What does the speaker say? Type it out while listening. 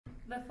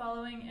The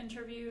following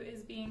interview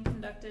is being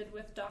conducted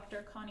with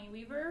Dr. Connie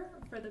Weaver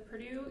for the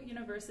Purdue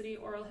University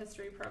Oral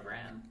History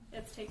Program.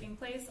 It's taking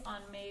place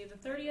on May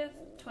the 30th,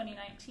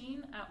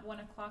 2019 at 1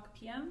 o'clock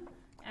p.m.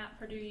 at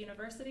Purdue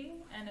University,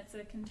 and it's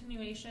a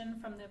continuation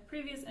from the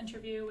previous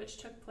interview which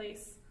took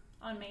place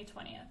on May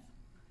 20th.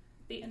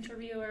 The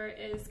interviewer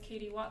is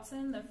Katey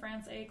Watson, the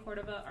France A.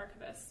 Cordova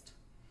archivist.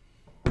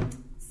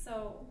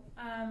 So,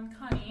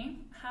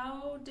 Connie,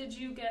 how did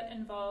you get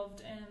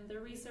involved in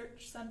the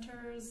research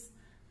centers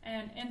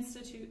and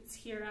institutes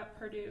here at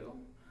Purdue?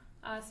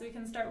 So we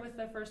can start with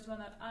the first one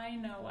that I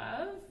know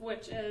of,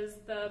 which is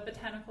the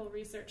Botanical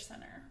Research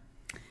Center.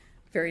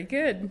 Very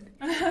good.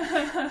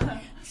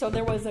 So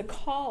there was a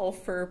call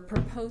for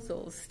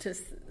proposals to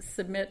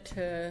submit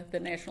to the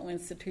National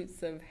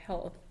Institutes of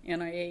Health,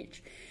 NIH,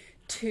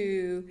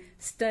 to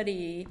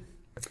study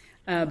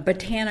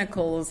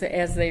botanicals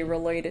as they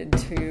related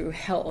to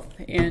health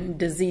and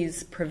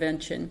disease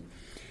prevention.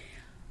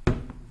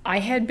 I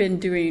had been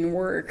doing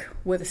work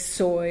with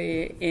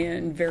soy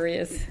and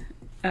various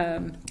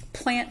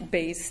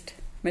plant-based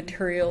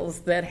materials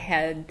that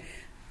had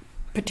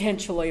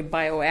potentially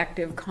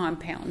bioactive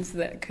compounds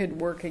that could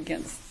work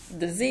against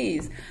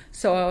disease.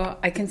 So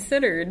I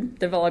considered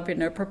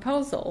developing a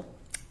proposal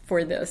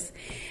for this.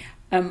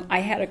 I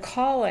had a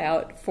call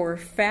out for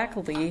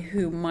faculty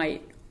who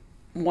might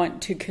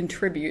want to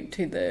contribute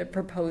to the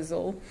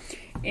proposal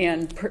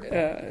and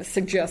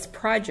suggest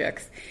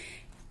projects.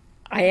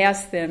 I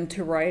asked them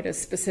to write a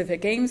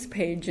specific aims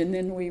page, and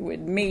then we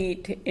would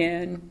meet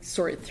and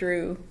sort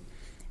through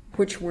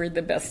which were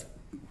the best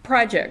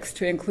projects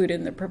to include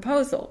in the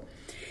proposal.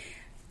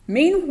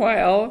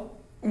 Meanwhile,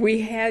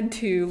 we had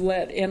to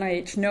let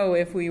NIH know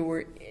if we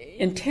were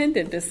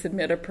intended to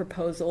submit a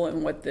proposal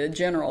and what the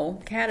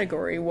general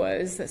category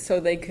was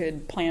so they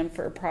could plan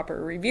for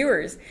proper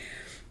reviewers.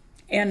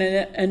 And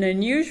an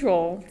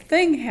unusual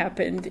thing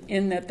happened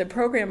in that the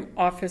program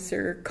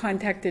officer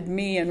contacted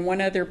me and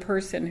one other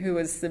person who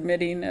was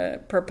submitting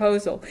a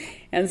proposal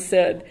and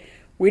said,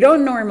 "We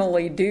don't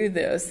normally do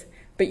this,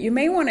 but you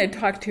may want to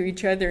talk to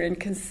each other and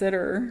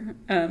consider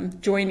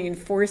joining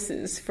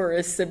forces for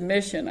a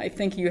submission. I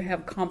think you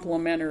have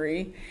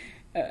complementary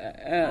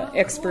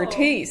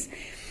expertise." Cool.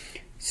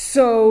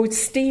 So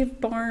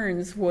Steve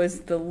Barnes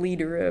was the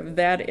leader of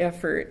that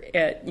effort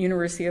at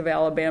University of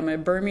Alabama,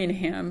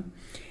 Birmingham.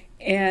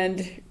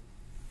 And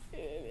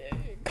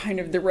kind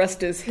of the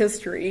rest is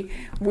history.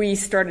 We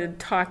started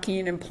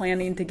talking and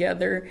planning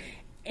together,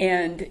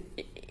 and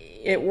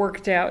it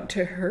worked out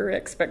to her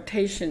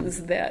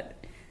expectations that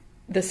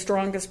the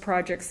strongest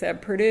projects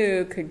at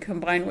Purdue could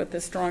combine with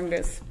the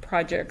strongest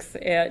projects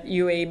at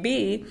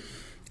UAB,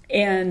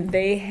 and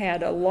they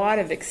had a lot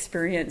of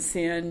experience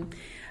in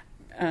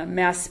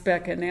mass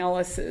spec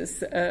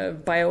analysis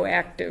of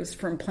bioactives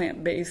from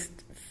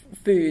plant-based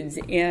foods,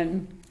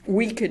 and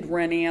we could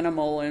run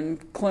animal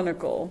and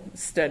clinical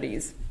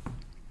studies.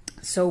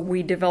 So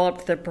we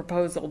developed the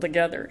proposal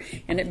together,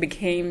 and it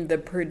became the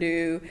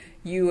Purdue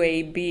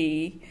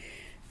UAB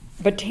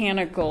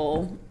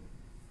Botanical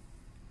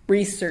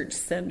Research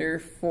Center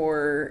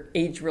for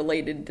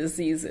Age-Related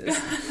Diseases.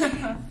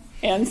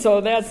 And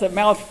so that's a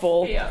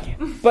mouthful. Yeah.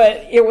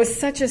 But it was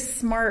such a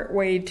smart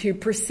way to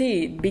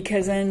proceed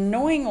because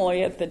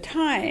unknowingly at the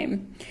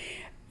time,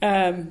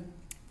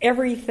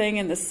 everything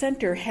in the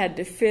center had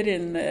to fit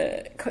in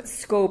the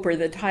scope or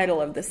the title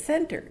of the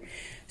center.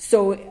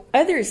 So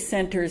other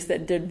centers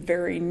that did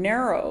very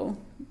narrow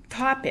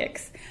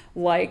topics,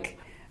 like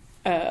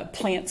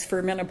plants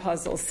for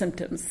menopausal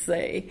symptoms,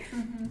 say,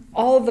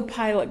 all the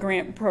pilot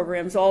grant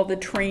programs, all the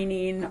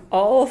training,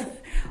 all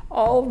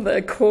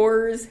the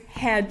cores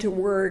had to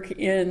work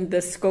in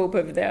the scope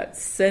of that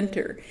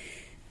center.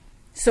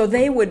 So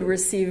they would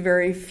receive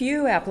very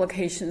few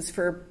applications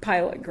for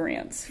pilot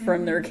grants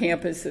from their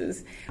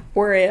campuses,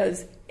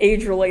 whereas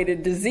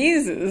age-related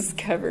diseases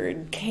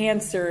covered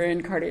cancer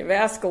and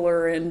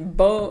cardiovascular and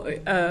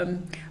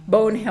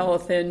bone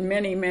health and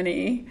many,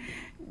 many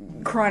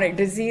chronic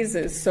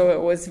diseases. So it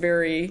was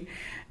very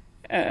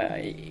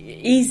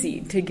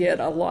easy to get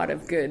a lot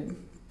of good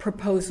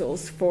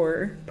proposals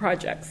for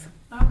projects.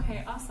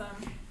 Okay, awesome.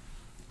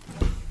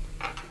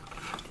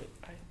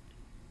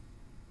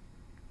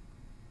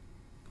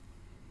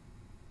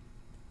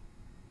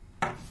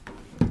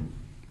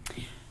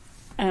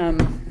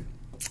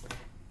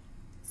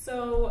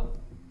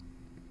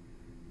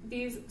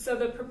 So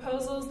the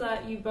proposals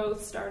that you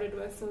both started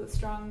with, so the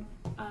strong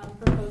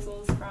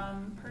proposals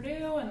from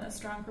Purdue and the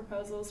strong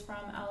proposals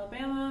from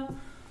Alabama,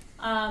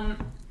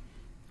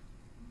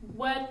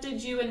 what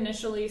did you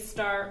initially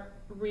start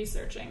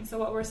researching? So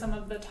what were some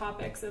of the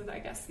topics of, I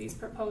guess, these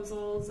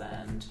proposals,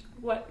 and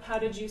how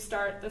did you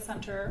start the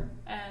center?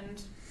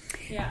 And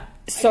yeah.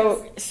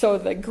 So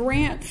the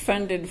grant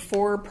funded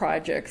 4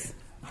 projects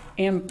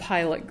and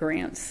pilot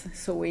grants.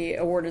 So we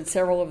awarded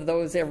several of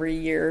those every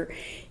year.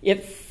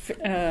 It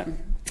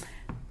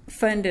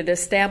funded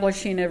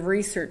establishing of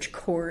research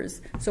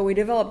cores. So we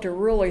developed a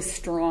really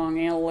strong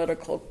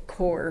analytical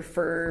core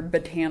for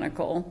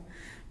botanical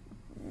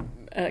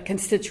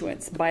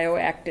constituents,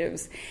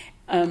 bioactives.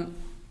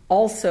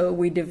 Also,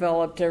 we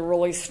developed a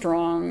really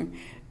strong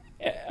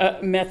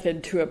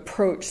method to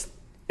approach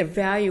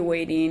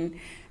evaluating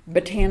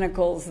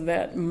botanicals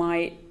that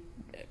might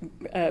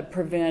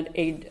prevent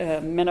a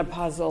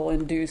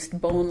menopausal-induced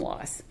bone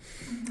loss.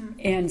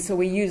 And so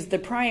we used the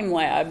Prime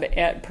Lab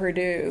at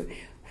Purdue,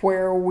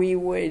 where we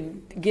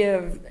would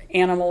give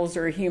animals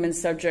or human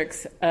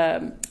subjects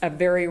a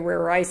very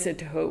rare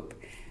isotope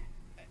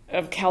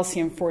of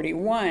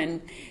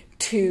calcium-41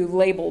 to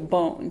label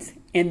bones.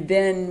 And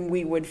then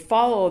we would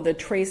follow the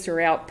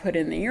tracer output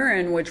in the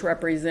urine, which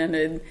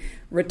represented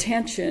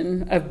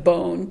retention of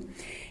bone,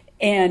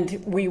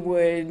 and we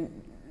would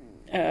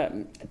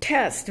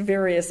test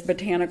various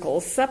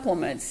botanical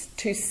supplements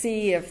to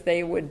see if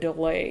they would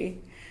delay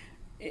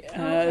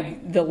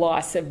the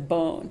loss of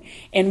bone.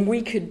 And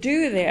we could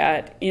do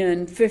that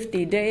in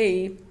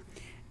 50-day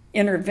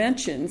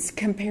interventions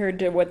compared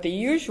to what the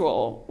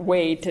usual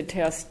way to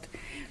test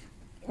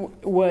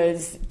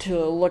was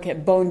to look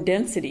at bone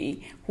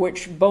density,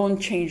 which bone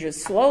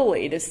changes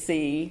slowly to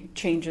see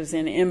changes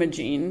in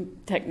imaging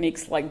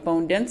techniques like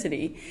bone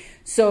density.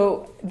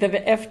 So the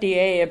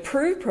FDA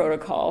approved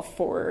protocol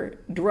for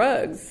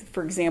drugs,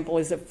 for example,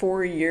 is a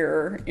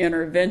 4-year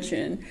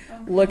intervention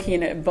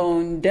looking at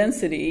bone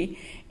density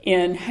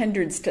in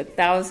hundreds to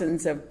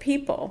thousands of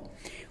people,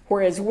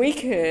 whereas we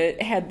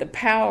had the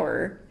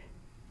power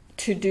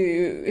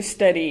to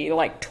study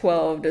like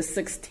 12 to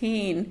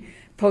 16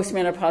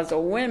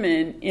 postmenopausal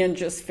women in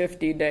just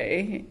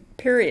 50-day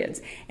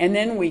periods. And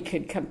then we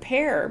could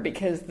compare,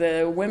 because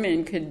the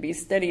women could be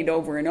studied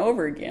over and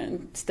over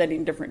again,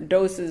 studying different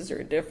doses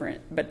or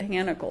different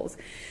botanicals.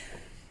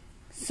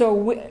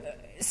 So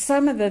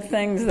some of the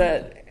things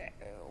that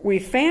we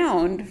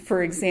found,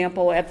 for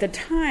example, at the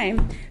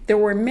time, there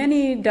were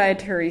many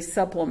dietary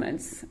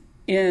supplements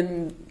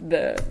in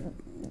the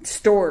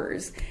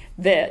stores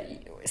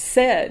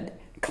that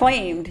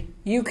claimed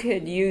you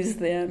could use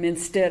them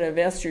instead of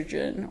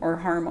estrogen or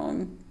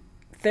hormone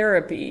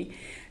therapy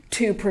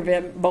to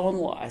prevent bone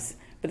loss,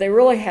 but they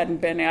really hadn't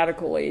been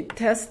adequately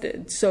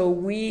tested. So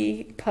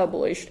we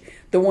published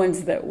the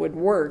ones that would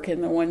work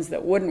and the ones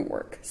that wouldn't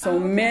work. So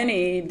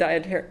many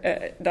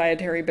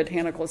dietary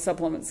botanical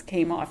supplements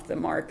came off the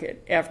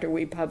market after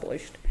we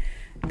published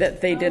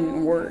that they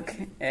didn't work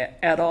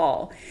at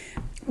all.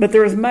 But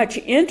there was much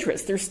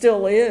interest, there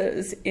still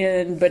is,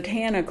 in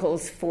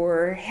botanicals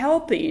for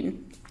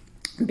helping,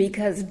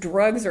 because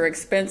drugs are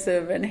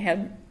expensive and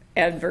have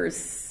adverse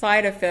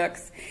side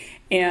effects,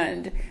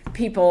 and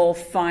people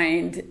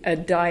find a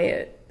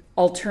diet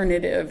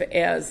alternative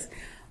as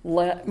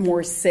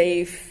more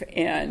safe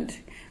and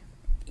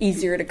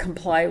easier to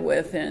comply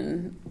with,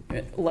 and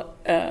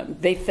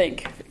they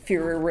think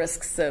fewer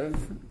risks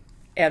of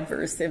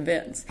adverse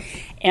events.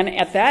 And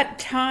at that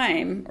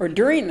time, or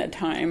during the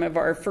time of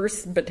our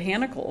first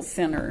Botanical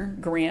Center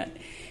grant,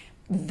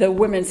 the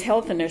Women's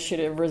Health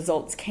Initiative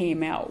results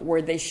came out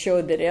where they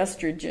showed that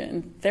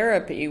estrogen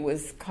therapy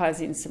was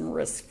causing some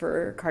risk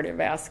for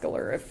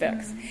cardiovascular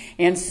effects.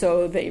 And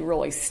so they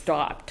really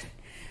stopped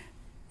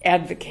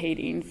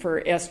advocating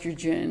for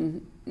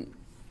estrogen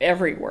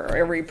everywhere,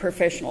 every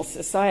professional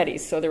society.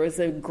 So there was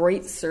a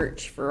great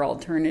search for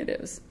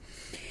alternatives.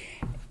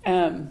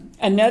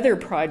 Another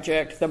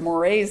project, the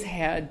Morays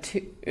had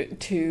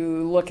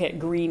to look at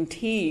green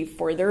tea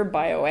for their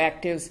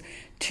bioactives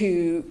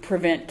to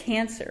prevent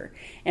cancer.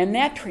 And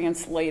that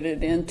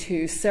translated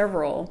into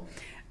several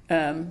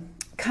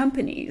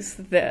companies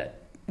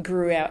that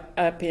grew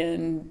up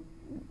in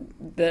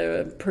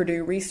the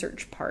Purdue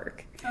Research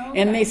Park.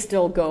 And they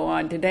still go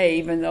on today,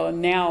 even though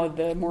now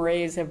the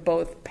Morays have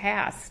both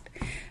passed.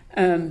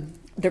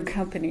 Their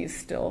companies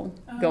still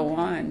go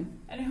on.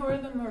 And who are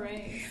the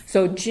Morays?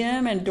 So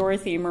Jim and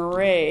Dorothy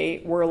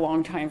Moray were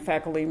longtime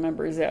faculty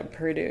members at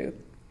Purdue.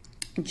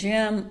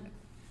 Jim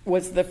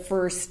was the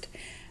first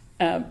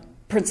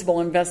principal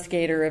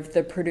investigator of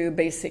the Purdue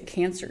Basic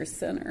Cancer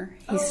Center.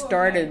 He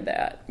started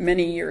that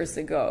many years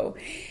ago.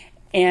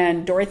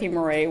 And Dorothy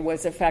Moray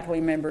was a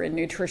faculty member in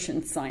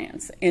nutrition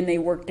science. And they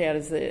worked out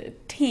as a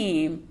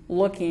team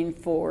looking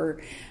for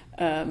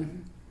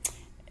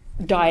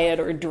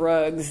diet or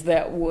drugs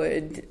that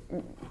would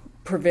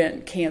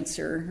prevent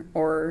cancer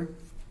or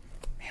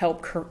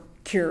help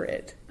cure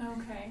it.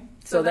 Okay.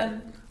 So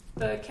then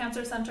the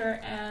Cancer Center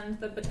and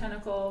the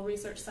Botanical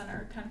Research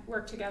Center kind of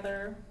work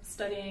together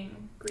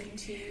studying green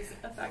tea's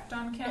effect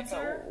on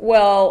cancer?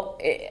 Well,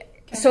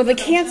 so the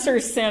Cancer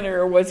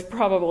Center was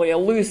probably a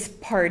loose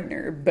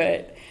partner,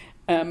 but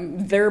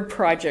their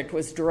project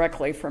was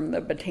directly from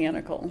the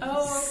Botanical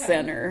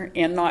Center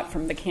and not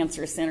from the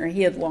Cancer Center.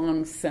 He had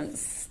long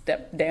since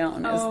stepped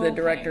down as the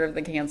director of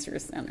the Cancer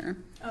Center.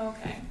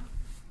 Okay.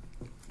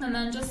 And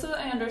then just so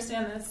I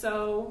understand this,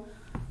 so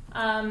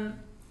a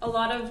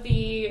lot of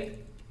the,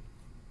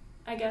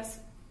 I guess,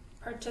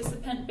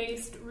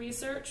 participant-based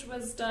research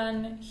was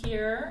done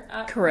here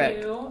at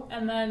Purdue,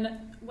 and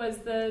then was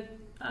the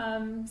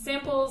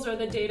samples or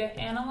the data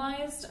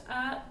analyzed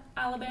at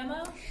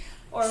Alabama?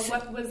 Or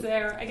what was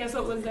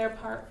their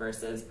part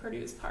versus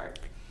Purdue's part?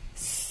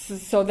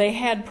 So they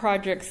had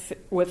projects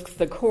with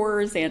the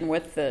cores and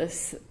with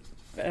the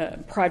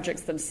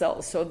projects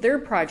themselves. So their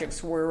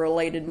projects were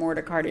related more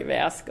to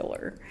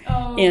cardiovascular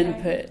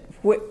input.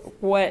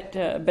 What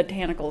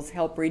botanicals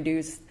help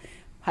reduce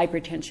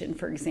hypertension,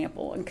 for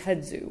example, and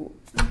kudzu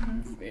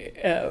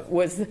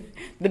was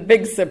the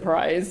big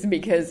surprise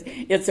because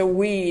it's a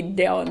weed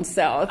down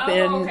south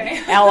in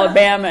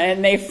Alabama,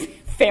 and they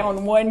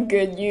found one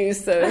good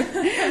use of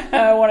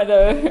one of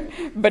the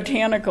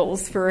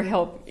botanicals for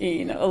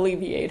helping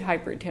alleviate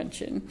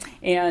hypertension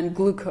and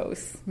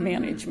glucose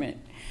management.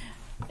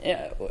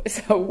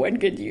 So one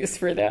good use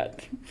for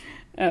that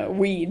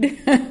weed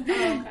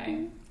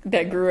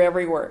that grew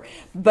everywhere.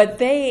 But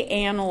they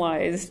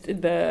analyzed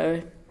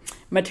the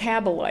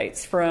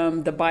metabolites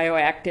from the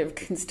bioactive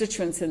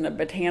constituents in the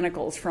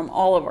botanicals from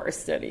all of our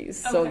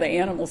studies. So the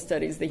animal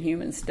studies, the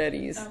human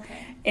studies,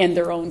 and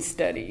their own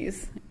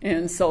studies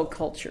in cell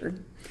culture.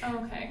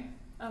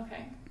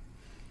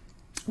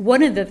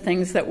 One of the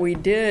things that we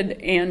did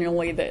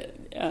annually that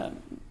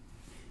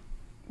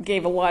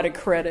gave a lot of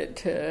credit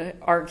to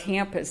our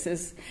campus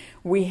is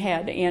we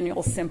had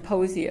annual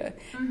symposia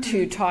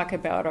to talk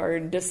about our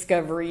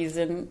discoveries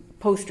and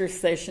poster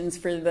sessions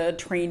for the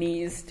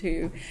trainees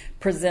to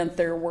present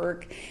their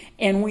work.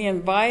 And we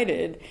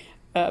invited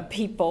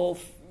people,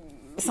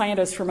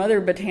 scientists from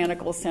other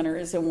botanical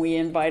centers, and we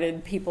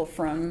invited people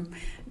from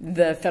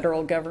the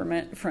federal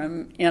government,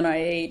 from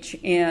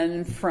NIH,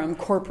 and from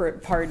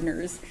corporate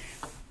partners.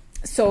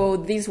 So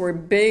these were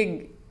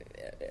big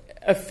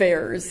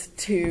affairs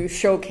to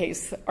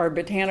showcase our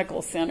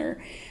botanical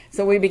center.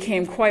 So we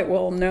became quite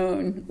well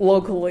known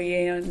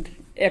locally and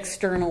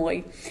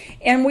externally.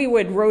 And we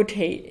would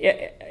rotate.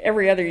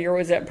 Every other year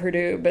was at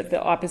Purdue, but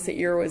the opposite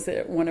year was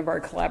at one of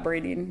our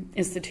collaborating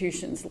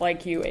institutions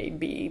like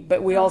UAB.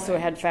 But we also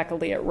had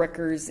faculty at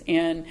Rutgers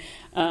and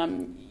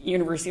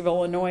University of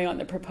Illinois on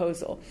the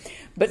proposal.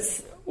 But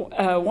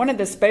one of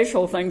the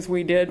special things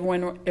we did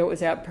when it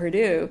was at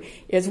Purdue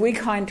is we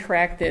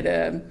contracted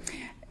a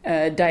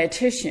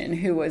dietitian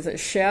who was a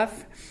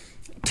chef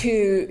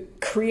to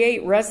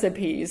create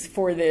recipes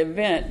for the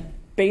event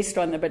based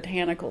on the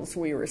botanicals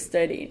we were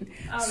studying.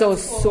 So cool.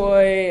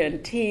 Soy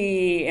and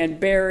tea and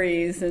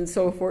berries and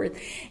so forth.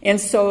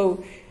 And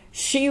so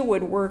she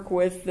would work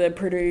with the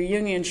Purdue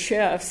Union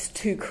chefs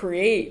to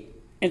create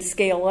and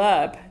scale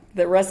up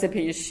the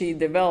recipes she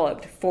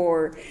developed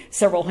for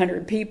several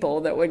hundred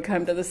people that would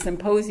come to the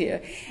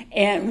symposia.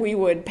 And we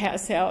would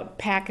pass out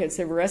packets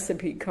of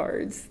recipe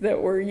cards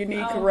that were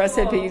unique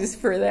recipes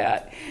for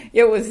that.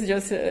 It was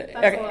just an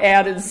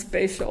added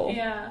special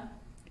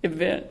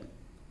event.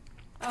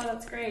 Oh,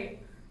 that's great.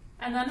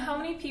 And then how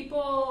many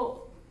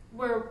people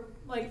were,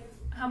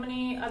 how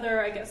many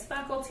other,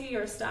 faculty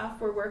or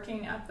staff were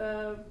working at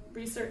the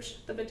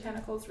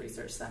Botanicals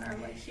Research Center,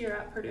 here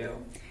at Purdue?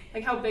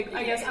 How big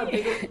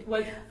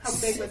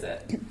was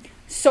it?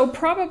 So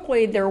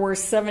probably there were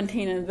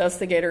 17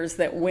 investigators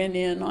that went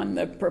in on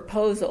the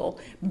proposal,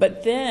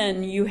 but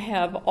then you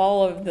have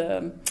all of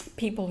the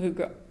people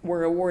who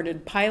were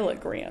awarded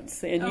pilot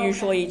grants, and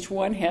usually each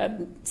one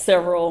had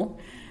several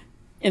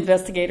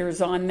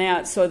investigators on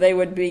that, so they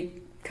would be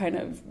kind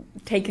of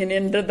taken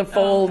into the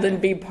fold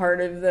and be part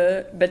of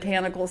the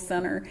Botanical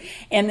Center.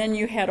 And then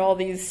you had all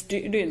these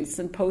students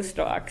and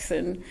postdocs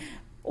and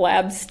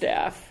lab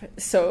staff.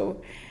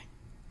 So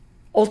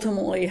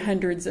ultimately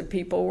hundreds of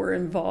people were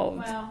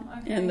involved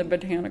in the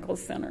Botanical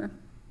Center.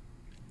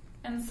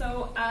 And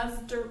so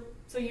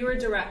so you were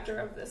director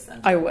of this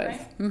center, I was.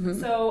 Right? Mm-hmm.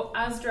 So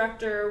as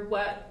director,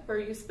 what were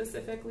you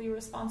specifically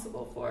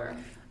responsible for?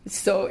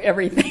 So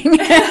everything.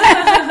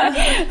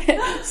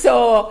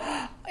 So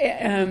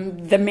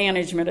the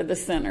management of the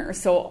center.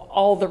 So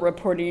all the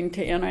reporting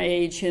to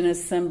NIH and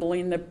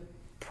assembling the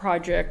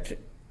project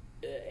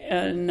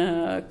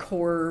and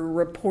core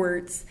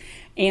reports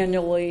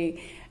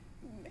annually,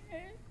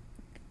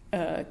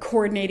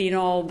 coordinating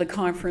all the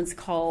conference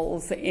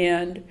calls.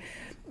 And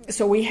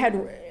so we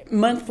had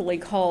monthly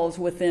calls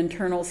with the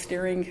internal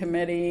steering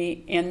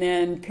committee and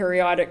then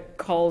periodic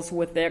calls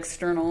with the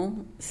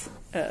external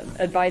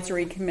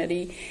advisory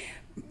committee.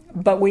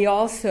 But we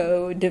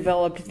also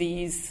developed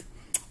these,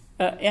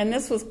 and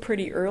this was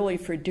pretty early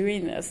for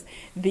doing this,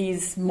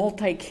 these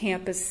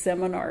multi-campus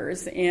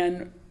seminars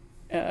and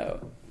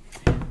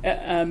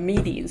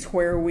meetings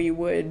where we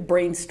would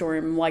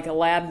brainstorm like a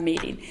lab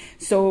meeting.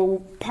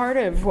 So part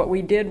of what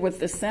we did with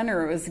the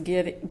center was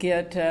get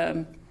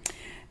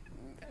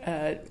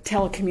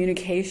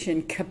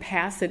telecommunication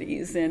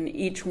capacities in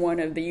each one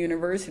of the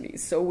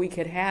universities so we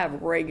could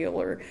have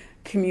regular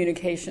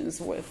communications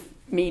with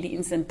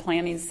meetings and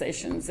planning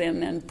sessions,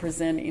 and then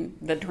presenting.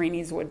 The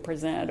trainees would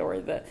present, or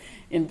the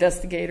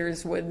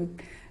investigators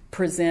would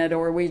present,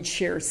 or we'd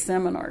share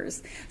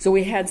seminars. So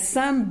we had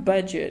some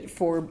budget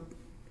for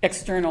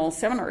external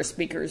seminar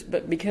speakers,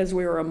 but because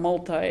we were a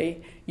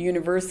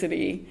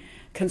multi-university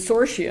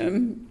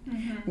consortium,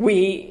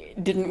 we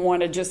didn't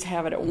want to just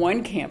have it at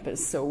one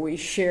campus, so we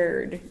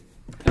shared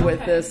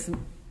with this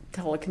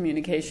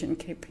telecommunication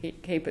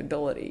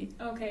capability.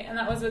 Okay, and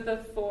that was with the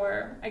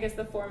four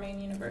main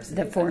universities.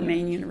 The four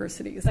main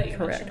universities, that you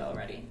correct. mentioned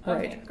already.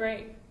 Right. Okay,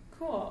 great,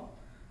 cool.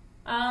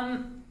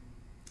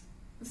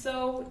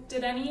 So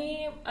did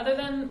any, other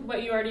than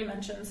what you already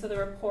mentioned, so the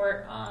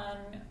report on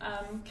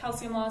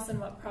calcium loss and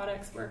what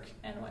products work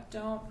and what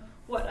don't,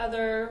 what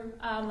other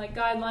like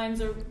guidelines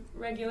or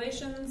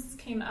regulations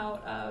came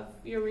out of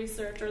your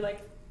research, or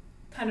like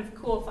kind of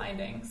cool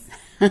findings?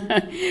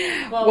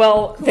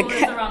 Well, cool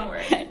is the wrong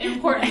word.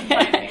 Important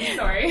findings,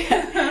 sorry.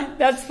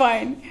 That's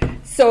fine.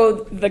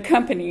 So the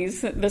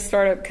companies, the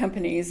startup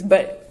companies,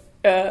 but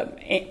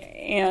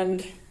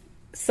and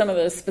some of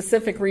the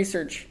specific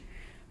research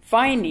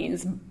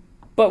findings,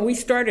 but we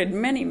started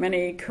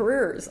many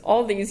careers.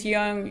 All these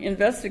young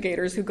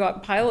investigators who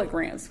got pilot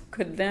grants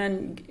could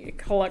then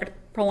collect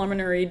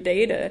preliminary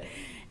data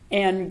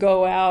and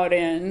go out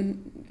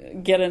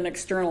and get an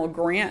external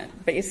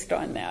grant based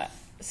on that.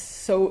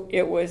 So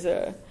it was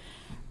a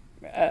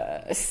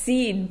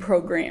seed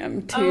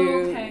program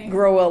to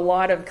grow a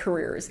lot of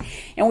careers.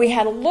 And we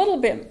had a little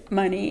bit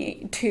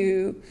money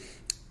to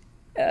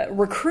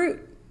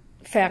recruit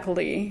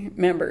faculty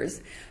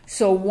members.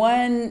 So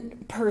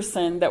one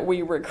person that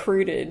we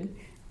recruited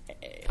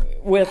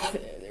with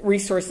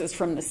resources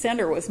from the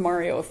center was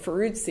Mario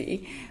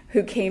Ferruzzi,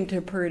 who came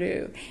to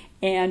Purdue.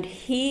 And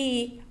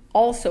he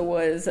also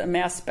was a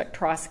mass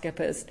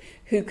spectroscopist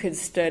who could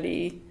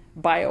study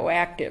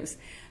bioactives.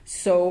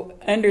 So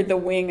under the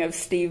wing of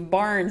Steve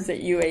Barnes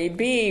at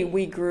UAB,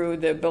 we grew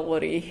the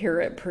ability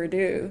here at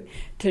Purdue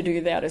to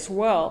do that as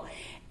well.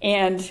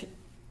 And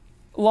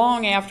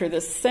long after the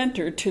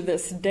center, to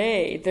this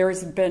day,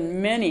 there's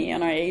been many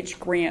NIH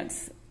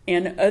grants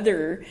and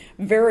other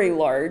very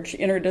large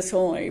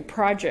interdisciplinary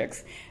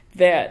projects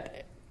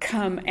that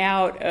come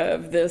out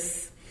of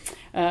this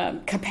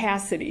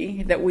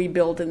capacity that we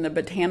built in the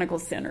Botanical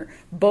Center,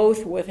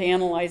 both with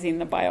analyzing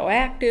the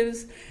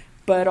bioactives,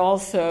 but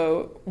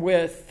also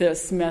with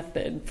this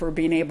method for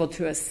being able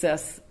to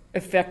assess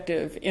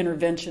effective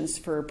interventions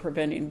for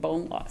preventing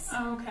bone loss.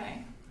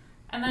 Okay.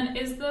 And then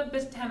is the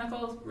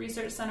Botanical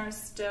Research Center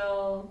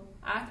still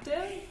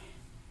active?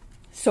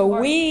 So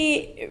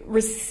we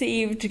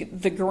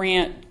received the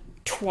grant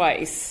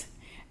twice,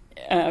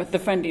 the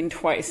funding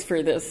twice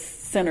for this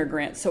center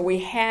grant. So we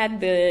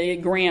had the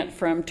grant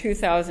from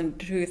 2000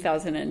 to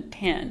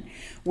 2010.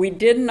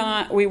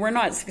 We were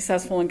not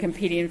successful in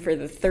competing for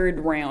the third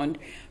round,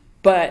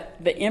 but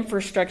the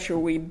infrastructure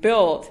we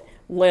built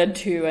led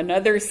to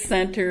another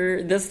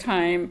center, this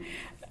time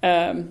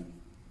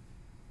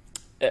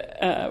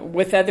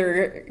with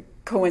other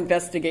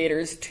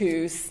co-investigators,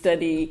 to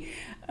study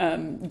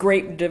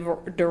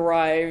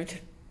grape-derived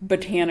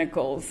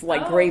botanicals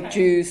like grape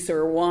juice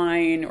or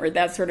wine or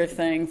that sort of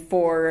thing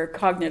for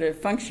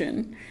cognitive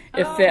function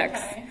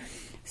effects.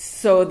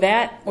 So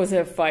that was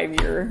a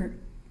 5-year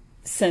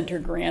center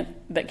grant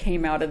that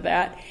came out of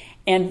that.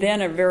 And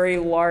then a very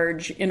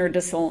large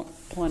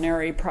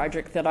interdisciplinary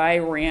project that I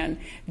ran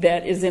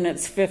that is in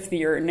its 5th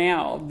year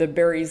now, the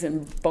Berries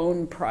and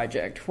Bone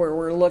Project, where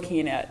we're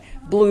looking at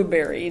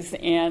blueberries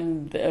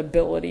and the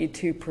ability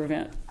to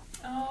prevent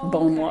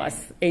bone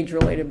loss,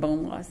 age-related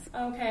bone loss.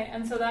 Okay,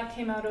 and so that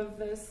came out of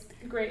the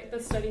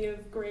study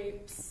of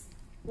grapes,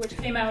 which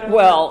came out of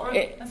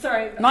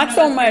not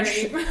so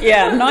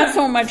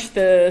much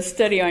the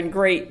study on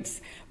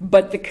grapes,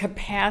 but the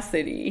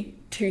capacity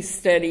to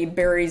study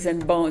berries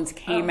and bones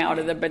came out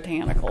of the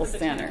Botanical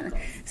Center.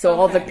 So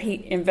all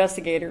the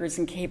investigators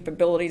and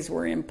capabilities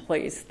were in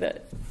place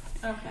that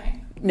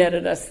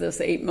netted us this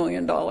 $8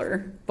 million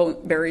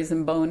berries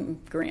and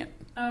bone grant.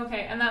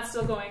 Okay, and that's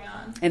still going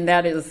on? And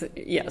that is,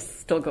 yes,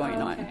 still going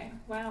on. Okay,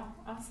 wow,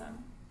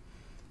 awesome.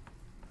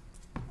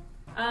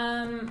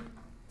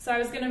 So I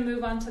was going to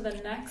move on to the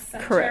next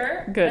center.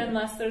 Correct, good.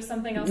 Unless there's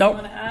something else you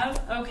want to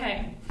add.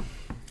 Okay.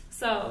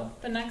 So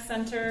the next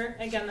center,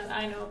 again, that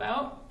I know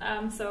about,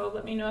 so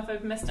let me know if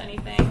I've missed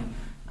anything,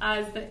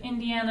 is the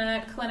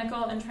Indiana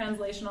Clinical and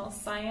Translational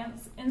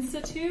Science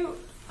Institute,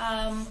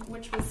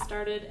 which was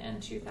started in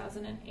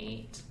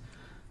 2008.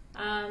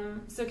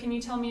 So can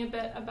you tell me a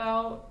bit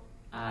about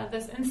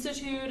this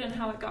institute and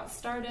how it got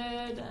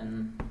started?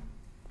 And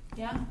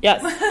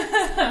Yes.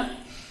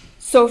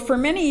 So for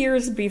many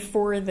years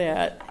before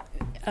that,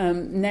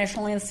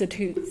 National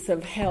Institutes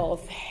of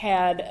Health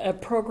had a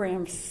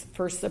program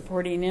for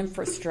supporting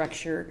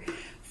infrastructure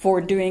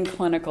for doing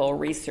clinical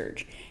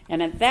research.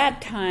 And at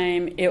that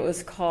time, it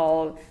was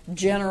called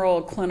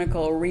General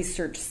Clinical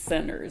Research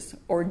Centers,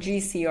 or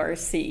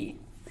GCRC.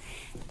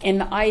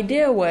 And the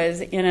idea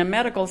was, in a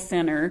medical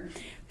center,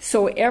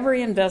 so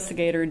every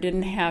investigator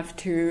didn't have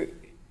to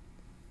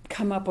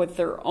come up with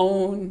their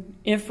own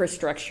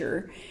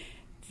infrastructure,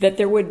 that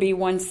there would be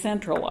one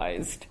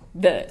centralized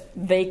that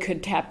they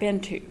could tap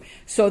into.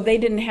 So they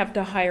didn't have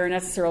to hire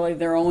necessarily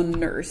their own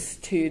nurse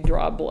to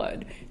draw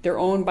blood, their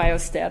own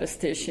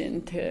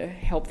biostatistician to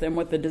help them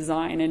with the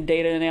design and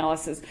data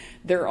analysis,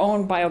 their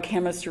own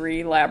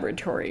biochemistry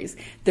laboratories.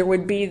 There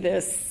would be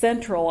this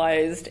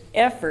centralized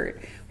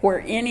effort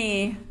where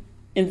any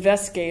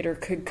investigator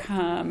could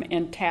come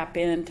and tap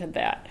into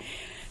that.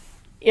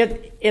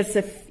 It's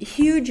a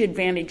huge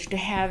advantage to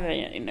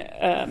having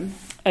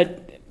a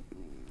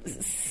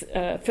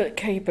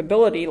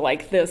capability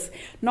like this,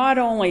 not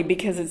only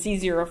because it's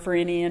easier for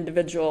any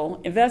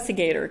individual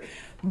investigator,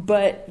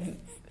 but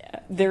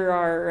there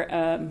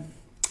are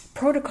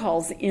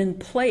protocols in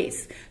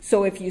place.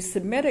 So if you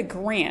submit a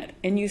grant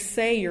and you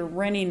say you're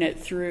running it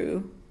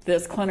through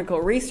this clinical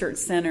research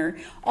center,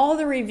 all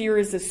the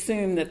reviewers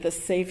assume that the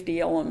safety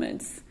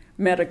elements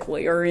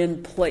medically are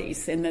in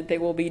place and that they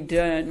will be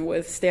done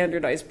with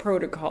standardized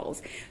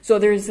protocols. So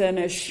there's an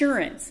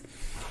assurance.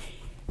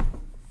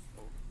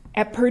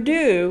 At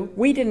Purdue,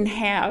 we didn't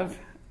have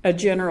a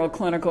general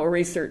clinical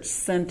research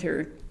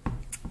center.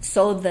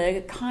 So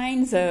the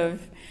kinds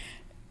of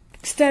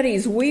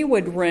studies we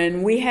would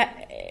run,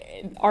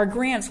 our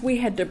grants, we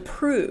had to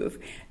prove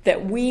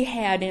that we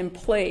had in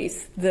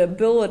place the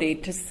ability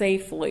to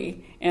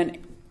safely and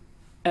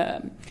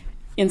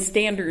in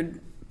standard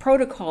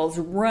protocols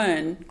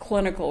run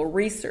clinical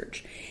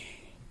research.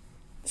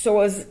 So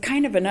it was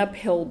kind of an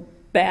uphill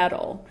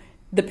battle,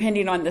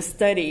 depending on the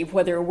study,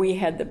 whether we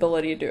had the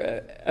ability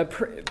to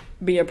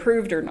be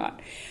approved or not.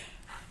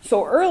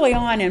 So early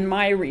on in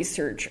my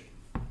research,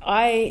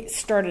 I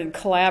started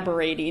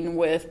collaborating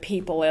with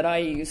people at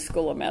IU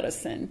School of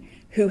Medicine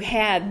who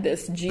had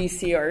this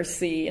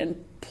GCRC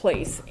in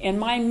place. And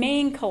my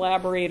main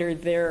collaborator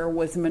there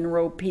was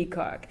Monroe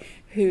Peacock,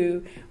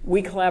 who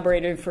we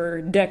collaborated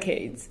for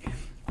decades.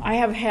 I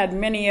have had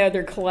many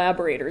other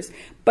collaborators,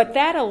 but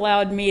that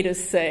allowed me to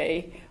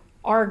say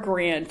our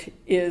grant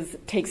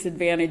takes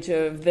advantage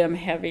of them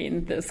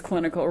having this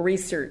clinical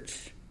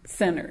research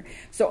center.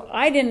 So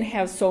I didn't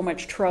have so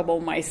much trouble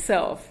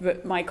myself,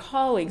 but my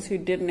colleagues who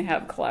didn't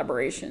have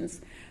collaborations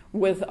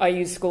with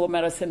IU School of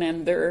Medicine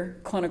and their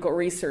clinical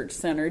research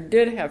center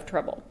did have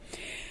trouble.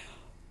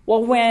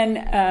 Well,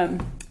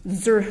 when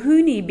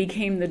Zerhouni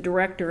became the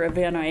director of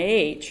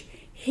NIH,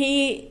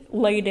 he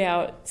laid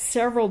out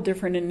several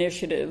different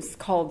initiatives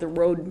called the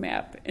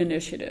Roadmap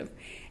Initiative.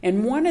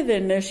 And one of the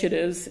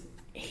initiatives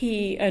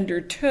he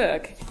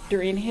undertook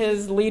during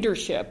his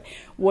leadership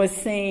was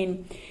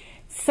saying,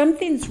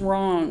 something's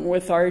wrong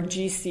with our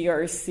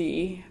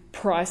GCRC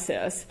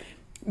process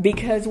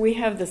because we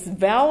have this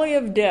valley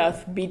of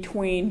death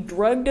between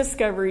drug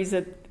discoveries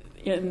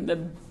in the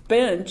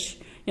bench,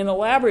 in the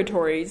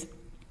laboratories,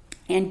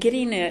 and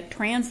getting it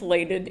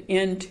translated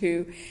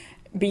into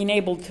being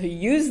able to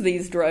use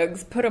these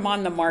drugs, put them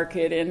on the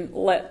market, and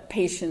let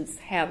patients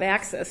have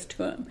access to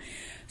them.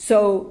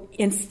 So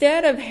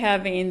instead of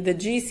having the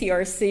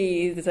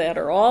GCRCs that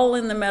are all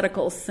in the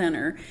medical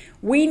center,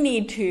 we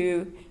need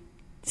to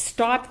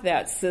stop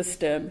that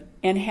system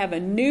and have a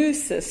new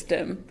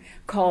system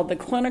called the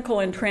Clinical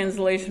and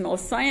Translational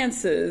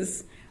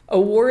Sciences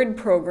Award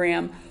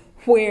Program,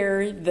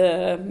 where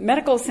the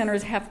medical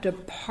centers have to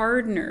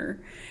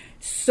partner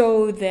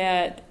so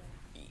that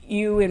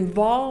you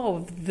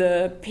involve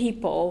the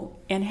people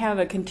and have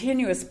a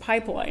continuous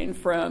pipeline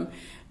from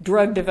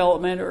drug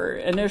development or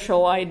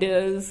initial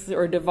ideas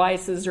or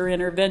devices or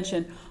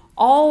intervention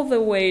all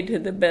the way to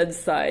the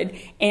bedside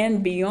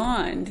and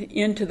beyond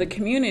into the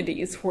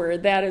communities where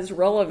that is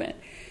relevant.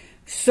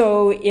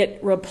 So it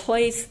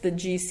replaced the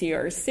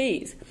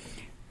GCRCs.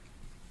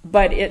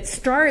 But it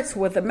starts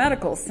with a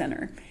medical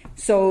center.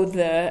 So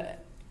the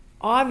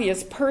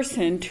obvious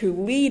person to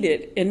lead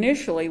it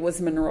initially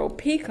was Monroe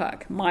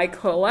Peacock, my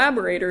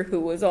collaborator, who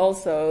was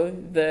also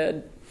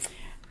the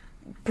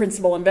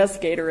principal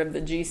investigator of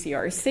the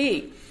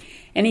GCRC.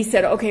 And he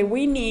said, okay,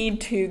 we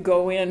need to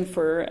go in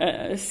for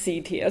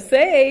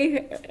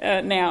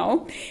CTSA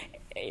now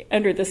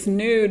under this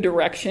new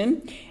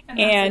direction.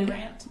 And that's a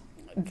grant?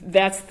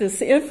 That's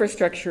this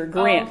infrastructure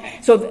grant.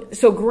 Oh, okay.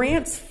 So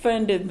grants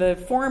funded the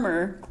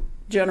former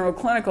General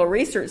Clinical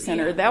Research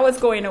Center. Yeah. That was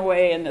going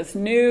away, and this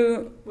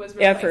new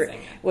effort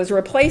was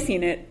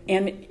replacing it,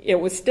 and it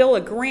was still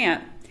a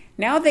grant.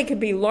 Now they could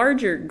be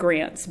larger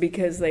grants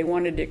because they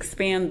wanted to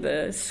expand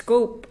the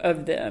scope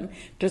of them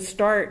to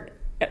start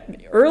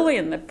early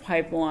in the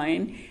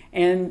pipeline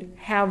and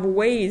have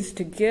ways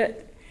to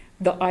get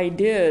the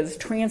ideas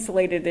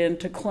translated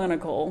into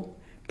clinical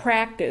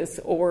practice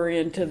or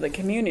into the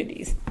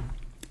communities.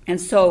 And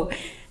so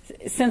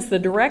since the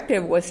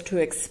directive was to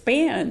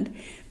expand,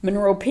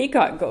 Monroe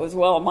Peacock goes,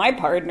 well, my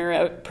partner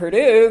at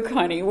Purdue,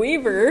 Connie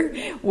Weaver,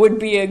 would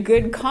be a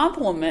good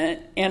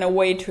complement and a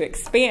way to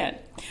expand.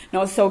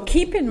 Now, so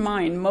keep in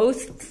mind,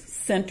 most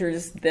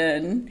centers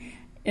then,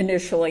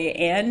 initially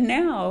and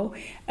now,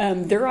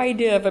 their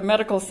idea of a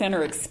medical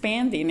center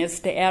expanding is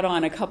to add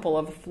on a couple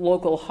of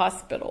local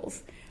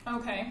hospitals.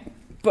 Okay.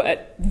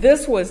 But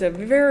this was a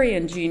very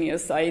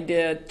ingenious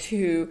idea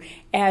to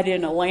add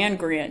in a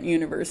land-grant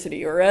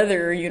university or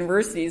other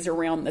universities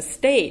around the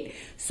state.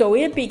 So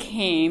it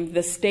became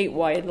the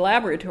statewide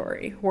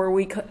laboratory where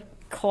we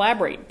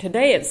collaborate.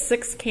 Today it's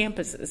 6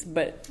 campuses,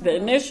 but the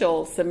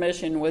initial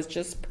submission was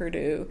just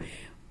Purdue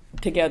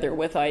together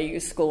with IU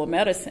School of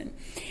Medicine.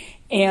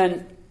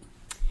 And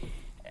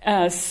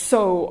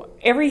So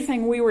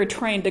everything we were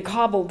trying to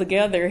cobble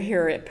together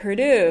here at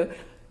Purdue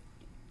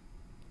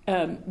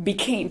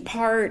became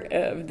part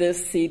of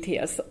this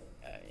CTSA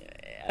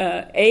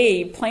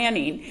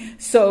planning.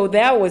 So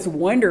that was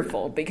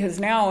wonderful, because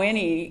now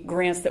any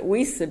grants that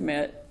we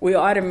submit, we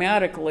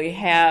automatically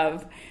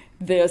have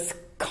this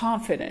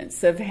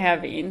confidence of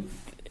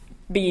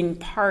being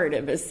part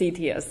of a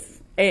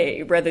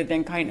CTSA rather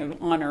than kind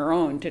of on our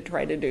own to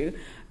try to do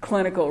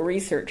clinical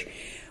research.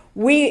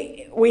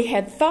 We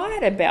had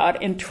thought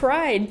about and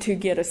tried to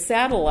get a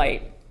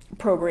satellite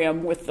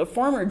program with the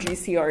former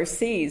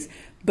GCRCs,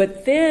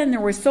 but then there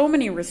were so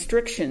many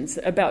restrictions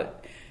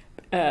about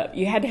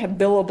you had to have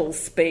billable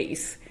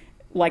space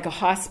like a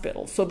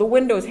hospital. So the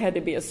windows had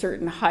to be a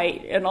certain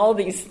height and all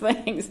these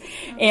things.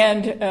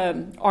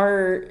 And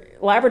our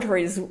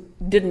laboratories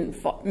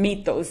didn't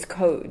meet those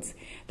codes.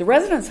 The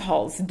residence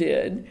halls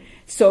did.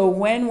 So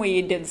when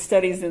we did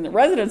studies in the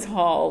residence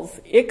halls,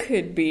 it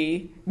could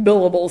be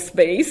billable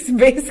space,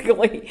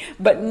 basically,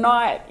 but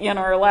not in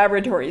our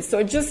laboratories. So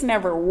it just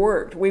never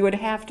worked. We would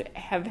have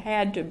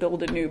had to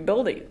build a new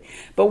building.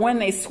 But when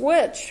they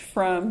switched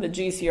from the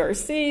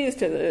GCRCs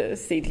to the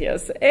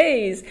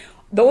CTSAs,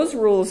 those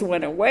rules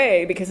went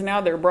away because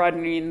now they're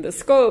broadening the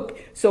scope,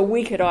 so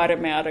we could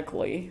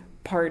automatically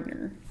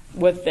partner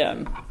with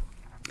them.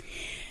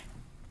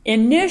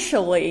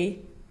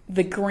 Initially,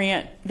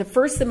 the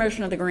first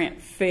submission of the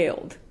grant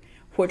failed,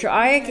 which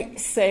I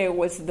say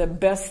was the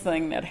best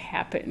thing that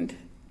happened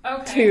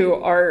to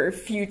our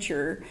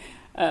future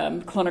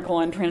Clinical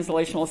and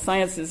Translational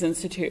Sciences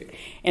Institute.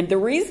 And the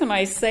reason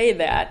I say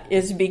that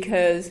is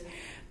because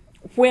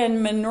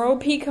when Monroe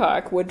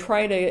Peacock would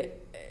try to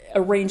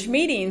arrange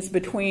meetings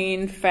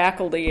between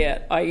faculty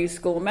at IU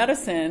School of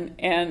Medicine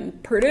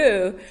and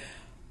Purdue,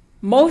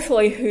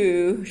 mostly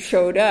who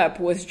showed up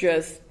was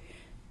just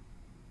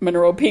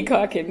Monroe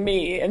Peacock and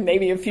me, and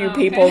maybe a few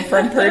people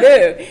from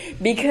Purdue,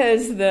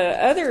 because the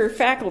other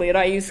faculty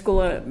at IU School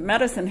of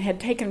Medicine had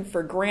taken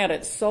for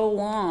granted so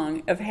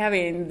long of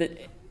having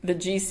the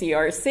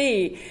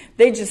GCRC,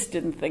 they just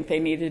didn't think they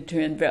needed to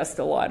invest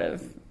a lot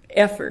of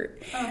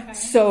effort.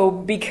 So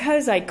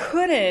because I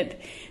couldn't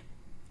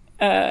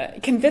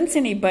convince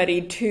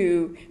anybody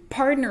to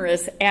partner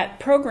us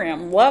at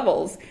program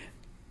levels,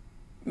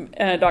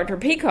 Dr.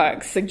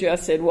 Peacock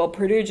suggested, well,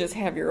 Purdue, just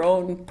have your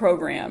own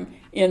program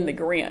in the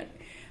grant,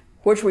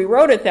 which we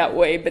wrote it that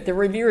way, but the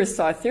reviewers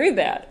saw through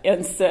that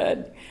and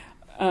said,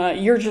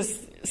 you're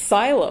just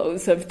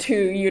silos of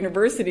two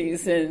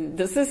universities, and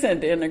this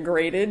isn't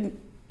integrated,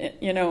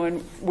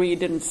 and we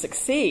didn't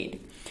succeed.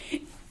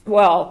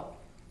 Well,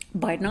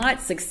 by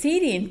not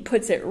succeeding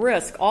puts at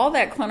risk all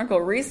that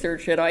clinical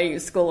research at IU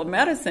School of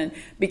Medicine,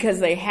 because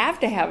they have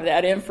to have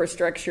that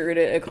infrastructure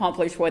to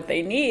accomplish what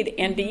they need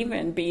and to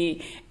even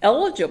be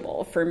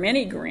eligible for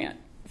many grant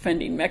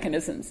funding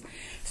mechanisms.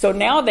 So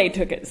now they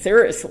took it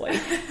seriously.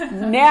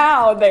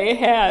 Now they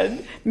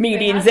had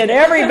meetings and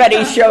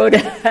everybody showed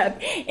up,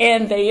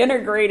 and they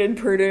integrated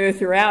Purdue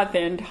throughout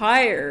the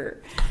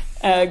entire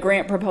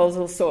grant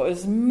proposal, so it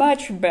was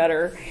much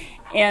better.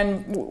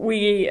 And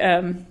we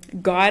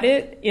got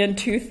it in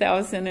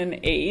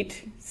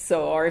 2008,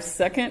 so our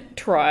second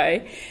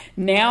try.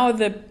 Now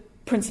the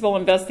principal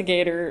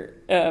investigator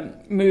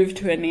moved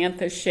to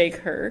Anantha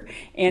Shekhar,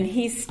 and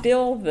he's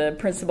still the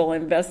principal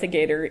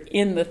investigator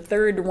in the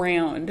third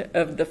round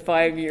of the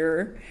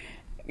 5-year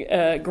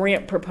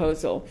grant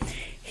proposal.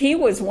 He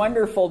was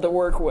wonderful to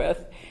work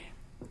with.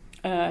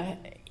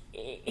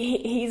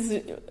 He's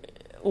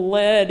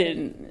led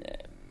in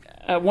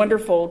a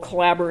wonderful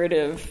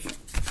collaborative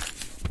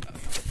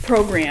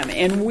program,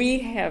 and we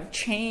have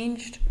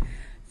changed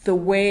the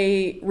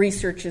way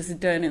research is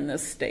done in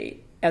this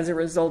state as a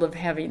result of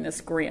having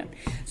this grant.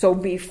 So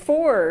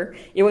before,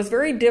 it was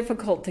very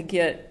difficult to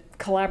get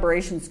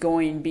collaborations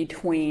going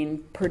between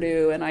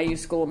Purdue and IU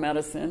School of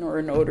Medicine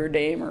or Notre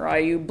Dame or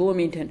IU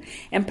Bloomington.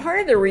 And part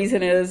of the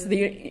reason is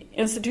the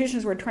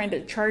institutions were trying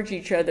to charge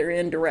each other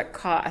indirect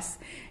costs.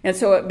 And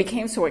so it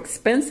became so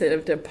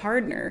expensive to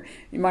partner.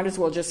 You might as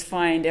well just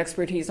find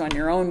expertise on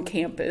your own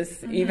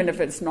campus, even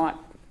if it's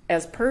not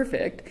as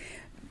perfect,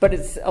 but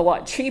it's a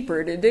lot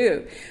cheaper to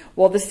do.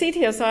 Well, the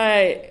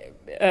CTSI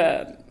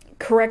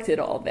corrected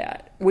all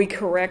that. We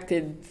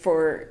corrected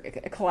for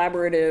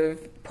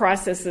collaborative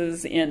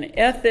processes in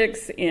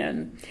ethics,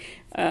 in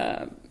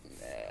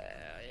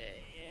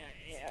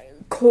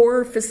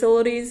core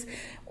facilities,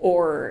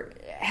 or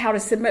how to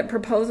submit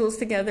proposals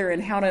together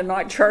and how to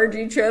not charge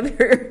each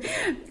other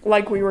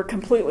like we were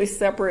completely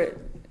separate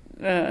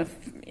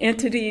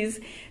entities.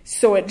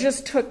 So it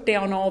just took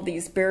down all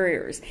these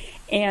barriers.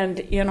 And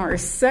in our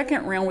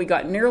second round, we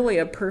got nearly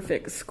a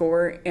perfect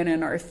score. And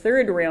in our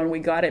third round, we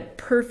got a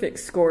perfect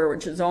score,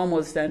 which is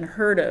almost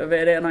unheard of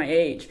at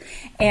NIH.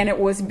 And it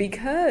was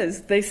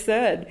because they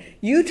said,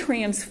 you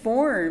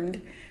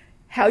transformed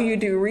how you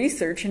do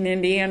research in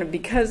Indiana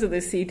because of the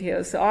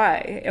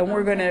CTSI, and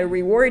we're going to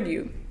reward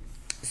you.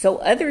 So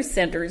other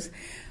centers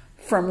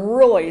from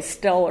really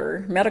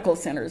stellar medical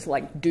centers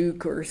like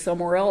Duke or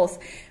somewhere else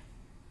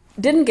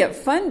didn't get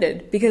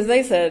funded because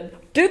they said,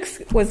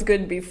 Duke's was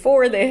good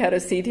before they had a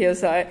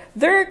CTSI.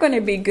 They're going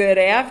to be good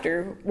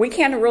after. We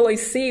can't really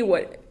see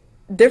what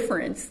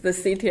difference the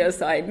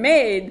CTSI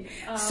made.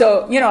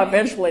 So,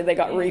 eventually they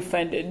got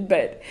refunded.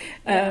 But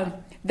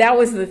that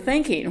was the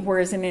thinking.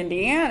 Whereas in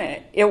Indiana,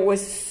 it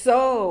was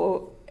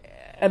so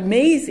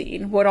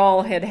amazing what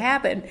all had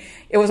happened.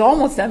 It was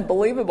almost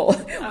unbelievable.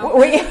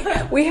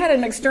 We had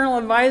an external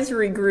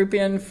advisory group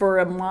in for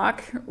a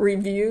mock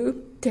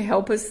review to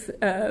help us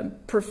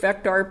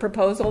perfect our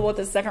proposal with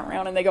the second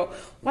round, and they go,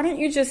 why don't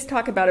you just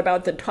talk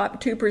about the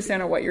top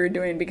 2% of what you're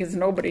doing, because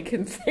nobody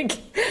can think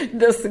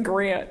this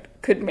grant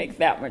could make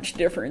that much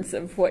difference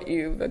of what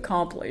you've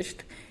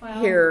accomplished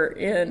here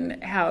in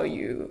how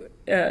you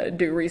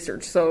do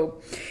research. So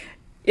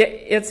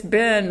it's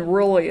been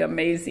really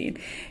amazing.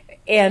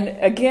 And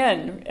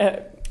again,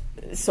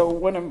 so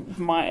one of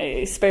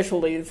my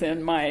specialties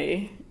in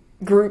my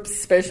group's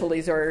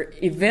specialties are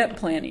event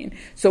planning.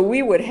 So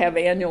we would have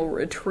annual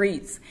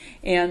retreats,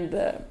 and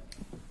the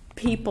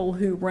people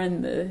who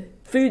run the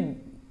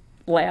food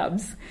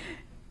labs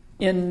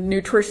in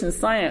nutrition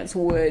science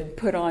would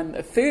put on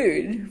the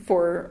food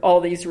for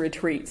all these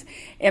retreats.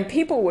 And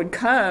people would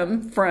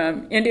come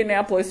from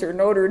Indianapolis or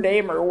Notre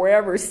Dame or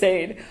wherever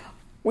saying,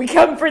 we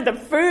come for the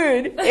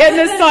food and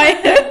the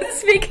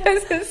science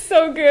because it's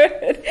so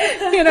good.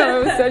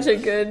 It was such a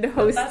good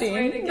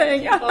hosting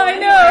thing. I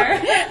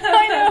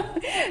know.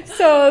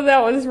 So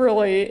that was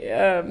really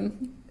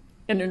an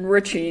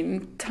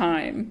enriching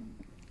time.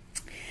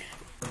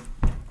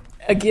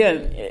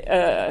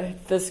 Again,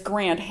 this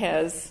grant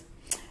has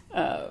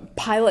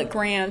pilot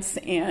grants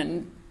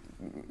and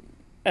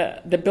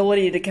the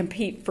ability to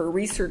compete for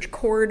research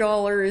core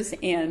dollars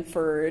and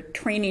for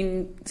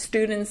training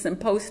students and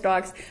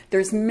postdocs.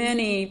 There's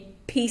many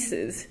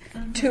pieces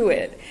to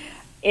it.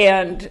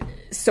 And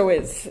so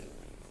it's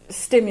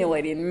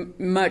stimulating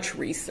much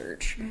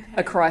research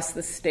across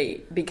the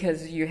state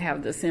because you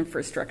have this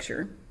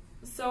infrastructure.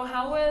 So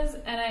how was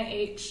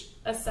NIH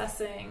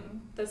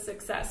assessing the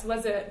success?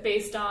 Was it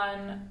based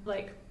on,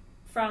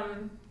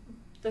 from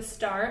the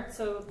start,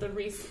 so the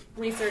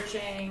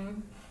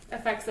researching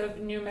effects of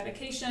new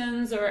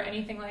medications or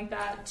anything like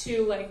that,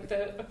 to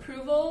the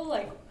approval,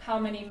 how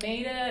many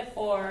made it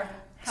or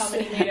how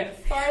many made it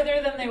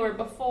farther than they were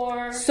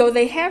before? So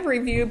they have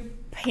review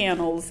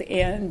panels,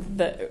 and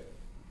the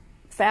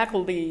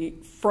faculty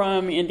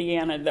from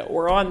Indiana that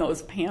were on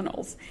those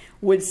panels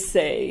would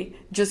say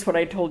just what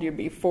I told you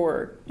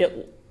before.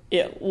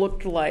 It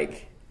looked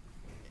like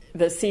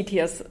the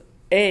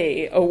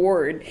CTSA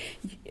award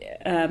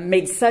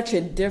made such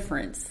a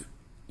difference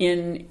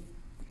in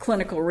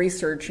clinical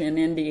research in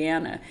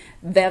Indiana.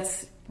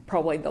 That's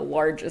probably the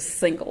largest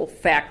single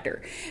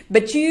factor.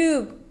 But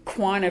you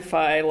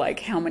quantify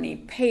how many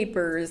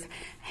papers,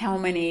 how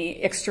many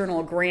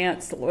external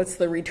grants, what's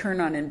the return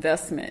on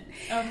investment.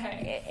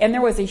 Okay. And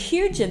there was a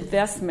huge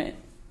investment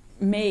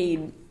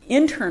made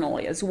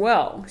internally as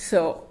well.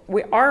 So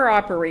our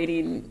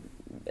operating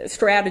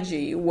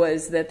strategy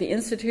was that the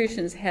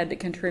institutions had to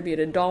contribute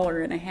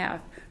 $1.50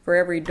 for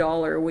every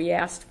dollar we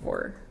asked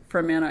for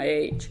from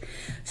NIH.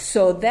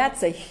 So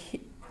that's a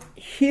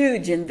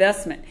huge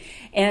investment.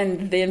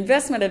 And the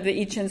investment of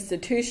each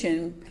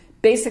institution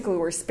basically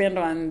were spent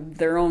on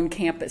their own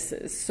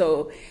campuses.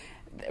 So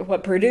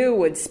what Purdue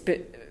would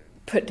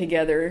put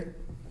together,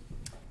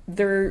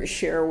 their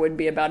share would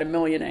be about $1.5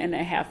 million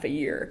a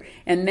year.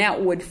 And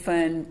that would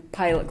fund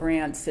pilot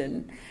grants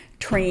and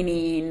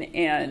training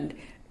and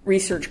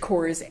research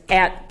cores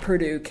at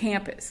Purdue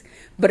campus.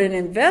 But an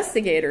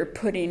investigator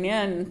putting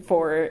in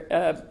for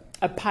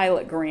a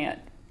pilot grant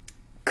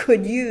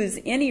could use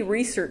any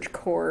research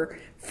core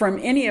from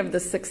any of the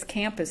 6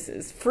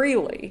 campuses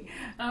freely.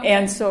 Okay.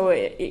 And so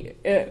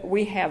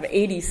we have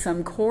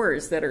 80-some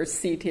cores that are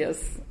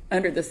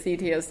under the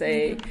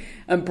CTSA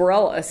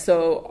umbrella.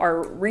 So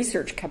our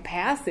research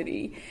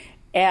capacity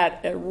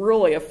at a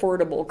really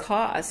affordable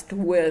cost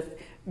with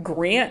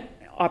grant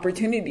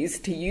opportunities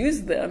to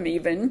use them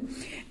even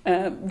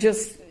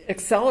just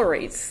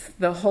accelerates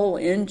the whole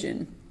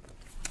engine.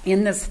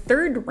 In this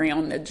third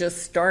round that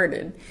just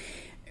started,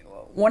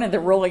 one of the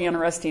really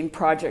interesting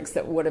projects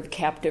that would have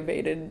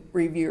captivated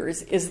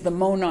reviewers is the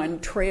Monon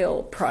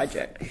Trail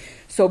project.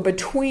 So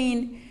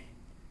between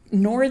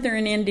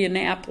northern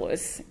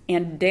Indianapolis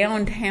and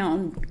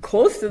downtown,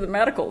 close to the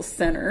medical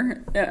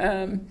center,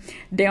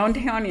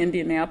 downtown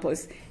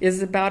Indianapolis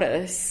is about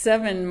a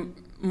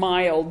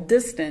 7-mile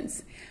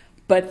distance,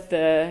 but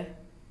the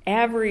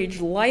average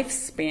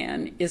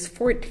lifespan is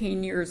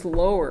 14 years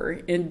lower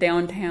in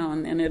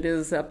downtown than it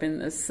is up in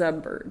the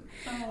suburb.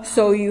 Oh, wow.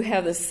 So you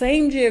have the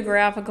same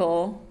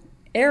geographical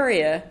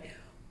area.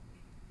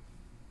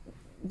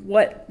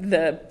 What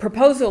the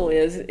proposal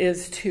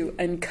is to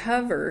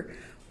uncover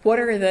what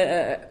are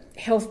the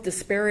health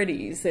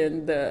disparities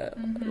and the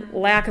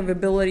lack of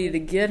ability to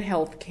get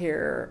health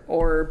care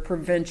or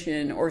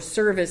prevention or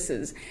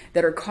services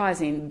that are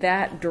causing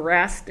that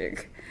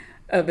drastic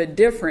of a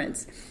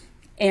difference.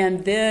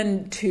 And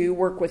then to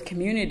work with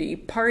community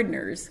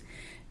partners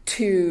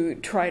to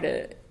try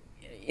to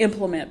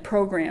implement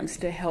programs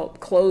to help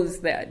close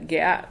that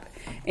gap.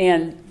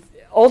 And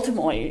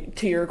ultimately,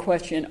 to your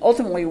question,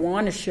 ultimately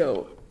want to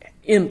show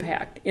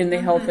impact in the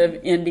health of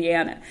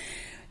Indiana.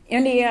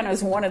 Indiana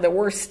is one of the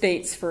worst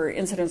states for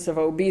incidence of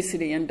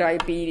obesity and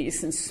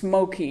diabetes and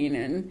smoking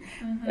and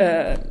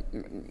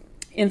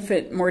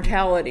infant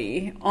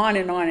mortality, on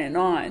and on and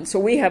on. So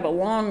we have a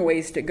long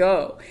ways to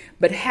go.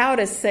 But how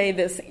to say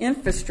this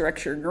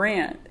infrastructure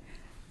grant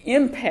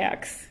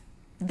impacts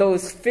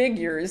those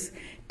figures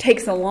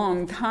takes a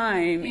long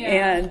time. Yeah.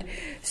 And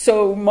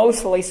so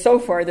mostly so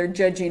far they're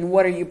judging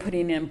what are you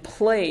putting in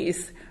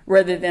place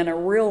rather than a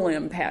real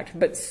impact.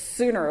 But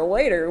sooner or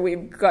later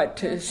we've got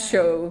to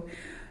show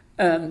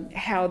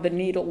how the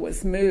needle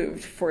was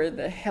moved for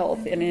the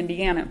health in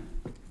Indiana.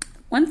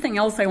 One thing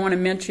else I want to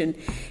mention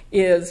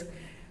is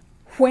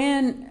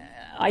when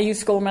IU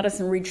School of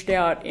Medicine reached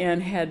out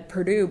and had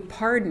Purdue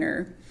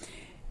partner,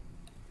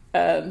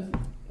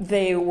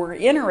 they were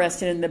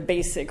interested in the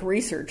basic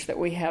research that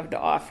we have to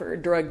offer,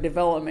 drug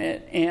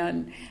development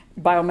and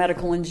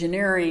biomedical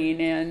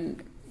engineering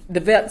and the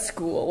vet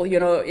school.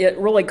 You know, it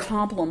really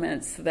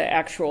complements the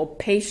actual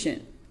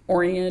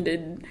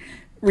patient-oriented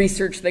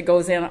research that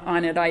goes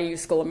on at IU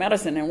School of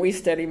Medicine, and we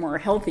study more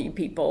healthy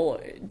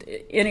people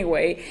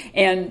anyway,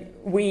 and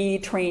we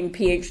train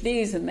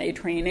PhDs and they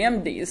train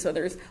MDs, so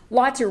there's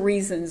lots of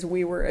reasons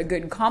we were a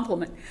good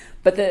complement.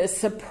 But the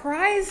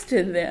surprise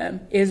to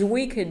them is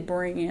we could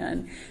bring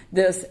in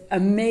this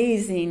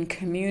amazing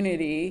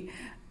community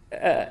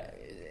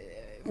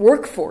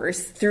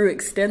workforce through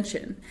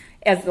extension.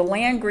 As the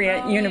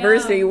land-grant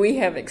university, we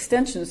have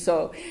extension,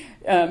 so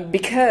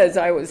because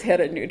I was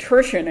head of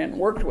nutrition and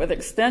worked with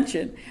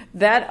extension,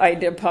 that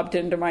idea popped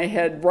into my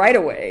head right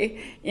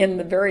away in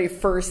the very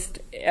first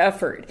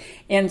effort.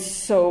 And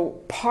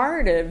so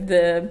part of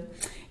the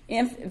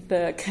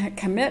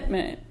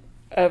commitment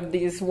of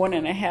these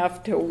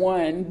 $1.50 to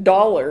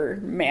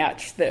 $1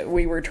 match that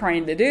we were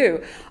trying to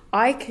do,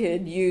 I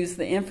could use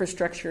the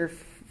infrastructure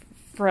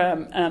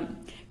from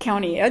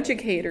county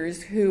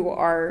educators who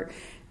are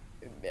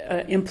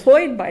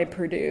employed by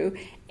Purdue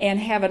and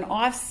have an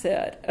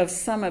offset of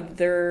some of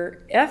their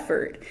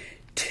effort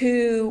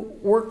to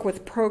work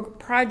with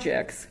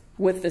projects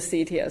with the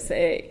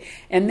CTSA.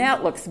 And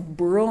that looks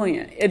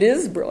brilliant. It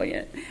is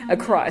brilliant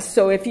across.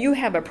 So if you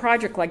have a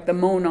project like the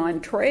Monon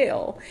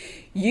Trail,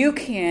 you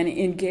can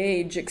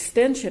engage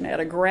extension at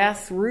a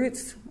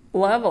grassroots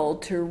level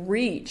to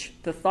reach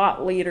the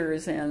thought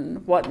leaders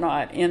and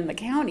whatnot in the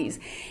counties.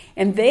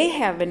 And they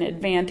have an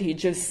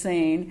advantage of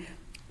saying,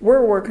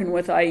 we're working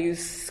with IU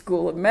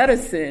School of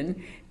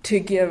Medicine to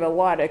give a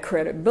lot of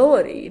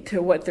credibility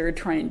to what they're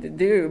trying to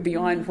do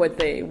beyond what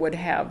they would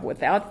have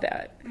without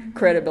that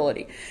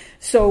credibility.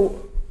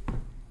 So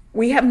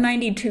we have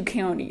 92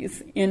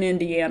 counties in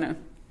Indiana.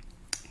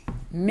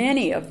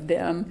 Many of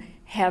them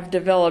have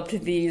developed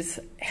these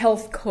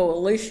health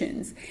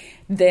coalitions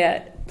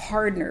that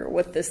partner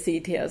with the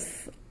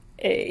CTSA.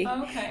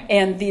 Okay.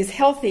 And these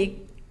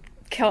healthy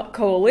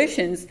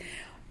coalitions,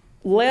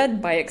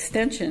 led by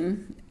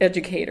extension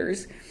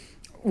educators,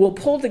 will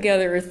pull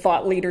together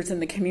thought leaders in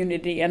the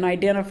community and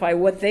identify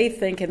what they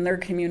think in their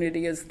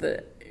community is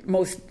the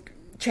most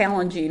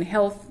challenging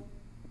health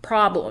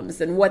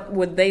problems and what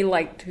would they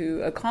like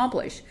to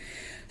accomplish.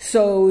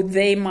 So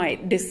they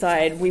might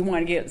decide we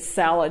want to get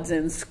salads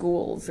in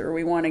schools, or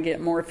we want to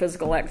get more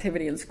physical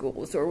activity in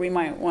schools, or we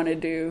might want to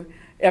do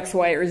X,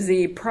 Y, or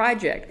Z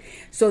project.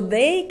 So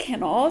they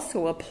can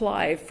also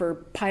apply for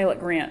pilot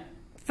grant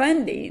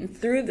funding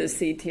through the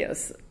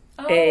CTSA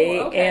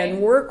and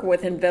work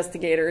with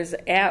investigators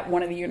at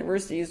one of the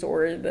universities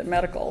or the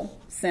medical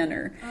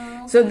center.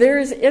 So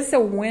it's a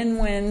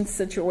win-win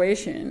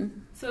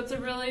situation. So it's a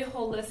really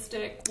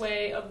holistic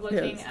way of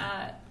looking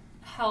at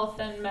health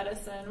and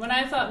medicine. When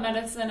I thought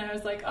medicine, I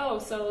was like, oh,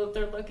 so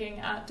they're looking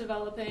at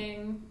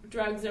developing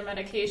drugs or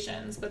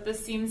medications, but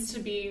this seems to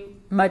be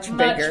much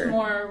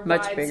more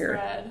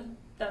widespread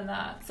than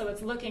that. So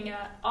it's looking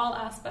at all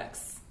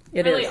aspects,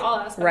 all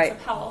aspects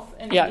of health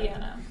in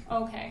Indiana.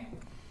 Okay.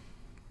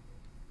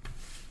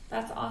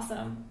 That's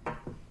awesome.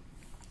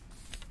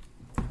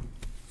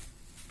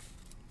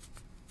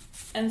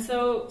 And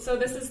so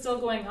this is still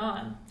going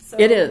on. So,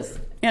 it is.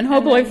 And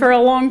hopefully for a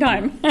long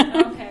time.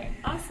 Okay,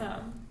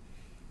 awesome.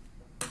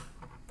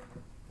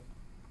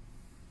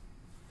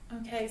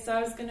 Okay, so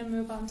I was going to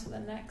move on to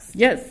the next.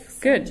 Yes,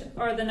 good.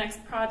 Or the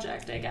next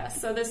project, I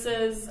guess. So this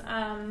is,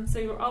 so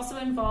you were also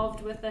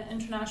involved with the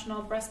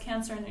International Breast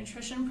Cancer and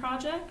Nutrition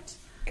Project.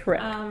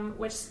 Correct.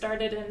 Which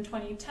started in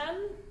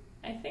 2010,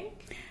 I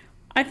think.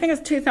 I think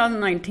it's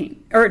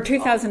 2019, or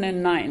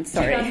 2009,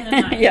 sorry.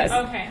 2009, yes.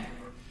 Okay.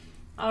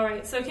 All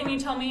right, so can you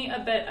tell me a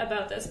bit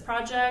about this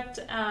project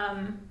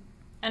and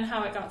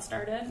how it got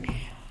started?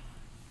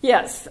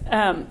 Yes.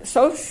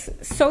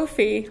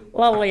 Sophie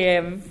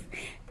Laliev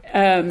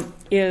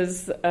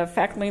is a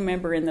faculty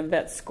member in the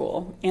vet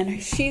school,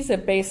 and she's a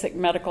basic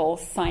medical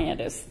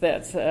scientist.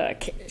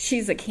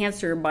 She's a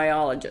cancer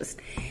biologist.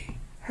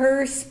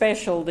 Her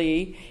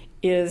specialty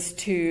is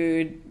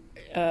to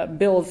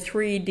build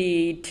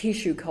 3D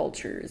tissue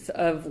cultures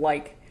of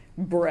like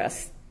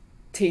breast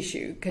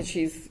tissue, because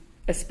she's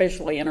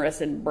especially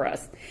interested in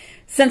breast.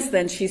 Since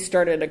then, she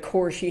started a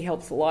course. She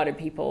helps a lot of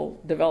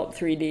people develop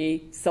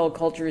 3D cell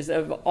cultures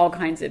of all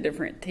kinds of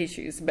different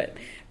tissues, but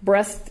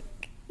breast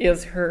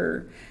is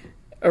her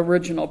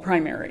original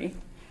primary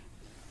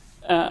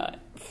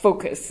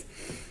focus.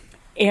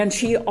 And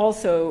she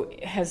also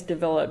has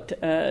developed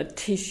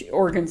tissue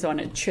organs on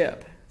a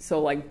chip,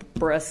 so like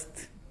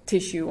breast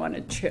tissue on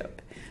a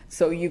chip.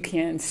 So you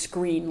can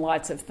screen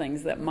lots of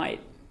things that might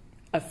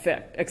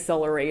affect,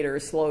 accelerate, or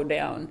slow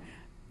down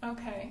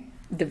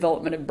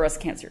development of breast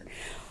cancer.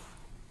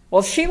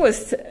 Well, she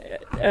was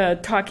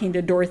talking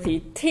to Dorothy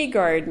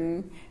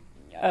Teagarden,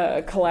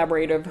 a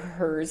collaborator of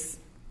hers,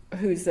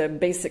 who's a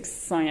basic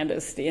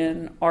scientist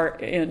in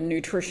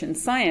nutrition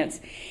science,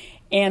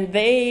 and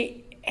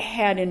they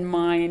had in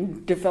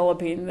mind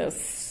developing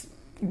this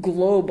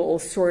global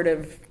sort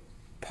of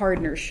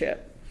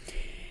partnership.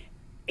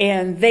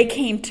 And they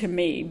came to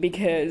me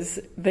because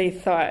they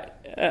thought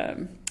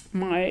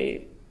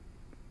my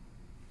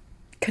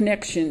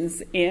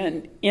connections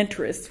and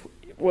interests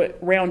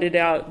rounded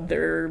out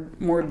their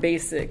more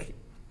basic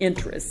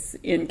interests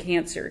in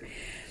cancer.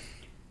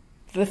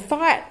 The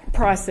thought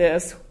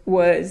process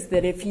was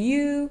that if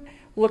you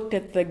looked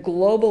at the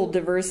global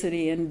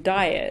diversity in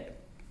diet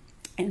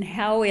and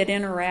how it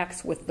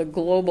interacts with the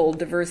global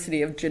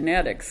diversity of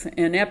genetics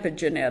and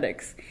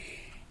epigenetics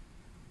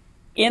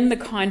in the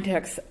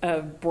context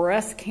of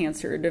breast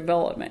cancer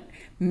development,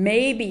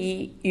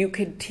 maybe you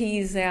could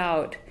tease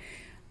out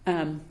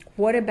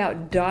what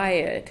about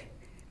diet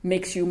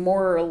makes you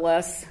more or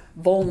less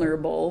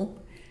vulnerable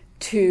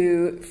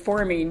to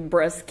forming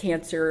breast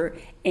cancer,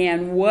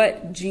 and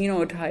what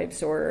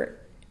genotypes or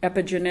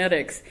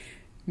epigenetics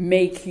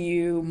make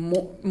you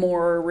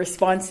more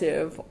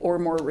responsive or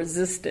more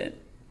resistant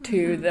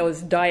to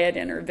those diet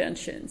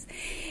interventions.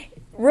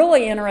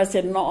 Really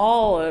interested in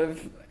all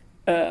of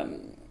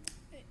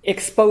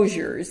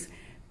exposures.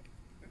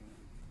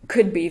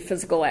 Could be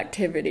physical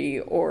activity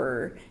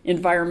or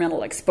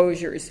environmental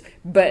exposures,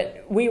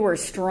 but we were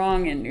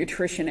strong in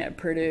nutrition at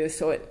Purdue,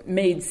 so it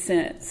made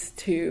sense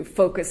to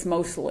focus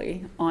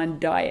mostly on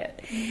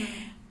diet.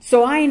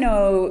 So I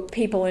know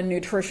people in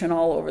nutrition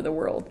all over the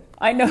world.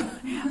 I know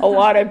a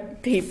lot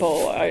of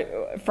people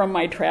from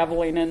my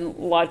traveling and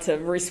lots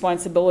of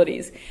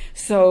responsibilities.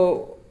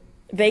 So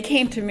they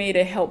came to me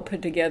to help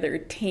put together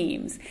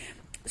teams.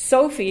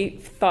 Sophie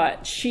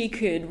thought she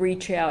could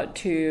reach out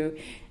to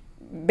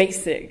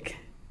basic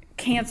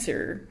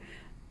cancer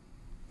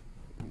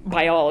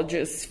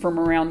biologists from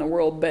around the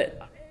world,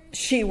 but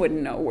she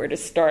wouldn't know where to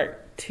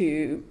start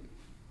to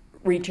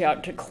reach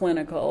out to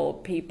clinical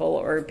people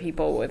or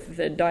people with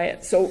the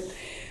diet. So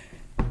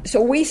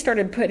we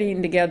started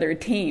putting together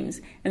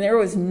teams, and there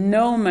was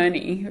no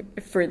money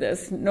for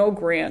this, no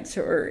grants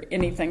or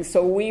anything.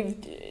 So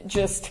we've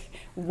just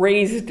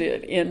raised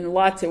it in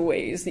lots of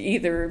ways,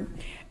 either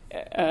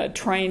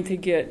trying to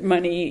get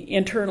money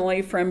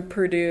internally from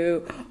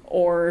Purdue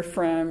or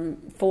from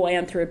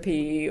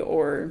philanthropy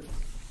or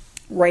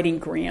writing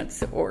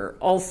grants or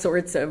all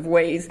sorts of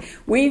ways.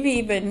 We've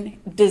even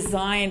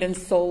designed and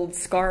sold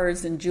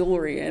scarves and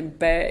jewelry and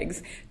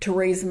bags to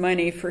raise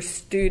money for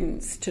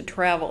students to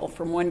travel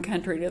from one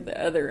country to the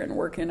other and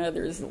work in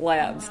others'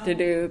 labs to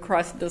do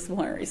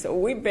cross-disciplinary. So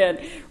we've been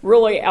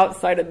really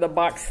outside of the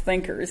box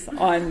thinkers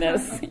on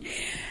this.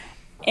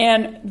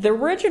 And the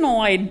original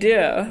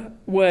idea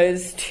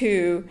was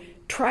to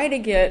try to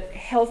get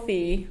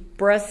healthy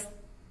breast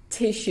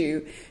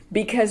tissue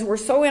because we're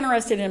so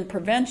interested in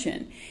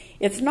prevention.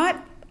 It's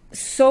not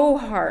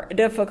so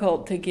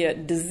difficult to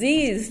get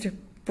diseased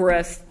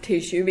breast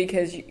tissue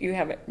because you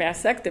have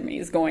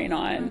mastectomies going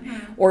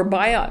on or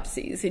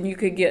biopsies, and you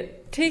could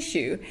get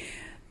tissue,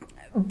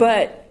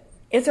 but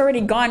it's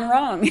already gone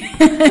wrong.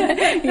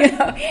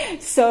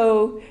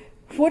 So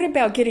what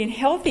about getting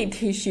healthy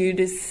tissue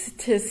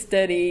to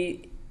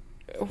study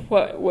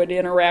what would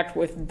interact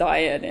with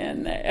diet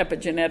and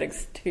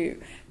epigenetics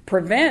to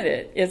prevent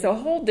it is a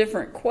whole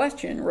different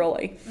question,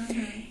 really.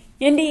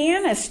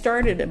 Indiana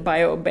started a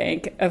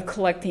biobank of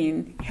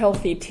collecting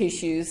healthy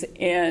tissues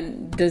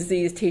and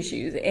diseased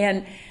tissues.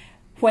 And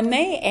when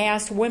they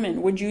asked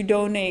women, would you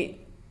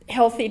donate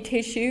healthy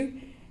tissue?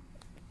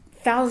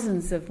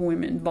 Thousands of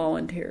women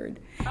volunteered.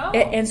 Oh.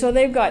 And so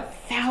they've got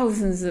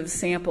thousands of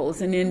samples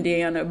in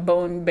Indiana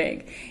Bone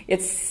Bank.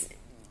 It's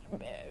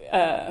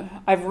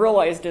I've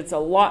realized it's a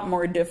lot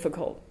more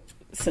difficult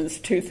since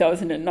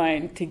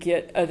 2009 to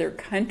get other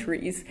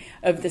countries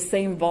of the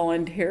same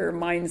volunteer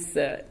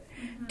mindset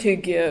to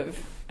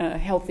give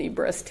healthy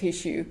breast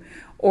tissue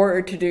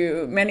or to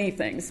do many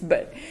things.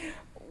 But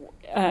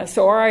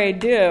so our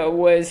idea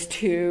was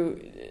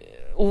to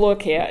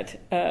look at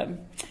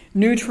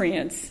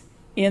nutrients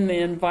in the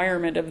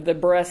environment of the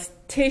breast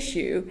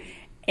tissue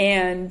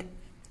and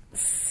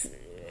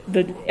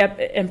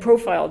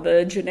profile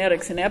the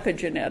genetics and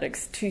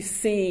epigenetics to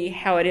see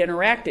how it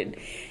interacted,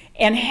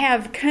 and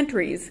have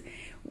countries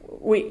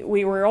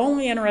we were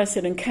only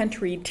interested in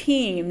country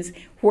teams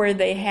where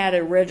they had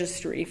a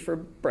registry for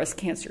breast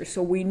cancer,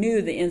 so we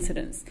knew the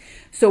incidence.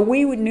 So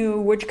we knew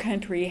which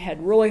country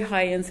had really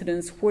high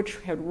incidence, which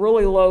had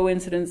really low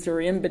incidence, or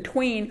in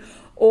between,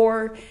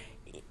 or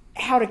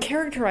how to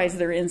characterize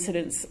their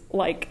incidence.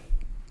 Like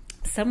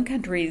some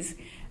countries,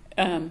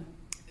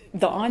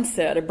 the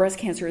onset of breast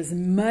cancer is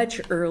much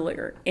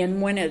earlier,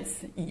 and when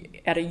it's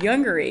at a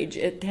younger age,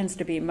 it tends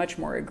to be much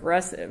more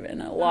aggressive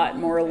and a lot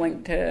more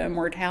linked to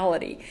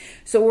mortality.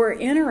 So we're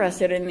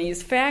interested in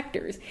these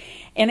factors,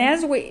 and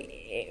as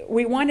we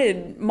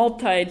wanted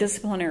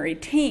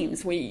multidisciplinary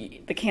teams,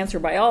 the cancer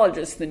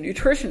biologists, the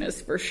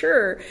nutritionists for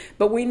sure,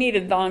 but we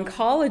needed the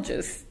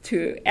oncologists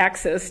to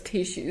access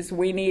tissues.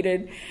 We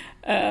needed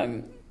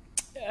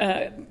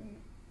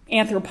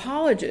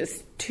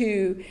anthropologists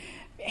to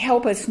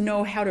help us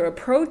know how to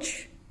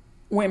approach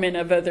women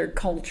of other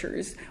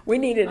cultures. We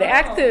needed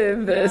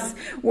activists.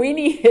 Yeah. We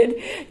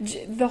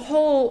needed the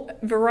whole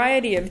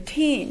variety of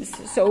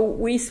teams. So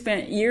we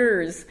spent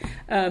years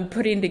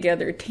putting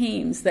together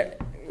teams.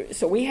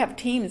 So we have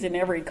teams in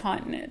every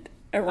continent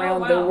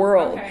around the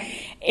world.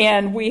 Okay.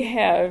 And we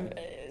have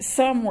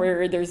some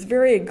where there's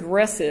very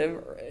aggressive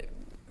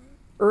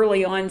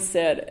early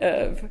onset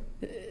of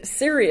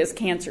serious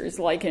cancers,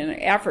 like in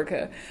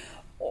Africa,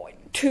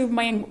 to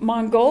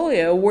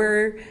Mongolia,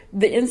 where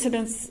the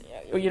incidence,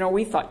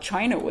 we thought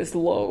China was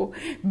low,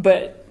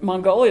 but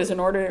Mongolia is an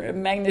order of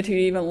magnitude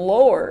even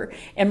lower.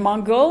 And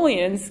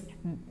Mongolians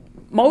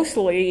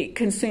mostly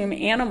consume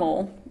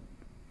animal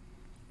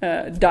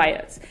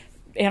diets,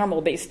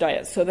 animal-based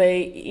diets. So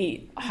they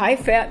eat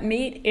high-fat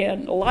meat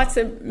and lots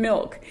of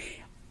milk.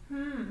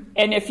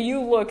 And if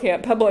you look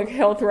at public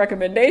health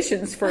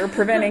recommendations for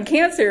preventing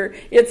cancer,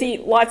 it's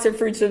eat lots of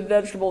fruits and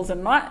vegetables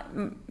and not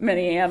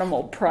many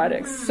animal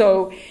products.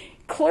 So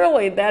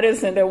clearly that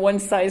isn't a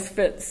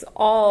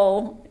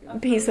one-size-fits-all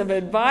piece of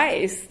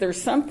advice. There's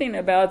something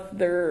about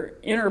their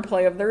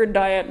interplay of their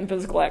diet and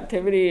physical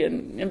activity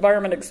and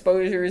environment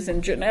exposures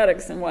and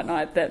genetics and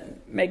whatnot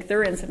that make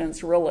their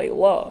incidence really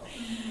low.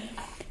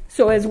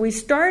 So as we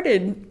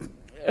started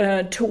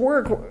to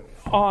work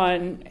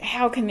on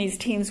how can these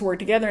teams work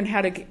together and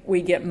how do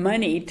we get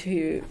money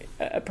to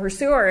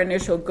pursue our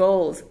initial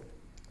goals,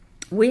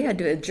 we had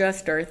to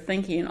adjust our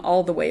thinking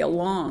all the way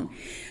along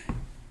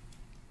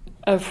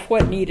of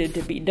what needed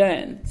to be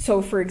done.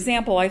 So, for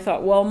example, I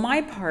thought, well,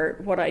 my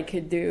part, what I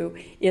could do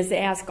is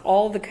ask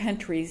all the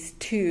countries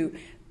to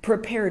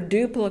prepare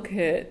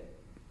duplicate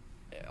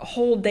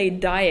whole-day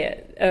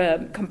diet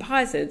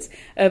composites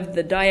of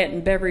the diet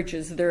and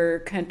beverages their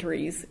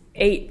countries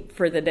ate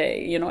for the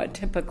day. A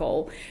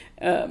typical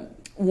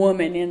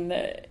woman in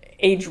the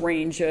age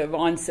range of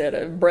onset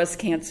of breast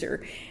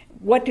cancer,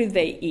 what do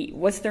they eat?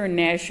 What's their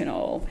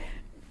national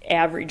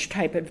average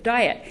type of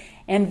diet?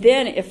 And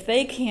then if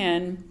they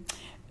can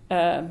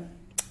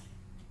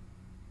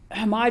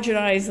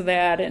homogenize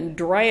that and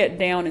dry it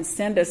down and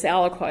send us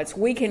aliquots,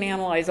 we can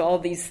analyze all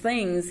these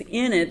things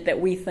in it that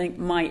we think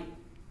might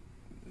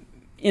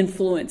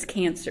influence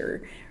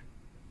cancer.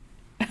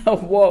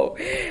 Whoa.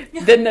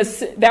 Then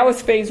that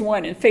was phase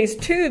one. And phase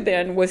two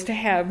then was to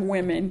have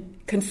women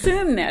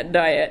consume that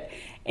diet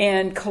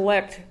and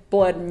collect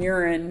blood and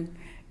urine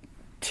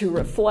to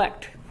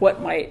reflect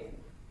what might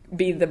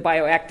be the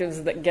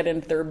bioactives that get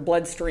into their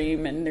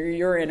bloodstream and their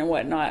urine and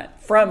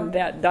whatnot from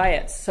that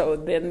diet. So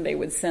then they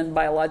would send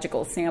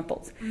biological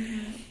samples.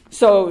 Mm-hmm.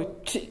 So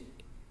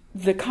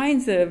the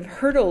kinds of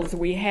hurdles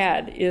we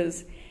had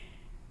is,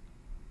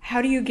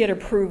 how do you get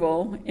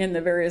approval in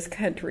the various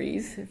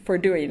countries for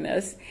doing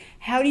this?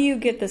 How do you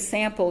get the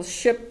samples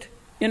shipped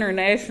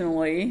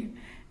internationally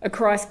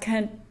across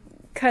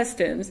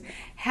customs?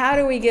 How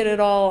do we get it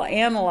all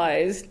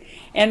analyzed?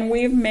 And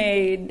we've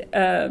made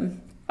a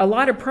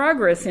lot of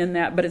progress in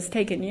that, but it's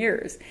taken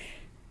years.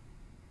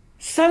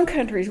 Some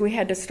countries we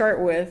had to start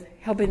with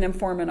helping them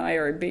form an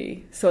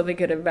IRB so they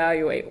could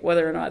evaluate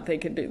whether or not they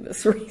could do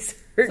this research.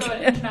 So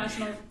an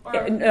international?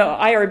 No,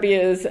 IRB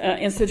is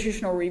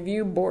Institutional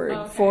Review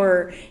Board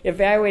for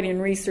evaluating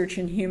research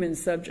in human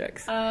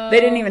subjects. They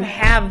didn't even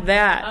have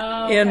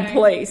that in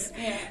place.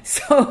 Yeah.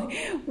 So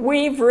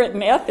we've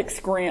written ethics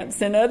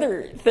grants and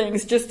other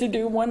things just to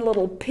do one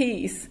little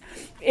piece.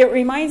 It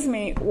reminds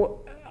me,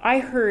 I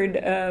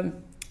heard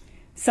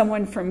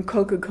someone from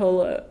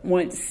Coca-Cola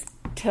once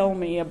tell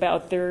me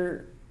about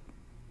their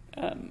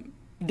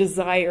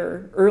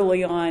desire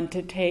early on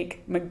to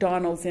take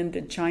McDonald's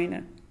into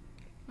China.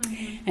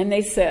 Mm-hmm. And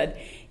they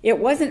said it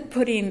wasn't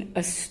putting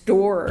a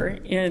store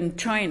in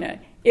China.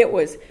 It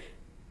was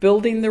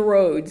building the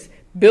roads,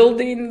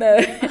 building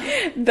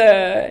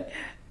the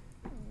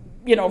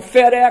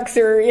FedEx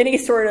or any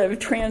sort of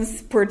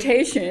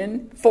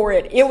transportation for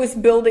it. It was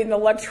building the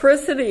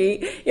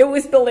electricity. It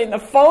was building the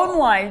phone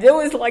lines. It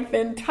was like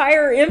the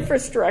entire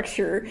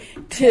infrastructure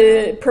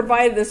to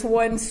provide this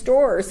one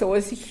store. So it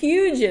was a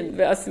huge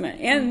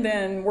investment. And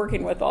then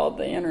working with all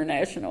the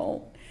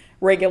international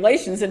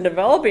regulations and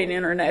developing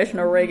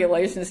international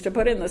regulations to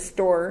put in the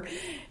store.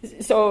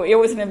 So it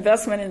was an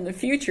investment in the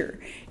future.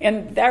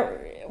 And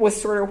that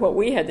was sort of what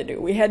we had to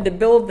do. We had to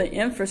build the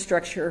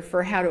infrastructure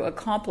for how to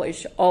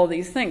accomplish all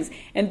these things.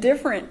 And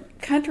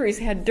different countries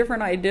had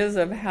different ideas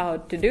of how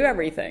to do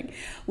everything.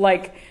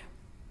 Like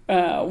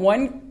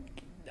one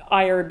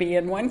IRB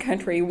in one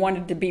country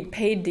wanted to be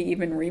paid to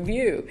even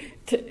review.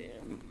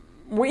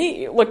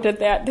 We looked at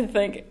that to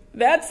think,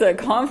 that's a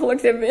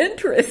conflict of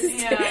interest.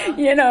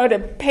 Yeah. To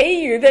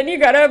pay you, then you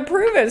got to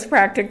approve us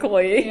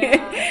practically.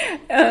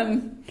 Yeah.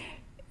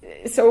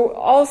 So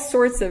all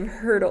sorts of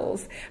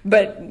hurdles.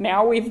 But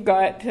now we've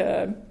got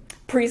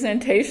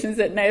presentations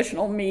at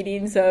national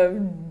meetings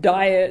of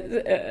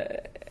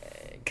diet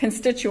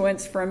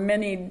constituents from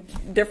many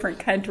different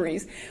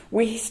countries.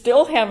 We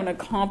still haven't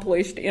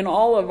accomplished in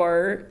all of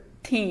our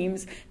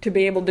teams to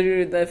be able to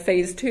do the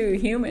phase 2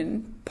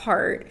 human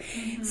part.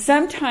 Mm-hmm.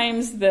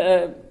 Sometimes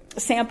the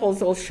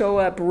samples will show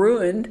up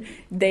ruined,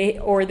 they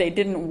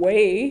didn't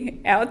weigh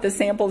out the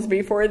samples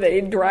before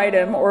they dried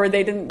them, or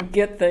they didn't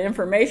get the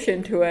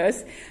information to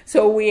us.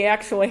 So we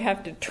actually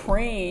have to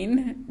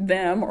train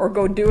them or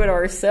go do it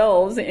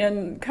ourselves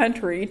in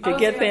country to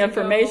get the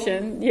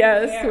information.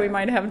 Yes, we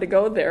might have to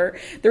go there.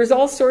 There's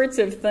all sorts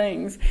of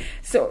things.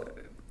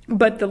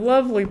 But the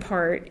lovely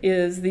part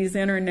is these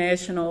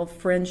international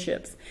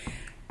friendships.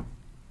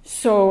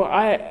 So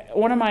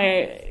one of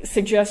my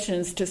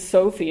suggestions to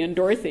Sophie and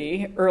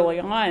Dorothy early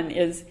on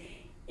is,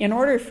 in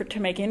order to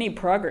make any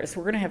progress,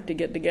 we're going to have to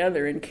get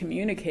together and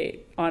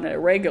communicate on a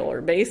regular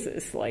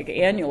basis, like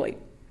annually.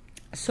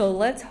 So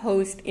let's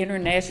host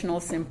international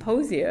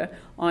symposia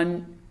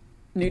on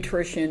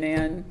nutrition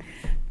and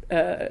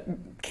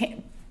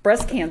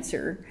breast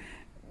cancer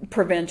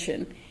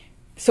prevention.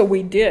 So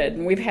we did,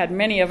 and we've had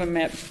many of them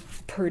at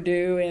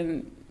Purdue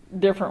and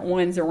different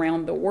ones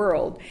around the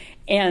world.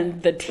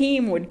 And the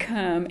team would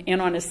come,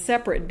 and on a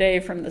separate day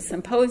from the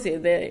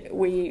symposium,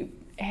 we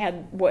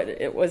had what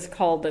it was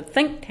called a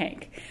think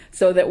tank,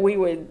 so that we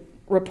would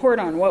report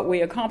on what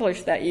we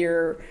accomplished that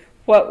year,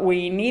 what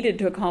we needed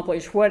to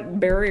accomplish, what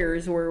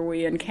barriers were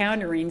we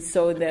encountering,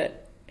 so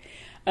that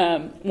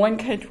one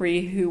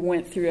country who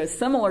went through a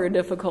similar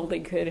difficulty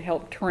could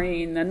help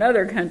train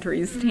another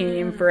country's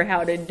team for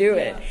how to do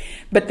it.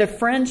 But the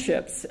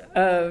friendships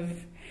of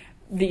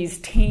these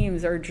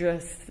teams are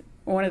just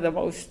one of the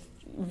most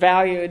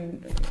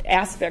valued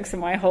aspects of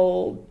my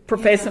whole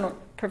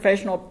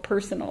professional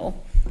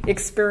personal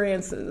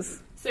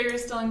experiences. So you're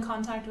still in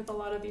contact with a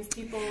lot of these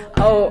people?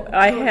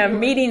 I have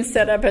meetings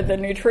set up at the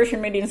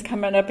nutrition meetings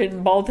coming up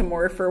in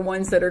Baltimore for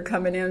ones that are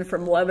coming in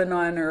from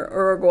Lebanon or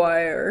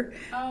Uruguay or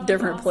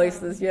different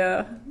places.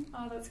 Yeah.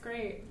 Oh, that's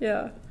great.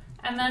 Yeah.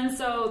 And then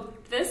so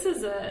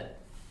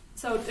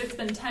it's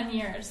been 10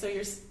 years, so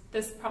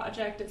this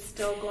project is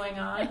still going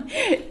on,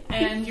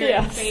 and you're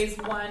in phase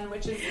 1,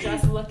 which is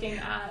just looking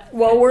at...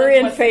 Well, we're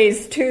in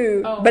phase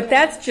 2, but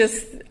that's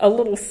just a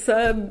little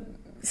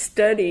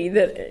sub-study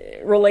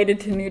that related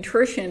to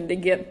nutrition to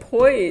get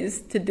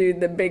poised to do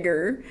the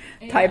bigger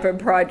type of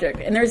project.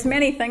 And there's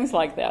many things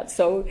like that.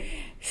 So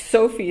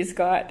Sophie's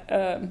got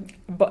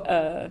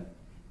a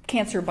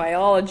cancer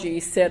biology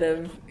set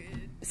of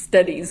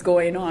studies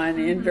going on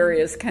in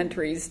various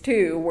countries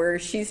too, where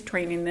she's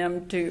training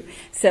them to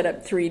set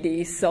up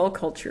 3D cell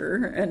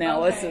culture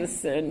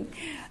analysis. And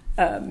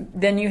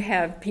then you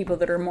have people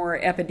that are more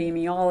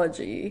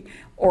epidemiology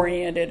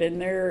oriented, and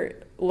they're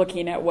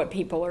looking at what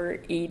people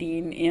are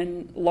eating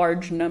in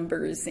large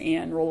numbers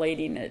and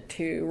relating it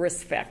to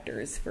risk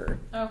factors for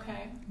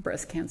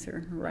breast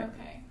cancer. Right.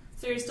 Okay.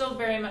 So you're still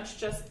very much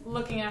just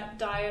looking at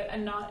diet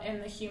and not in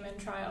the human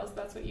trials.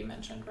 That's what you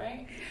mentioned,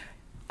 right?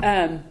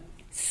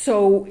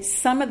 So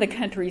some of the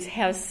countries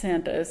have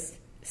sent us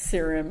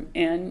serum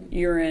and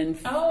urine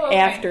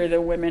after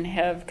the women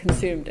have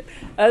consumed it.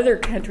 Other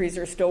countries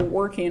are still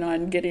working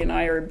on getting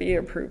IRB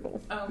approval.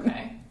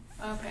 Okay.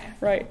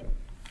 Right.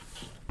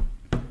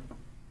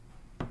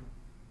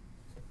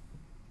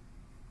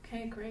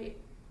 Okay, great.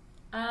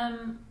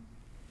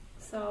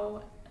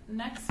 So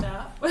next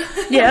up,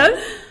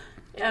 yes,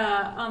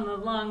 on the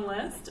long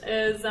list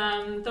is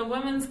the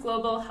Women's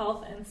Global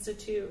Health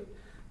Institute.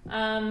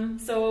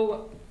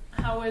 So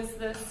how was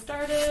this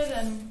started,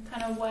 and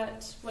kind of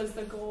what was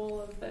the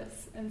goal of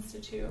this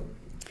institute?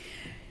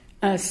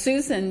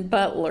 Susan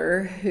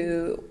Butler,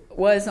 who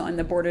was on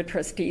the board of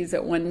trustees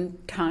at one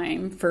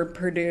time for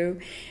Purdue,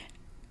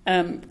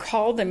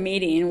 called a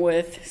meeting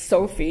with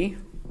Sophie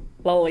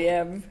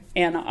Laliev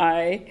and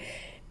I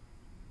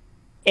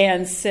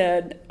and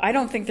said, I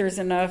don't think there's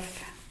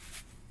enough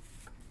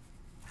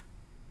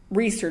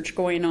research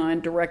going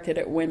on directed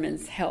at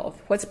women's health.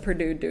 What's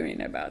Purdue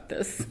doing about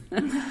this?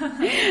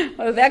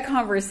 Well, that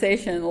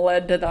conversation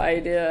led to the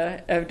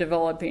idea of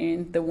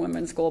developing the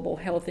Women's Global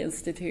Health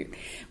Institute.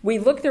 We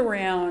looked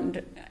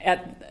around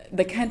at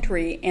the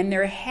country, and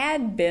there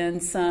had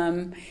been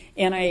some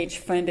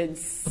NIH-funded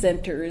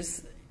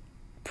centers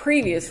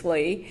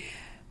previously,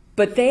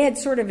 but they had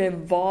sort of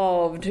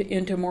evolved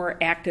into more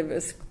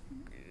activist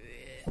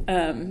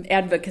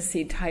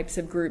advocacy types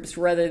of groups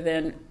rather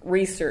than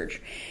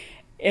research.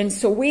 And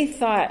so we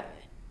thought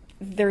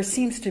there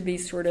seems to be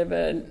sort of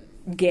a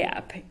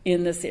gap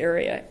in this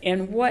area.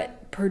 And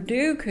what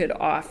Purdue could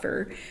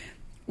offer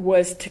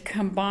was to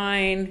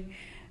combine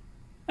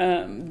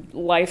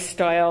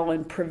lifestyle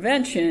and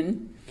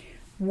prevention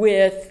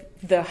with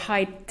the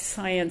high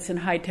science and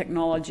high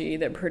technology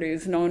that Purdue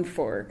is known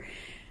for.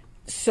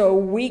 So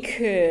we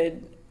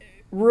could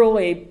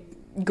really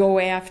go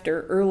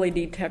after early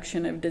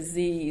detection of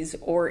disease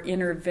or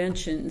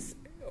interventions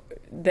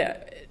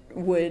that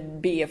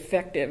would be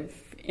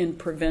effective in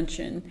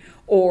prevention,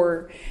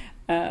 or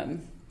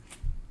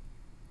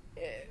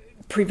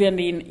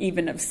preventing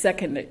even of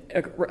second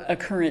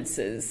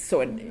occurrences.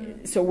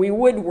 So we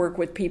would work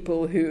with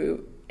people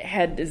who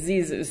had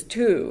diseases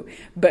too,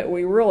 but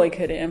we really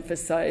could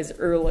emphasize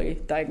early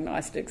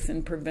diagnostics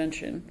and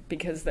prevention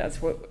because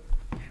that's what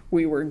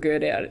we were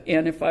good at.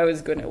 And if I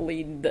was going to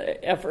lead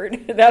the effort,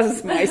 that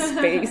was my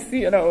space,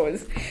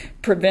 was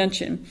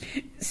prevention.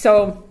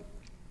 So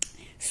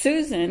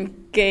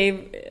Susan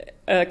gave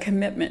a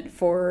commitment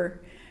for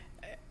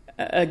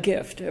a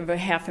gift of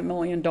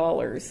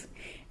 $500,000,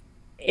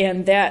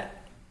 and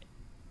that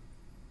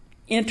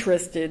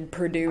interested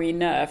Purdue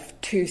enough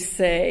to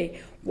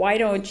say, why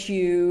don't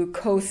you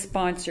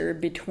co-sponsor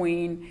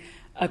between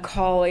a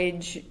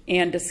college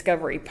and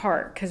Discovery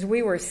Park? Because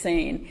we were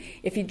saying,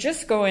 if you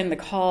just go in the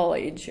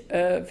College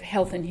of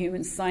Health and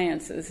Human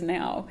Sciences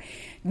now,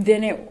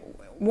 then it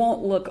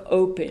won't look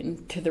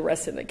open to the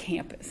rest of the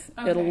campus.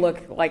 Okay. It'll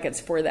look like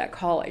it's for that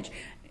college.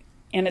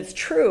 And it's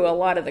true, a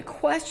lot of the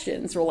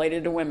questions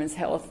related to women's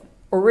health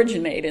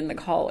originate in the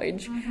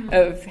College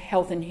of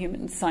Health and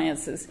Human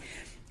Sciences.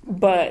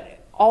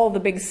 But all the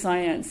big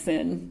science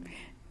and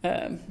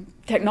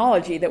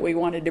technology that we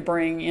wanted to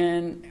bring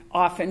in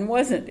often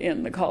wasn't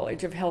in the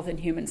College of Health and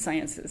Human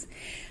Sciences.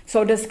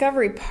 So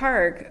Discovery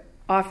Park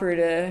offered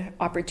an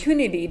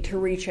opportunity to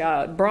reach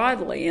out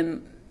broadly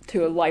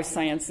into life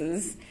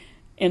sciences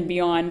and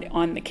beyond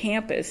on the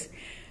campus.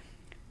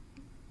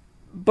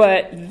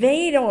 But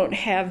they don't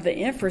have the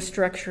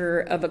infrastructure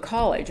of a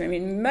college. I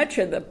mean, much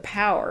of the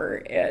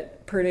power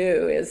at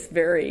Purdue is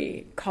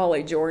very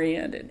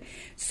college-oriented.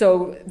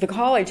 So the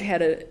college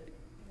had a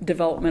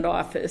development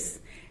office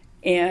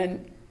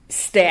and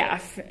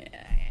staff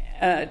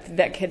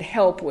that could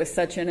help with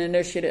such an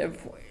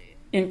initiative.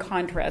 In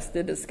contrast,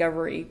 the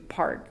Discovery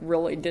Park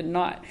really did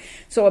not.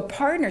 So a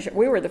partnership,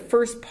 we were the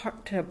first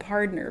to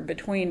partner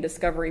between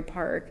Discovery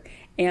Park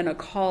and a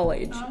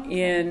college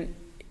in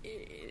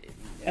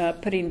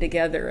putting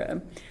together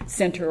a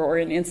center or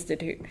an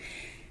institute.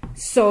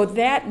 So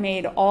that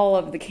made all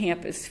of the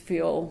campus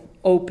feel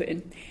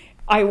open.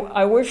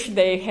 I wish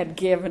they had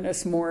given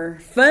us more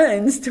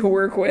funds to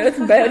work with,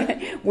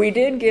 but we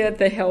did get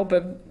the help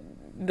of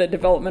the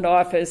development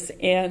office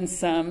and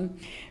some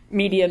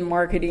media and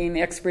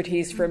marketing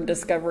expertise from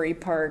Discovery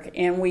Park,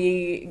 and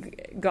we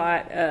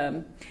got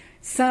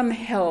some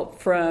help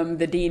from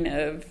the dean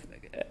of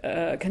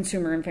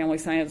Consumer and Family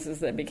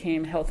Sciences that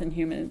became Health and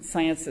Human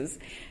Sciences,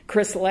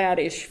 Chris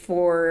Laddish,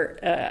 for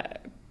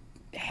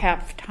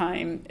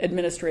half-time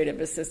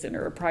administrative assistant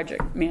or a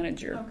project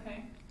manager.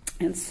 Okay.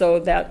 And so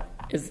that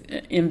is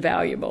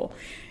invaluable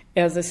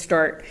as a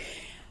start.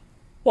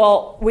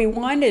 Well, we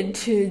wanted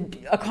to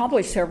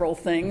accomplish several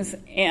things,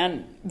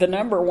 and the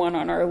number one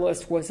on our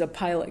list was a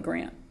pilot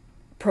grant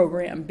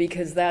program,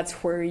 because that's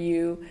where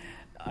you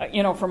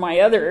from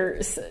my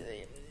other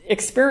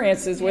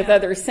experiences with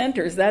other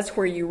centers, that's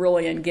where you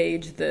really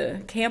engage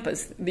the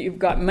campus. You've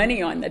got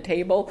money on the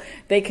table.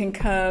 They can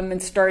come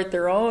and start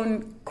their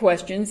own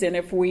questions, and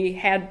if we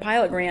had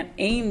pilot grant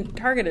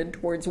targeted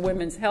towards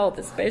women's health,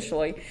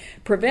 especially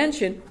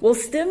prevention, we'll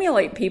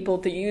stimulate people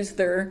to use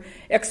their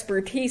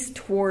expertise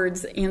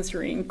towards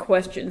answering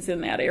questions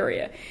in that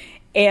area.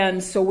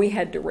 And so we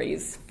had to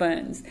raise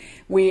funds.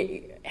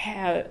 We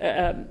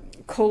had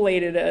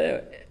collated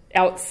a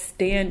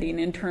outstanding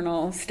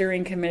internal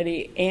steering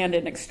committee and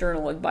an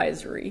external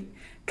advisory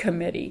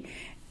committee.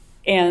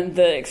 And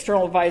the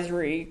external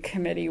advisory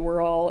committee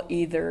were all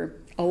either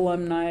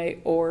alumni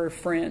or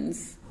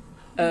friends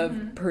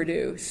of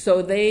Purdue.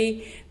 So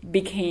they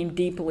became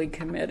deeply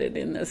committed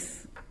in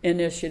this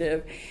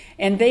initiative.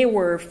 And they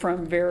were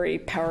from very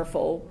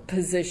powerful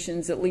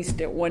positions, at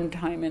least at one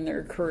time in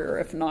their career,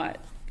 if not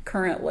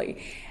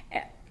currently.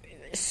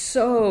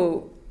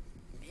 So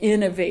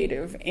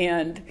innovative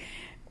and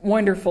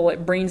wonderful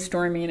at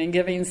brainstorming and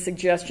giving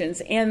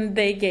suggestions, and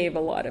they gave a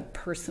lot of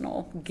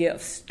personal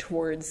gifts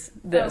towards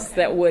this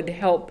that would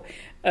help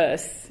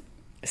us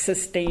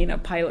sustain a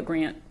pilot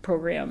grant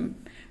program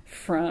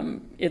from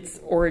its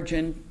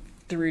origin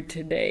through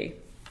today.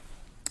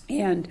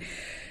 And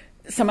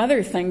some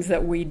other things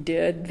that we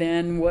did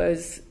then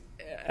was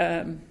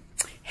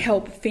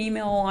help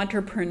female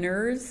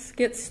entrepreneurs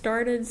get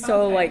started.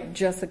 So like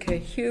Jessica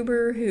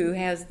Huber, who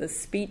has the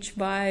Speech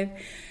Vibe,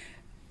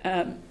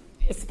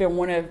 it's been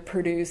one of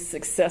Purdue's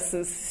success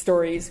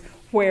stories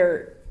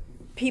where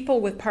people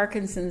with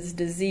Parkinson's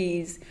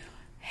disease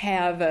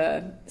have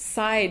a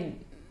side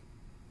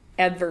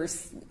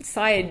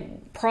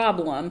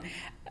problem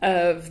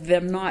of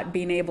them not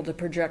being able to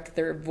project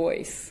their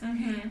voice.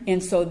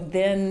 And so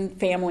then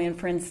family and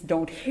friends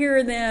don't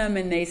hear them,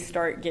 and they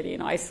start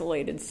getting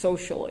isolated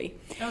socially.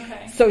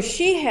 Okay. So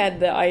she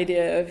had the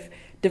idea of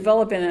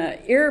developing an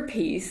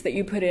earpiece that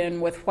you put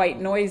in with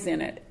white noise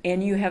in it,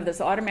 and you have this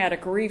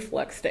automatic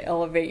reflex to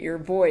elevate your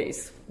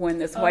voice when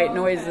this white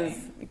noise is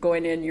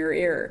going in your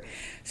ear.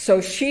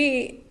 So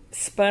she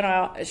spun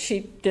out,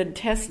 she did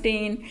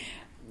testing,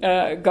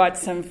 got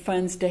some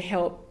funds to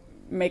help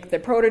make the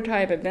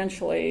prototype,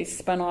 eventually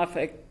spun off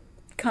a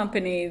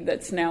company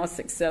that's now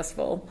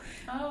successful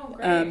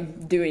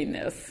doing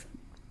this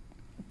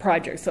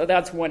project. So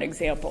that's one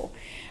example.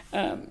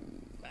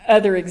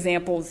 Other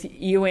examples,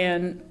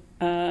 Yuan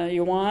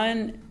used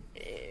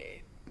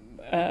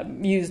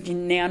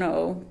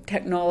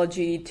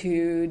nanotechnology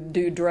to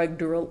do drug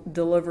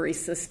delivery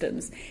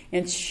systems,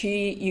 and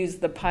she used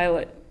the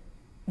pilot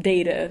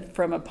data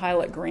from a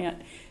pilot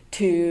grant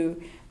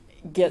to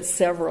get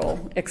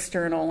several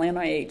external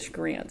NIH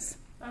grants.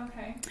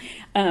 Okay.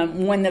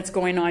 One that's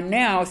going on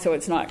now, so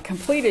it's not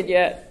completed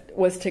yet,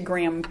 was to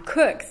Graham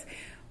Cook's.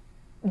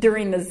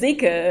 During the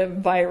Zika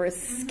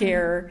virus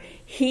scare,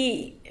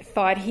 he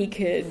thought he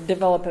could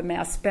develop a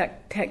mass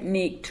spec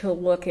technique to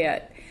look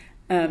at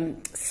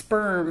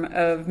sperm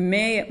of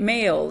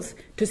males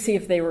to see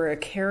if they were a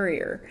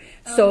carrier,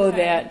 so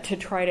that to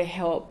try to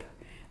help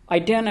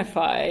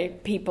identify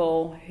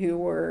people who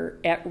were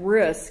at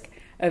risk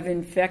of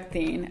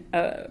infecting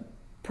a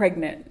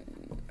pregnant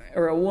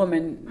or a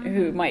woman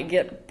who might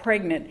get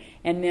pregnant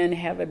and then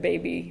have a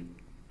baby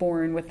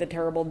born with the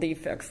terrible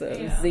defects of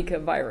Zika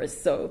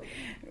virus. So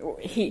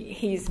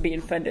he's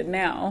being funded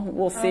now.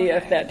 We'll see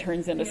if that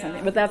turns into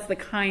something. But that's the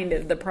kind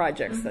of the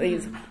projects,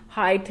 these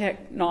high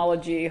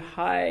technology,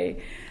 high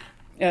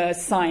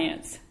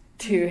science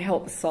to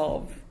help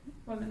solve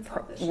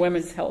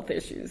women's health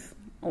issues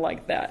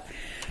like that.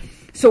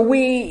 So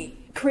we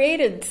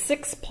created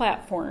 6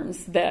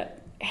 platforms that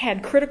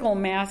had critical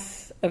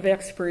mass of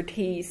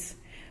expertise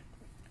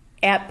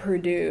at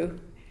Purdue.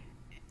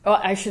 Well,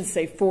 I should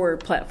say 4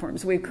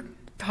 platforms. We've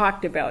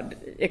talked about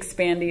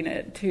expanding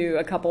it to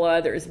a couple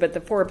others, but the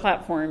 4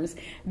 platforms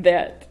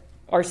that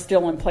are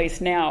still in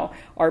place now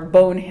are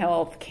bone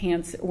health,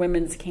 cancer,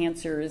 women's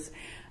cancers,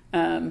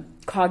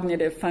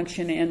 cognitive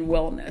function, and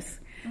wellness.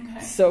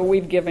 Okay. So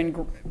we've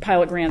given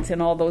pilot grants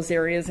in all those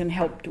areas and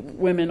helped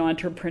women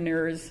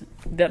entrepreneurs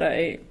that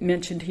I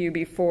mentioned to you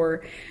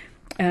before.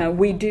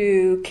 We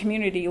do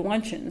community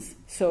luncheons.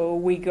 So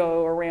we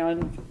go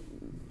around,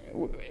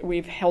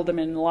 we've held them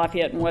in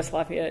Lafayette and West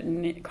Lafayette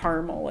and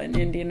Carmel and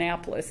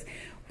Indianapolis,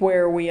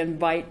 where we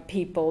invite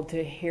people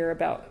to hear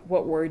about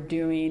what we're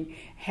doing,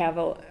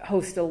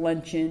 host a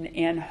luncheon,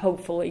 and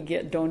hopefully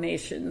get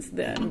donations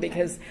then,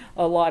 because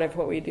a lot of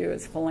what we do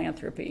is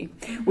philanthropy.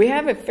 We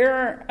have a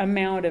fair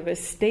amount of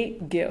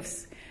estate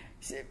gifts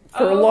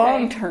for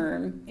long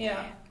term,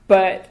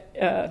 but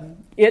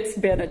it's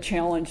been a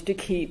challenge to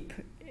keep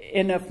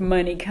enough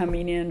money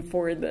coming in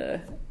for the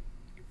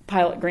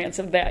pilot grants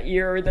of that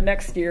year or the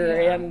next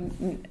year, and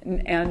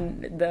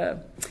the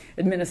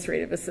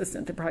administrative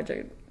assistant, the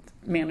project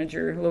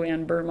manager,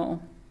 Luann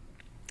Bermel,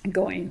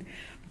 going.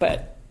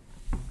 But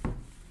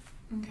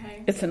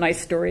it's a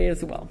nice story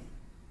as well.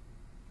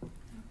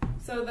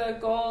 So the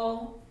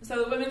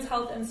Women's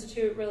Health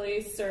Institute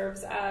really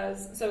serves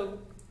as, so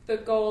the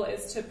goal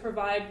is to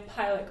provide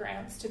pilot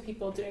grants to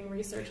people doing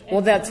research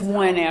in that's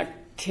one health.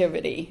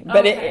 Activity,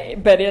 but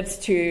it's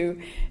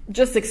to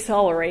just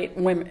accelerate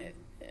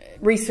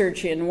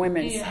research in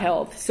women's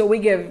health. So we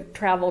give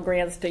travel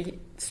grants to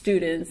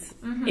students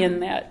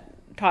in that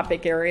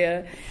topic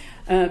area.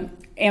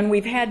 And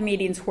we've had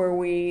meetings where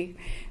we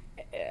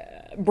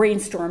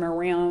brainstorm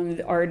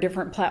around our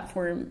different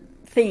platform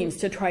themes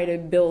to try to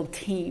build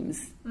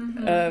teams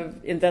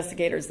of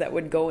investigators that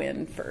would go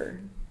in for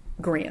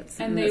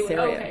grants in this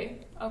area.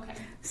 Okay.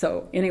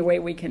 So any way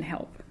we can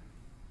help.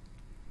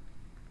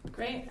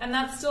 Great. And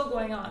that's still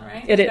going on,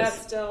 right? It is. That's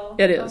still...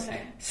 It is.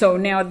 Okay. So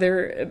now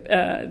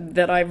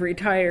that I've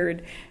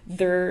retired,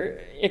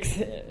 they're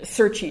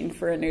searching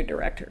for a new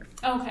director.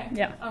 Okay.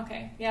 Yeah.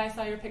 Okay. Yeah, I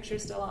saw your picture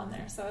still on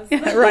there, so I was,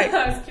 right.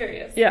 I was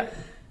curious. Yeah.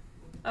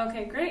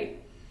 Okay, great.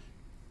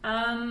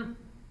 And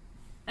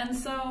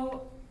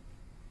so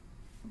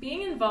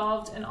being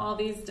involved in all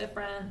these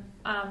different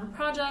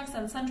projects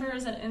and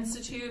centers and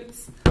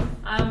institutes,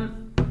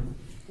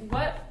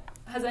 what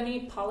has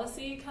any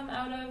policy come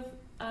out of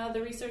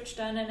the research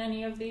done in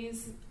any of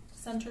these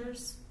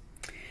centers?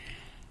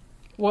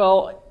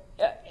 Well,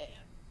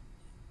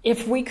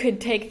 if we could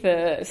take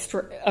the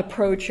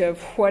approach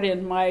of what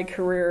in my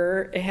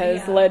career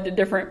has led to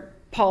different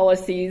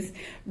policies,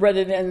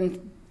 rather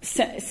than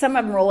some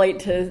of them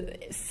relate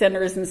to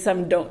centers and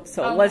some don't.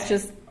 So let's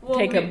just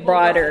take a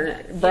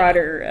broader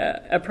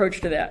approach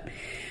to that.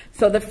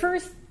 So the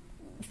first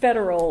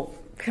federal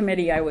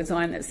committee I was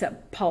on that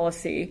set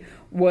policy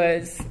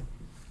was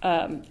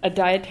a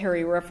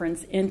dietary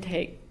reference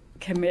intake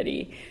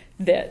committee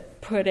that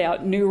put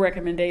out new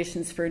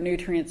recommendations for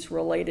nutrients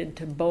related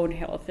to bone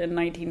health in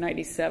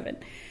 1997.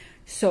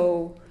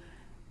 So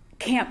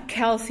camp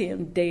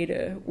calcium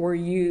data were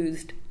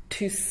used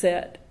to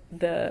set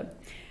the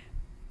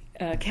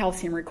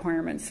calcium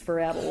requirements for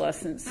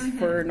adolescents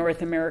for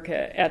North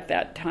America at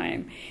that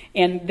time,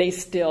 and they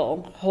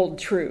still hold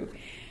true.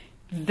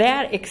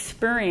 That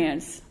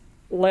experience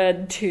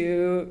led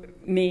to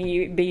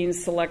me being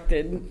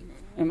selected,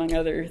 among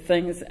other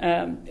things,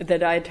 the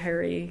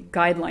Dietary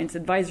Guidelines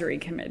Advisory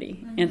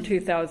Committee in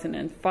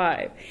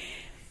 2005.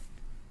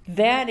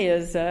 That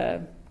is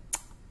a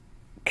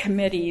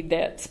committee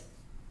that's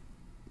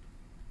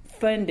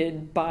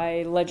funded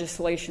by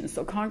legislation.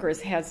 So Congress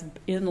has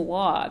in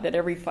law that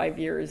every 5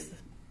 years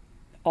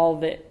all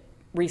the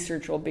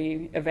research will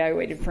be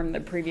evaluated from the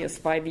previous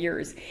 5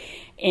 years.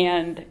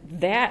 And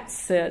that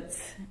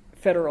sets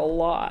federal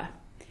law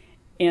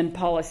and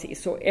policy.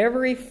 So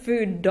every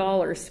food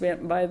dollar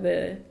spent by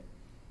the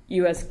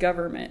U.S.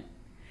 government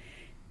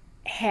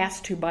has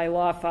to, by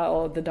law,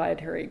 follow the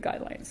dietary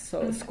guidelines.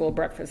 So school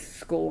breakfast,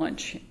 school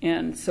lunch,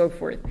 and so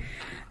forth.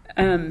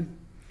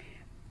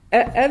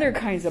 Other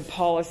kinds of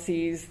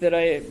policies that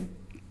I've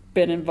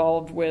been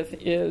involved with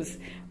is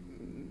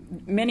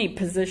many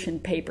position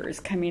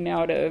papers coming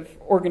out of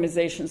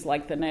organizations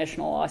like the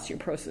National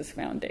Osteoporosis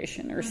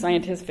Foundation or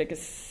scientific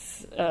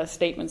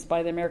statements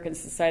by the American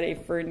Society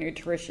for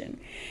Nutrition.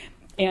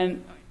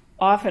 And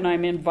often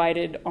I'm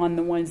invited on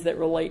the ones that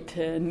relate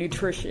to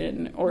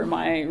nutrition or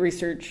my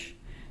research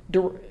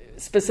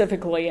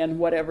specifically in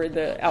whatever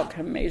the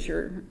outcome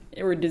measure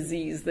or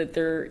disease that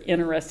they're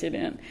interested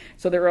in.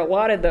 So there are a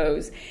lot of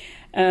those.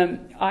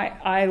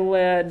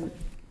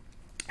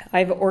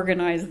 I've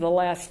organized the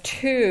last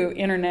 2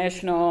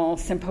 international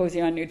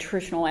symposia on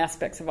nutritional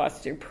aspects of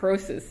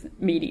osteoporosis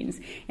meetings.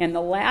 And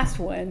the last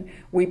one,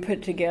 we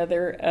put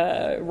together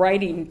a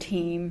writing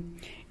team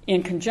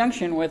in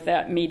conjunction with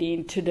that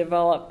meeting to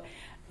develop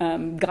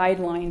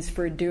guidelines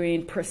for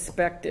doing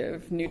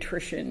prospective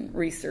nutrition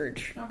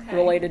research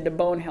related to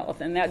bone health,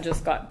 and that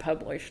just got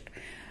published.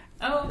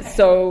 Oh, okay.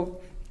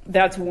 So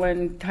that's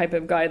one type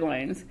of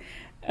guidelines.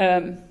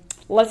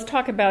 Let's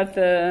talk about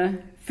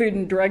the Food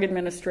and Drug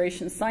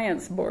Administration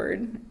Science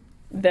Board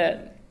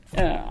that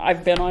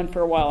I've been on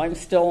for a while. I'm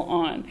still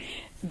on.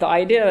 The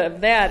idea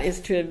of that is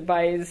to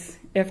advise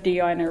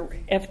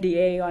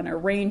FDA on a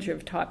range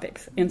of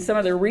topics. And some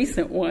of the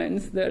recent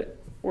ones that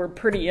were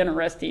pretty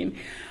interesting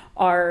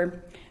are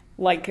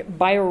like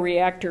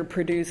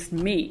bioreactor-produced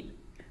meat.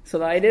 So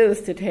the idea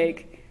is to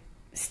take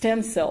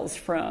stem cells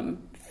from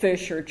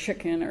fish or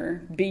chicken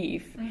or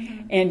beef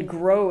and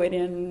grow it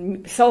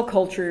in cell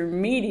culture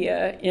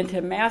media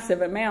into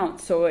massive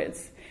amounts. So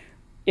it's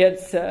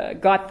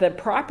got the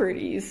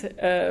properties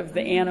of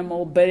the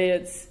animal, but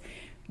it's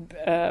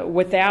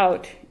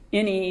without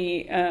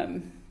any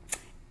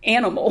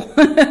animal.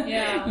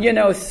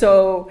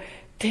 So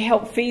to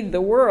help feed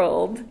the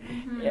world,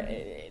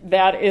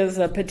 that is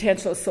a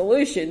potential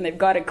solution. They've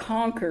got to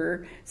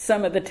conquer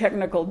some of the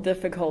technical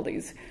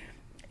difficulties,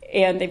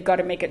 and they've got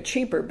to make it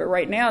cheaper. But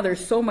right now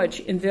there's so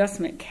much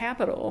investment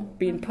capital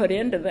being put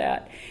into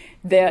that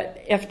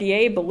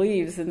FDA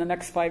believes in the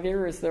next 5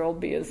 years there will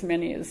be as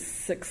many as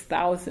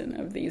 6,000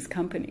 of these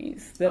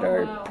companies that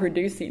are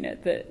producing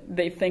it, that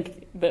they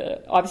think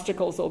the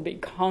obstacles will be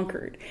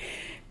conquered.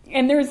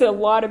 And there's a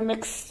lot of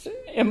mixed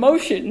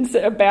emotions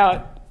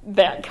about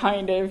that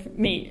kind of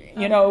meat.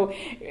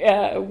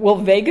 Will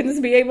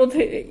vegans be able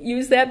to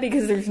use that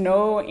because there's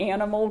no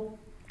animal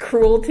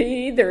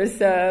cruelty? There's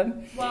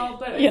but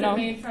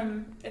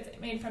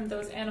it's made from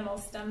those animal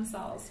stem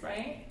cells,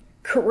 right?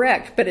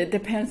 Correct, but it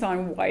depends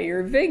on why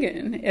you're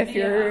vegan. If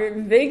you're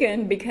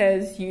vegan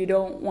because you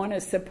don't want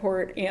to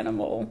support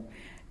animal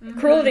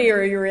cruelty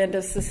or you're into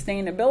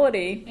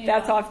sustainability,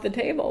 that's off the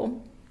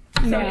table.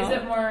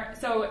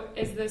 So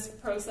is this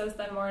process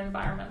then more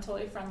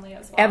environmentally friendly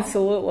as well?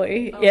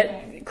 Absolutely.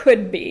 Okay. It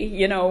could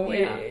be,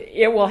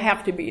 it will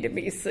have to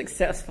be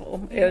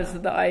successful is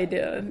the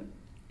idea.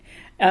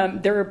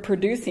 They're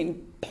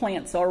producing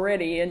plants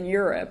already in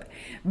Europe,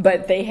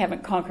 but they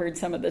haven't conquered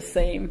some of the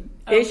same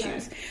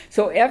issues.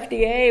 So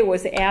FDA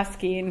was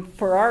asking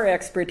for our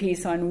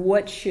expertise on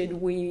what should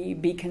we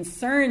be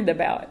concerned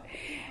about.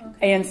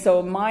 And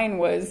so mine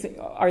was,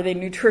 are they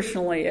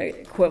nutritionally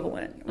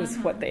equivalent, was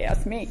what they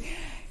asked me.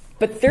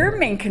 But their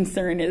main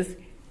concern is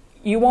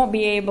they won't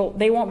be able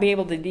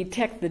to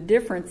detect the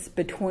difference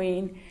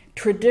between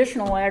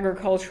traditional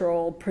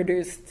agricultural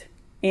produced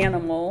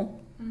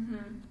animal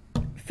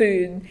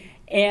food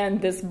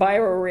and this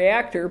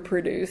bioreactor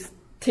produced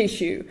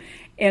tissue.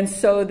 And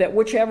so that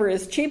whichever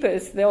is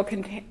cheapest,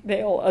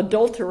 they'll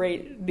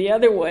adulterate the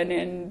other one,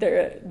 and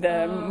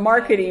the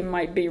marketing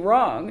might be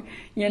wrong,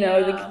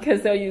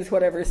 because they'll use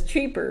whatever's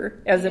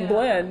cheaper as a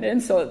blend.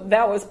 And so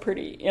that was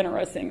pretty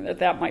interesting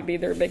that might be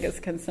their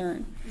biggest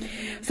concern.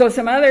 So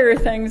some other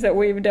things that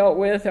we've dealt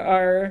with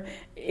are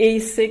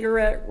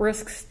e-cigarette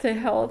risks to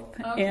health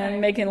and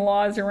making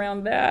laws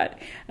around that.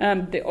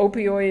 The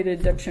opioid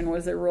addiction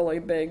was a really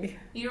big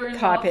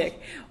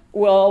topic.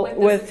 Well,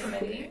 with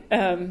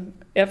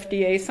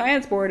FDA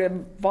Science Board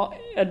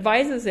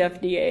advises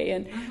FDA,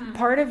 and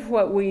part of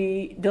what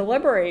we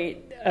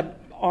deliberate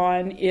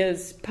on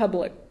is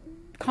public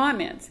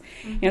comments.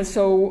 And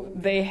so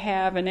they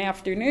have an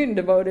afternoon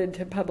devoted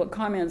to public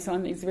comments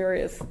on these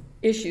various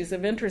issues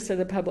of interest to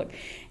the public.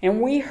 And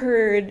we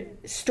heard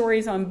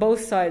stories on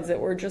both sides that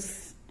were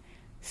just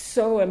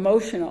so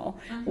emotional.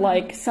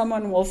 Like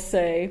someone will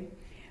say,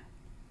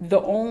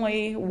 the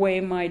only way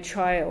my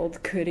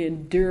child could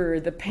endure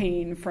the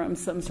pain from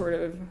some sort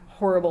of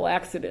horrible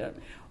accident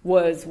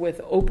was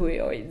with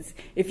opioids.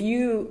 If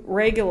you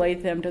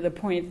regulate them to the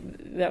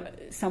point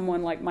that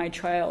someone like my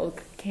child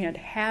can't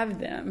have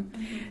them,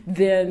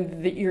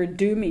 then you're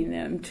dooming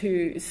them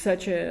to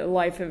such a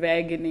life of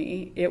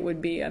agony, it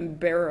would be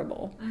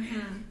unbearable.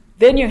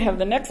 Then you have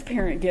the next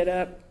parent get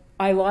up,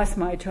 I lost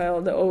my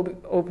child to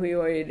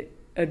opioid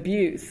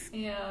abuse.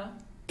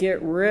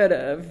 Get rid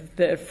of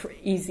the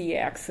easy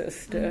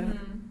access to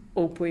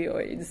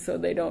opioids so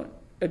they don't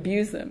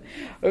abuse them.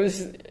 It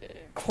was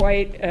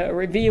quite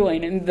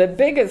revealing, and the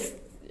biggest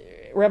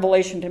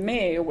revelation to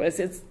me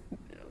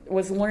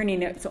was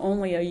learning it's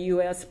only a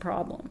U.S.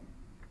 problem.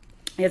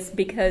 It's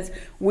because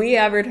we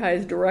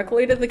advertise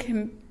directly to the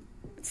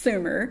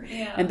consumer,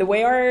 and the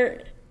way our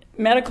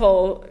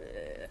medical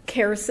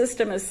care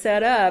system is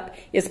set up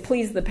is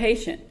please the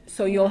patient.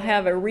 So you'll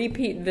have a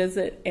repeat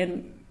visit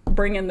and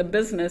bring in the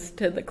business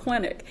to the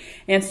clinic.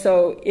 And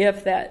so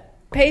if that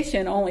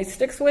patient only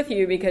sticks with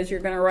you because you're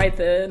going to write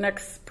the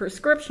next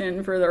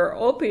prescription for their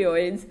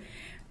opioids,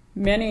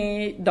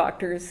 many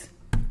doctors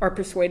are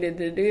persuaded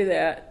to do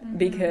that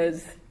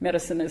because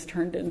medicine is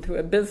turned into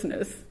a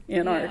business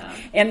in ours.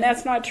 And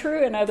that's not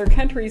true in other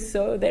countries,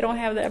 so they don't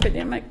have the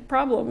epidemic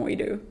problem we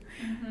do.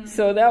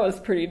 So that was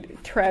pretty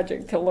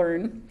tragic to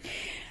learn.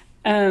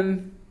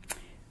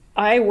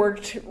 I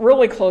worked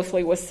really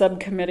closely with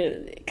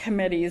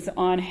subcommittees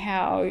on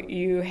how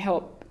you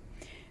help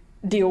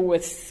deal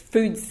with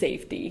food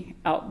safety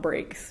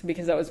outbreaks,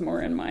 because that was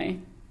more in my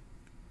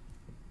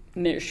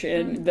niche,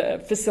 and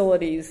the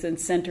facilities and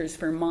centers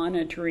for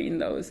monitoring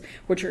those,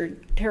 which are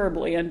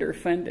terribly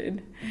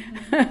underfunded.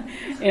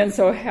 And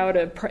so how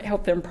to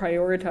help them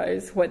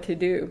prioritize what to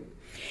do.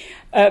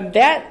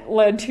 That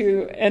led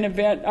to an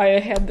event I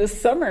had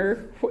this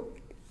summer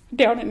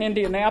down in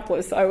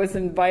Indianapolis. I was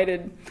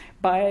invited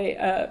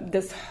by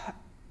this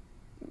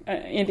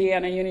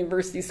Indiana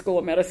University School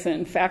of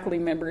Medicine faculty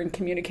member in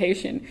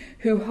communication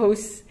who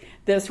hosts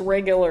this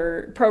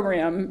regular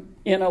program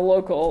in a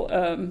local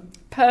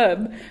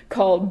pub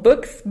called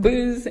Books,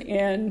 Booze,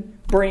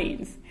 and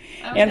Brains.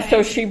 And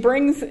so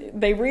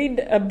they read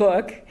a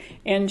book,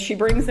 and she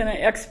brings in an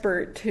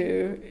expert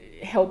to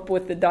help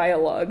with the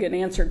dialogue and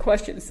answer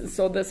questions. And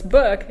so this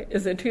book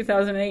is a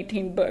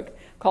 2018 book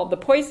called The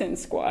Poison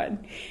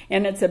Squad,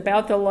 and it's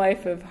about the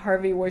life of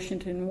Harvey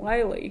Washington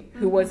Wiley,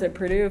 who was a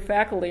Purdue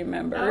faculty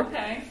member,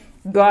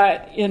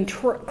 got in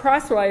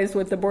crosswise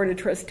with the Board of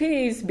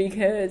Trustees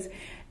because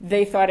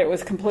they thought it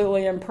was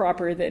completely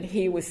improper that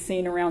he was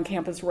seen around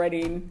campus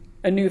riding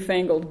a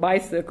newfangled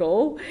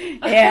bicycle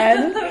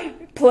and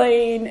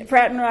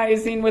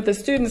fraternizing with the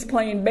students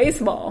playing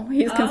baseball.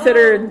 He's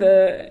considered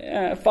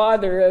the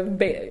father of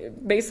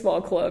baseball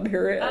club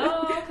here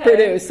at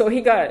Purdue, so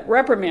he got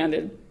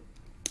reprimanded.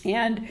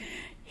 And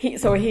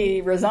so he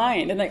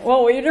resigned, and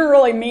well, we didn't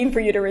really mean for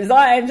you to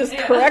resign, just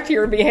correct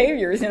your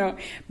behaviors,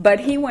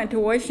 But he went to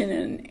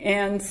Washington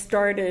and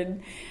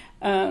started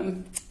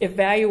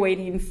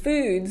evaluating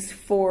foods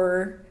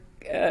for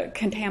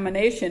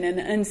contamination and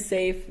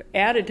unsafe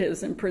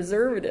additives and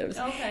preservatives.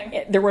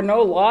 There were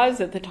no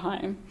laws at the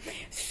time.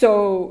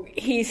 So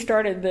he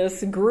started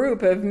this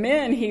group of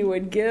men he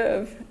would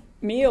give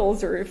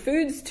meals or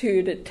foods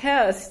to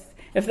test.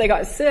 If they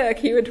got sick,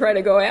 he would try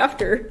to go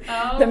after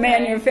the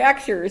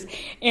manufacturers.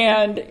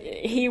 And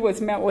he was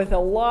met with a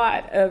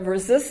lot of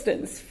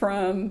resistance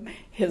from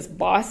his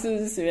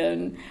bosses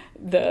and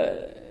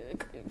the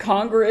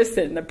Congress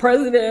and the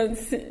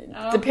presidents,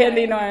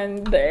 depending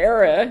on the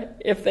era,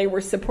 if they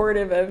were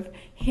supportive of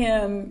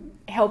him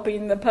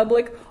helping the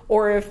public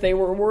or if they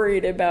were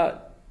worried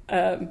about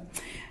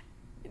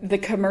the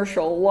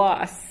commercial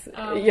loss,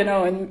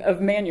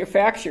 of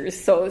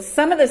manufacturers. So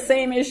some of the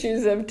same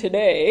issues of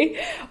today,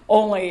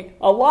 only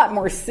a lot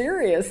more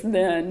serious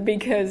then,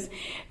 because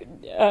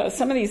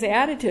some of these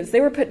additives, they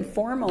were putting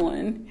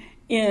formalin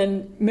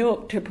in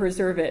milk to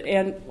preserve it,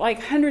 and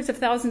like hundreds of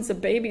thousands of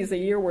babies a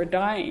year were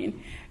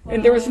dying,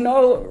 and there was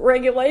no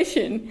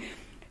regulation.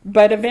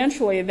 But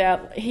eventually,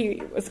 that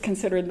he was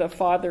considered the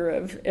father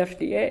of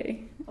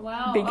FDA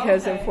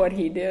because of what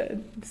he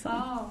did.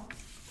 So.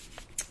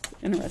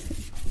 Interesting.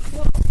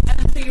 Cool.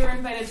 And so you were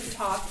invited to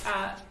talk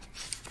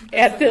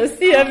at this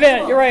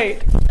event, cool.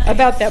 Right? Nice.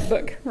 About that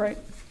book, right?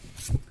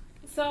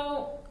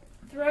 So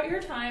throughout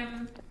your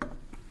time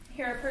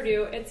here at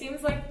Purdue, it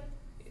seems like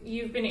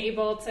you've been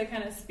able to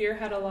kind of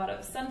spearhead a lot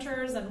of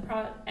centers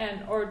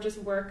or just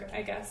work,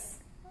 I guess,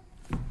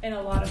 in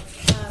a lot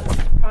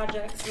of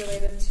projects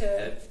related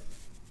to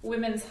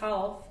women's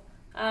health.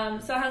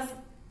 So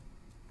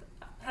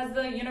has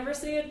the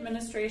university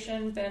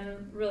administration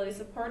been really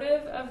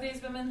supportive of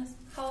these women's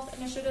health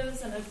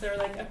initiatives, and is there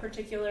like a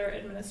particular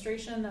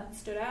administration that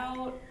stood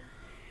out?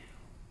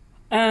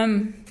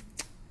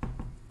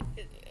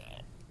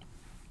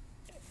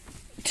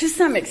 To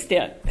some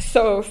extent.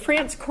 So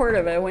France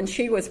Cordova, when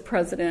she was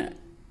president,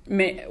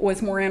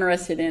 was more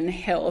interested in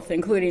health,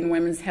 including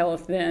women's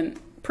health, than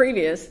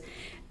previous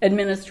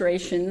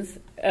administrations,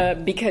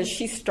 because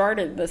she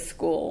started the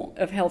School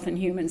of Health and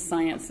Human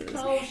Sciences.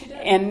 Oh, she did.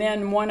 And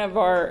then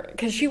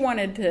because she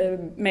wanted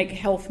to make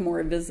health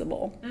more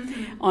visible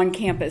on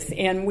campus.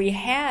 And we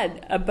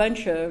had a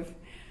bunch of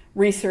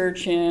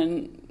research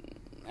in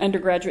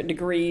undergraduate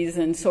degrees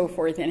and so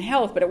forth in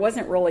health, but it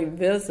wasn't really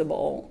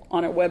visible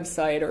on a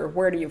website or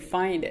where do you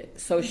find it.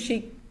 So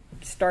she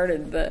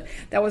started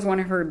that was one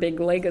of her big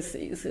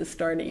legacies, is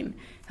starting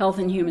Health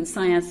and Human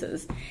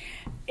Sciences.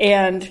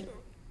 And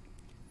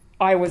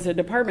I was a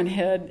department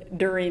head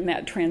during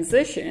that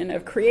transition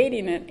of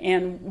creating it,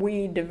 and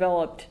we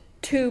developed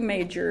two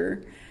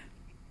major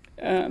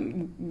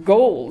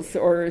goals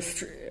or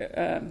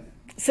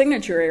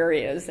signature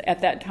areas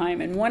at that time,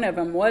 and one of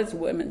them was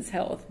women's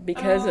health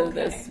because of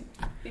this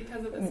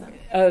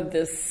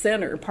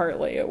center.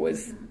 Partly it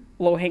was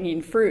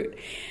low-hanging fruit.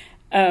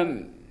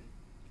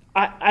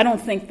 I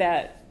don't think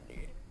that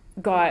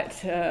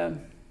got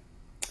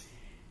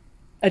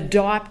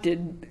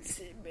adopted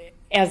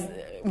as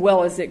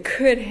well as it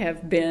could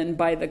have been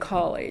by the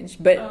college,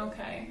 but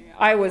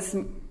I was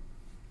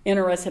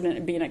interested in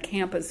it being a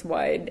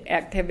campus-wide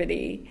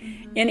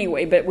activity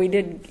anyway, but we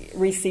did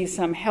receive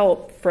some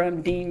help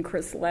from Dean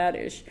Chris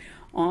Laddish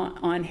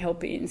on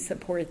helping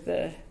support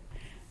the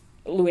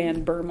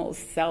Luann Bermel's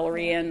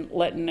salary and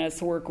letting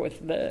us work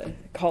with the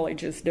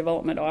college's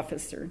development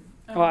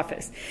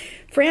office.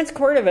 France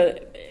Cordova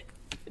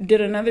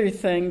did another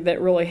thing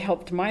that really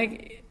helped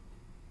my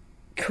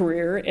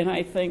career, and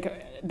I think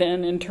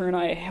then in turn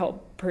I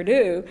helped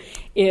Purdue,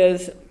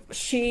 is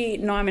she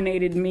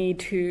nominated me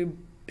to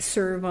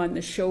serve on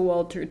the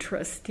Showalter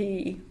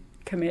trustee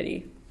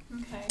committee.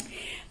 Okay.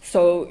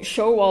 So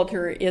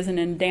Showalter is an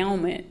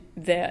endowment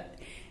that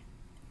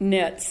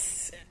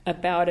nets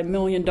about $1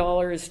 million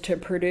to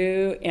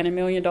Purdue and $1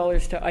 million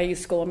to IU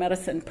School of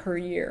Medicine per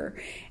year.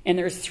 And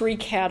there's 3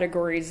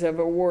 categories of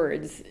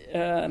awards: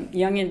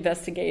 young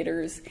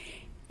investigators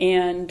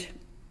and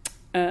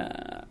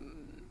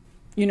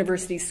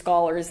university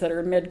scholars that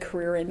are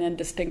mid-career, and then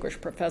distinguished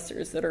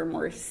professors that are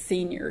more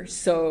senior.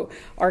 So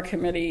our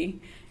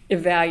committee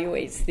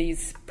evaluates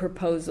these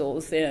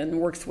proposals and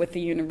works with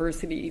the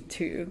university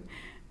to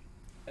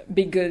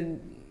be good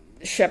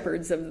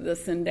shepherds of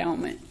this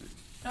endowment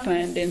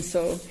fund. And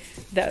so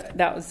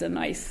that was a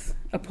nice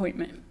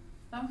appointment.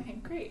 Okay,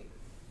 great.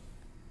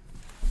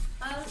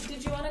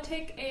 Did you want to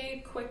take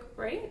a quick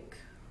break?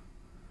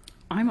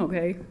 I'm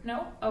okay.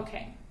 No?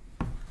 Okay.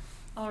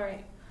 All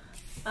right.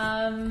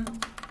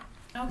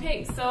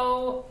 Okay,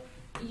 so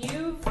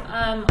you've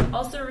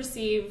also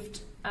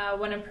received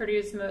one of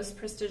Purdue's most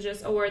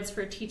prestigious awards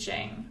for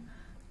teaching.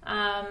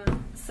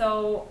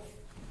 So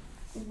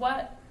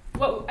what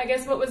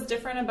was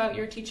different about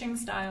your teaching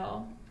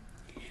style?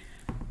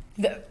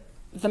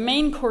 The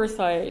main course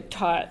I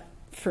taught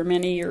for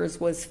many years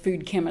was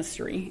food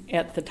chemistry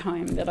at the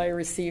time that I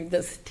received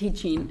this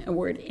teaching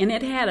award. And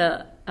it had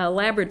a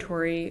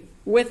laboratory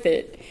with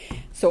it,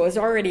 so it was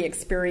already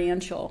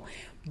experiential.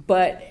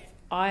 But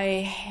I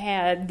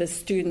had the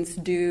students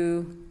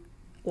do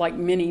like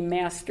mini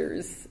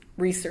master's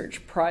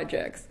research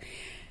projects,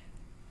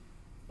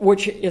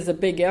 which is a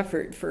big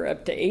effort for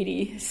up to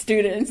 80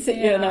 students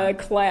in a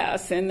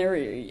class, and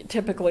there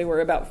typically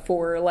were about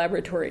 4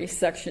 laboratory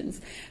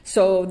sections.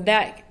 So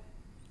that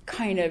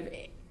kind of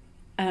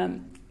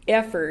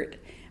effort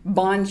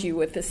bonds you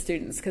with the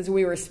students, because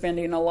we were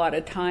spending a lot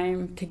of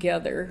time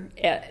together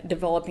at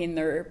developing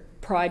their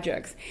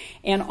projects,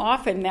 and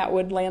often that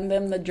would land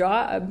them the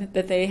job,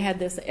 that they had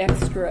this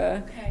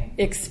extra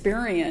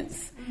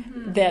experience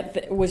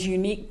that was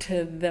unique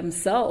to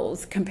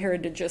themselves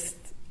compared to just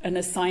an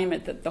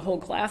assignment that the whole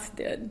class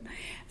did.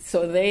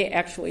 So they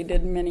actually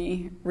did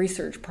many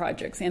research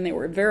projects, and they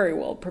were very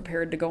well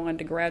prepared to go on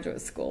to graduate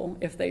school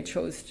if they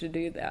chose to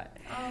do that.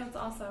 Oh, that's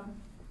awesome.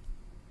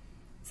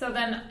 So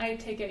then I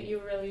take it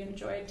you really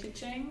enjoy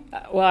teaching?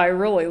 Well, I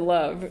really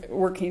love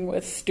working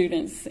with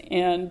students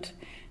and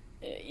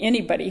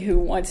anybody who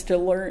wants to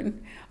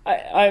learn.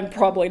 I'm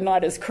probably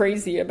not as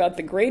crazy about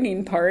the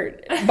grading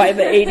part by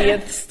the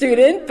 80th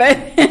student, but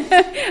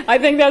I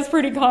think that's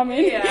pretty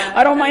common. Yeah,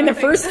 I don't mind the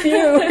first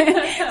few.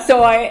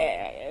 So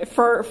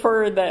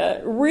for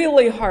the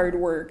really hard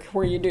work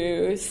where you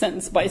do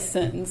sentence by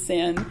sentence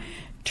and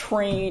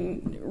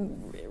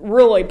train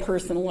really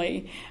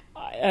personally,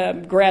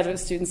 graduate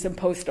students and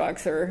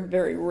postdocs are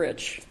very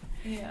rich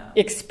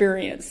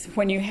experience.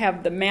 When you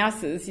have the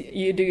masses,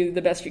 you do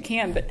the best you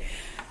can, but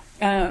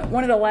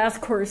one of the last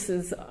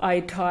courses I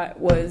taught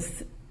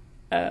was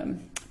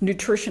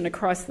nutrition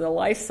across the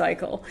life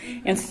cycle.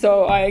 And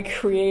so I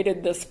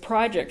created this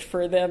project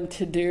for them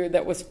to do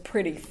that was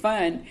pretty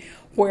fun,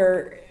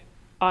 where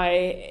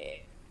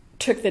I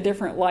took the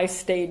different life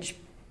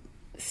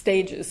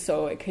stages.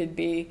 So it could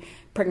be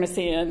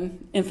pregnancy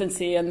and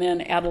infancy, and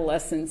then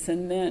adolescence,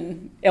 and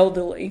then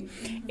elderly.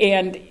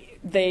 And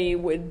they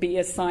would be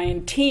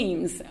assigned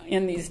teams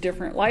in these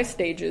different life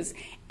stages,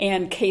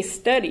 and case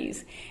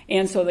studies.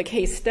 And so the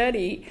case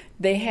study,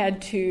 they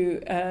had to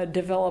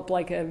develop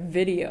like a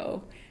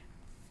video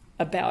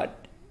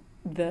about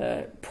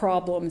the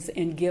problems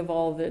and give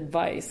all the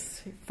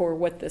advice for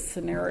what the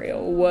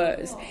scenario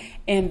was. Cool.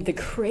 And the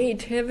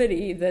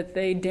creativity that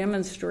they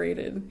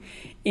demonstrated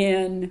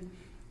in,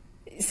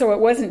 so it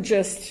wasn't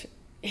just,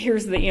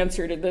 here's the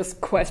answer to this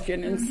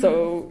question, and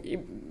so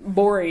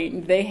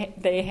boring.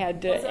 They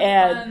had to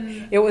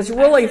add. It was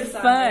really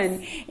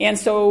fun, and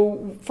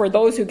so for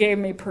those who gave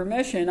me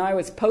permission, I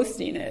was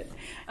posting it.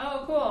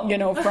 Oh, cool! You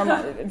know,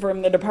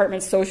 from the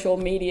department's social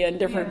media and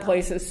different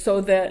places,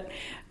 so that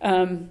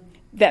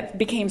that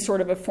became sort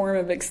of a form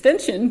of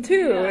extension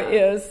too.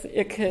 Is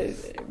it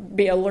could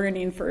be a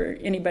learning for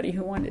anybody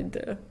who wanted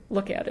to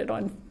look at it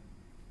on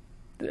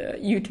the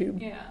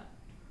YouTube. Yeah,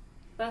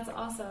 that's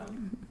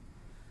awesome.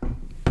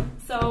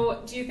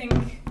 So do you think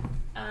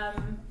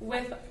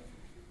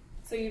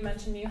so you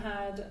mentioned you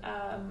had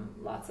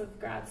lots of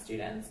grad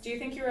students. Do you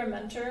think you're a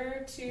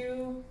mentor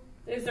to,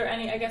 are there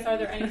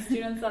any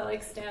students that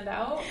like stand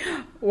out?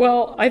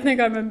 Well, I think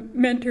I'm a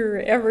mentor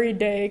every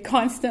day,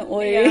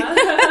 constantly,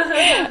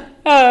 yeah.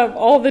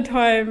 all the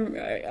time.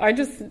 I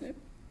just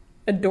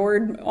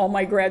adored all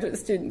my graduate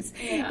students.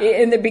 Yeah.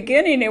 In the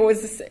beginning, it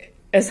was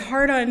as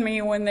hard on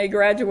me when they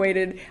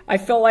graduated. I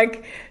felt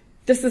like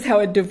this is how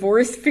a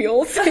divorce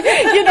feels.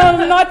 You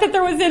know, not that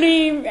there was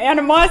any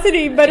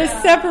animosity, but a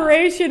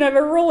separation of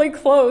a really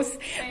close.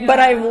 Yeah. But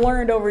I've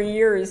learned over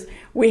years,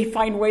 we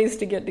find ways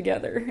to get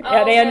together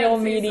at annual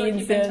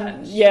meetings.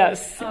 And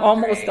yes,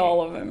 almost great.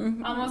 All of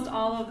them. Almost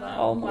all of them.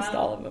 Almost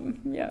all of them,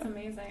 yeah. That's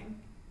amazing.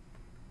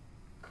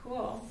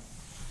 Cool.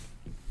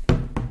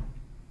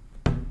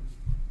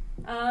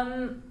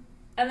 And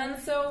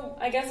then so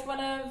I guess one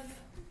of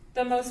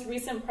the most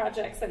recent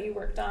projects that you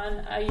worked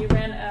on, you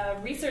ran a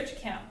research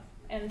camp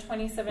in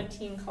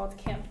 2017 called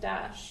Camp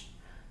Dash.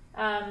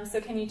 So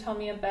can you tell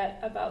me a bit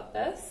about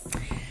this?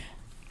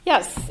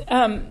 Yes.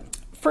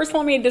 First,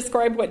 let me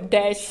describe what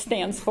DASH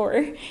stands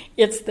for.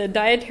 It's the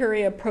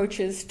Dietary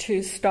Approaches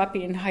to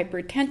Stopping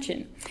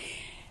Hypertension.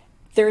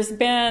 There's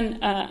been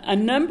a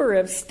number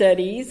of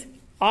studies,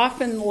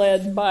 often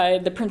led by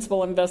the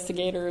principal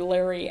investigator,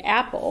 Larry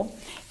Apple,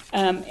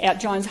 at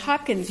Johns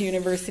Hopkins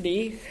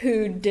University,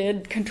 who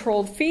did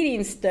controlled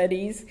feeding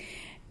studies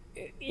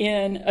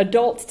in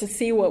adults to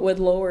see what would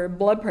lower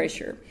blood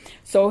pressure.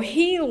 So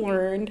he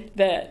learned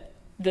that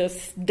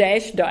this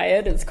DASH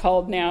diet, it's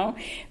called now,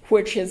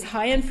 which is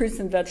high in fruits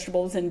and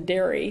vegetables and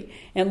dairy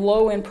and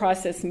low in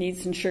processed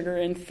meats and sugar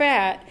and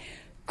fat,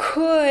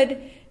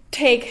 could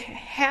take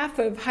half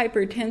of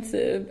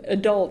hypertensive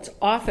adults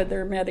off of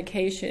their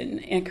medication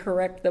and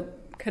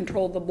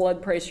control the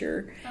blood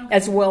pressure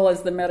as well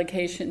as the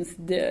medications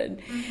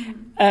did.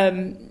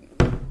 And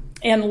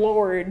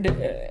lowered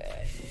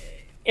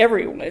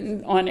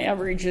everyone on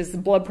average's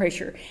blood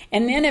pressure.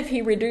 And then if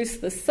he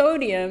reduced the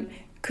sodium,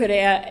 could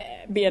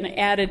be an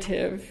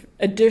additive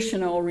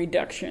additional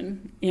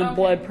reduction in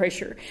blood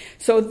pressure.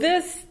 So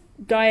this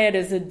diet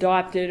is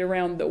adopted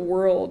around the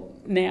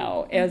world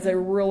now as a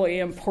really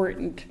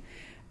important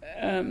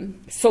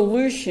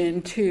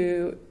solution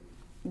to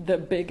the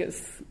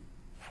biggest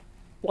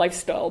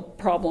lifestyle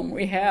problem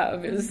we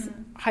have is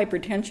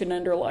hypertension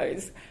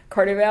underlies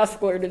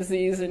cardiovascular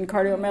disease and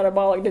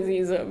cardiometabolic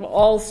disease of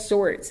all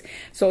sorts.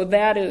 So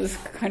that is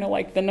kind of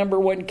like the number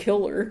one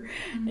killer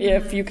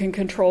if you can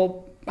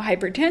control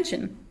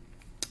hypertension.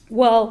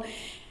 Well,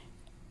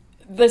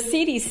 the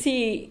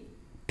CDC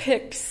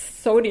picked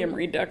sodium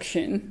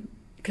reduction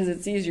because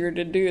it's easier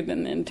to do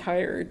than the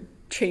entire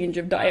change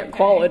of diet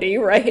quality,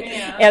 right?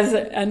 Yeah. As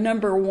a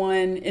number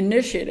one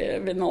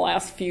initiative in the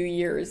last few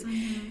years.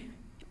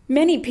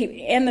 Many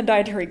people, and the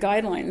dietary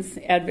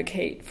guidelines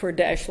advocate for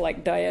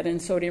DASH-like diet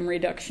and sodium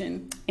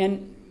reduction.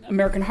 And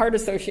American Heart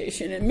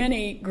Association and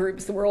many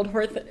groups, the World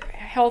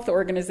Health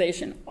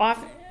Organization,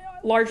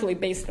 largely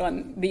based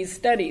on these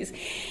studies.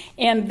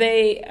 And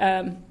they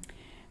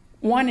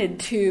wanted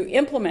to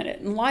implement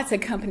it. And lots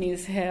of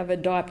companies have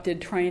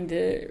adopted trying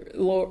to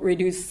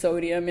reduce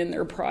sodium in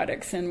their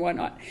products and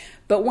whatnot.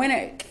 But when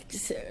it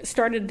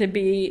started to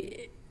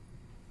be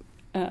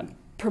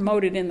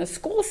promoted in the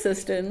school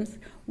systems,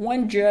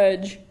 one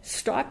judge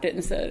stopped it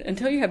and said,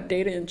 until you have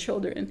data in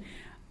children,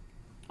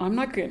 I'm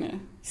not going to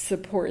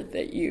support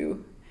that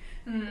you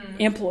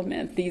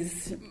implement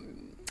these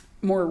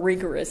more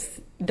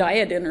rigorous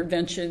diet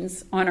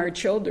interventions on our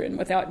children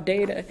without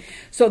data.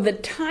 So the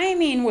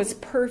timing was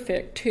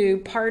perfect to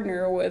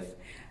partner with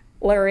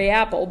Larry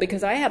Apple,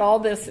 because I had all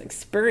this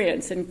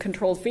experience in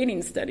controlled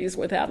feeding studies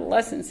with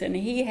adolescents, and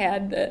he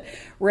had the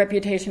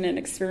reputation and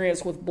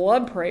experience with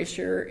blood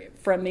pressure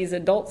from these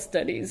adult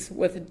studies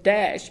with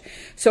DASH.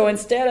 So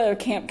instead of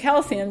Camp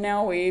Calcium,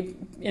 now we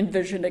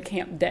envisioned a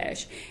Camp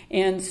DASH.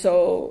 And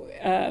so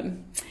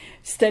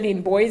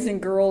studying boys and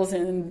girls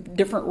in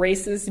different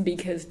races,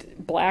 because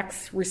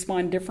blacks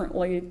respond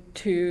differently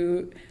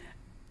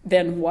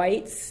than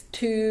whites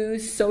to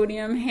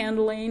sodium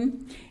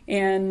handling,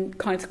 and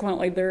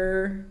consequently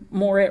they're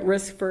more at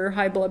risk for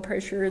high blood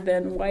pressure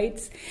than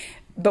whites.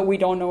 But we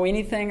don't know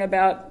anything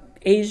about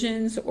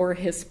Asians or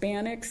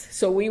Hispanics.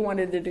 So we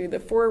wanted to do the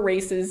 4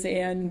 races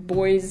and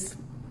boys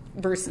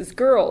versus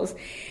girls.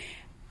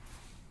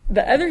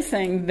 The other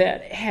thing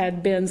that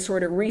had been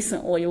sort of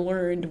recently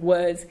learned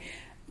was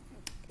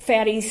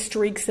fatty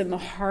streaks in the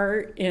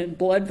heart and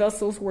blood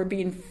vessels were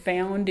being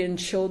found in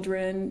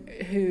children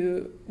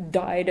who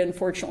died,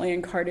 unfortunately,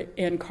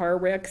 in car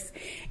wrecks,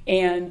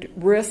 and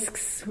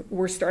risks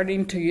were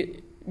starting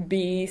to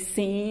be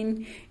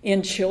seen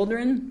in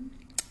children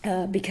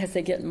because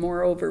they get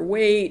more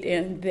overweight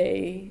and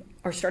they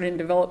are starting to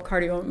develop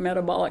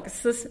cardiometabolic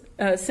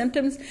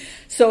symptoms.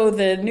 So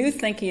the new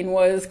thinking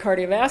was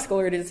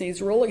cardiovascular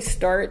disease really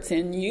starts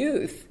in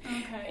youth.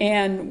 Okay.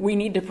 And we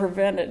need to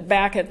prevent it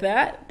back at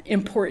that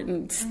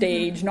important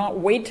stage, not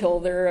wait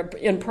till they're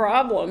in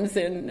problems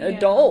in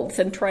adults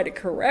and try to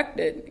correct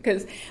it,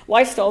 because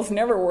lifestyles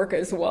never work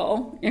as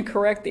well in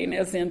correcting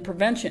as in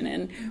prevention,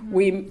 and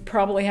we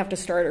probably have to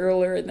start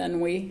earlier than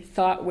we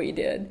thought we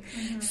did.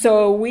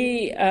 So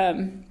we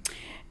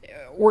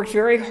worked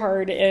very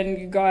hard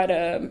and got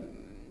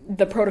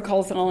the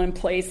protocols all in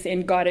place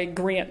and got a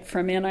grant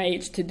from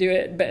NIH to do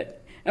it,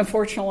 but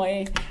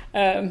unfortunately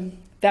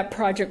that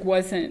project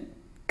wasn't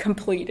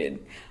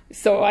completed.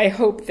 So I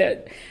hope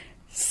that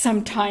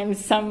sometime,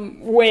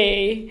 some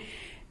way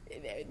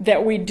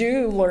that we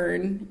do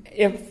learn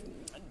if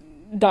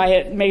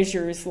diet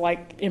measures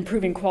like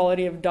improving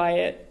quality of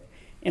diet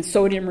and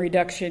sodium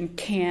reduction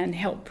can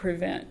help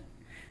prevent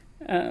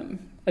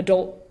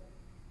adult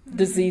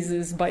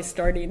diseases by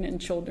starting in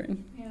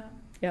children.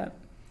 Yeah.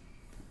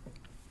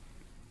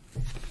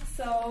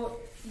 So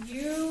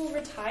you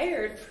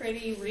retired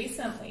pretty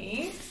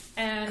recently,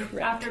 and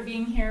after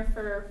being here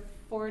for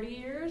 40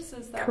 years,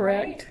 is that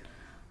right?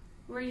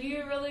 Were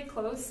you really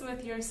close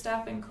with your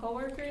staff and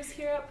coworkers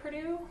here at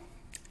Purdue?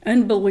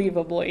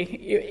 Unbelievably.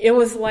 It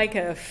was like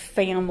a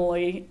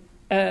family,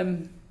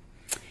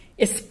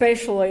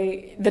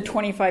 especially the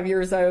 25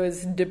 years I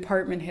was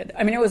department head.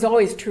 I mean, it was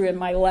always true in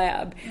my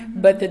lab,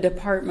 but the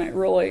department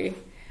really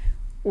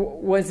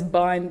was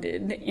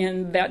bonded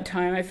in that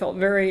time. I felt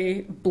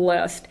very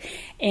blessed.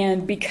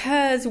 And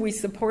because we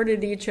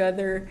supported each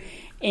other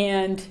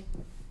and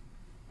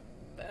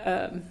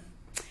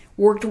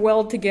worked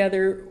well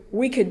together,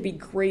 we could be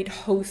great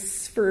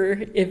hosts for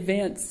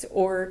events,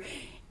 or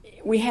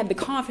we had the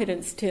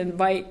confidence to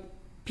invite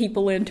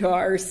people into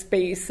our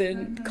space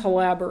and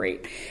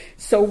collaborate.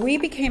 So we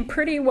became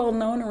pretty well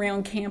known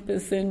around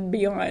campus and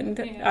beyond,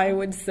 I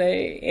would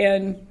say.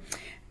 And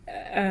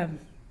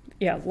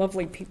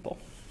lovely people.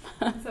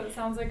 So it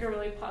sounds like a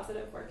really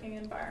positive working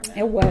environment.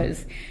 It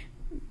was.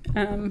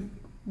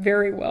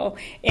 Very well.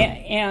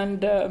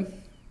 And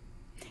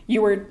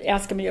you were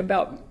asking me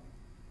about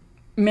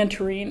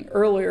mentoring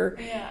earlier.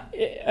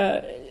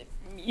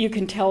 You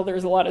can tell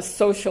there's a lot of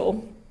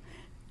social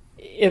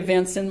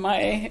events in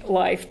my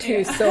life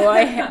too. So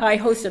I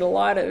hosted a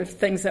lot of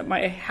things at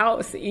my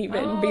house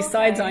even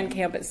besides on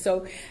campus.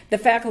 So the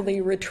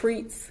faculty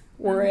retreats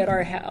were at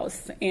our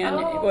house, and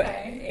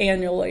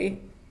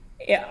annually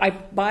I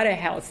bought a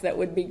house that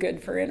would be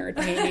good for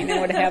entertaining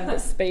and would have the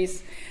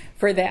space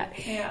for that.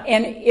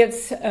 And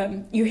it's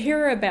you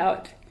hear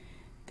about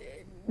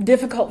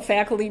difficult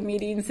faculty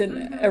meetings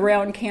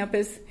around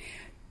campus,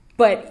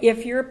 but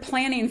if you're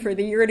planning for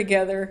the year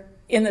together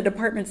in the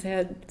department's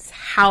head's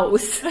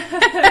house,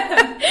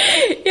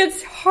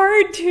 it's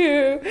hard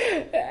to,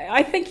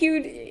 I think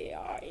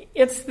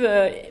it's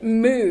the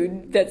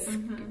mood that's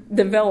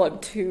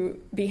developed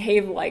to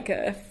behave like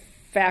a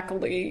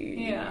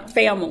faculty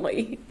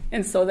family,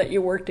 and so that you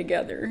work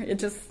together. It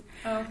just,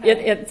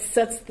 it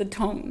sets the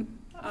tone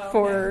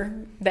for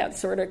that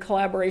sort of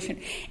collaboration.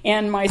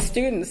 And my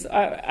students,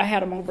 I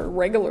had them over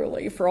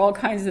regularly for all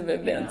kinds of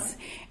events.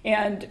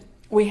 And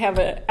we have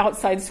an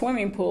outside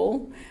swimming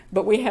pool,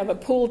 but we have a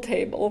pool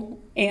table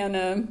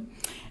and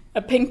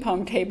a ping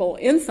pong table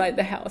inside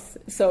the house.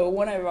 So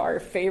one of our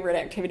favorite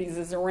activities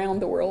is around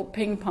the world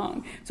ping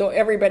pong. So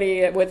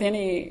everybody with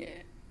any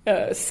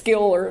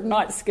skill or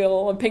not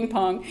skill of ping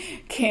pong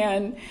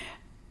can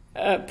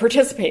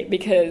participate,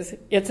 because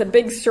it's a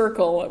big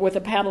circle with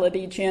a paddle at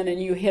each end,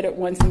 and you hit it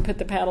once and put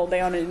the paddle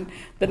down, and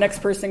the next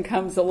person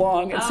comes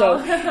along. And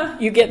so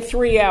you get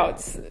 3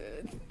 outs.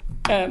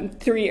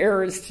 3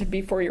 errors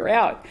before you're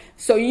out.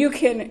 So you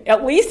can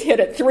at least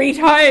hit it 3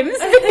 times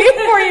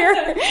before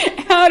you're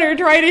out, or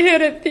try to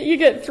hit it. You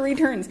get 3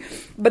 turns.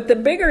 But the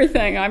bigger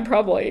thing I'm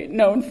probably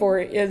known for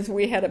is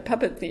we had a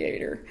puppet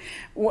theater.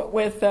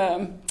 With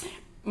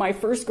our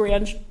first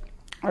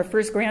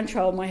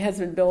grandchild, my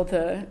husband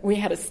we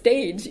had a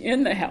stage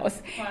in the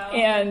house,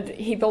 and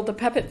he built a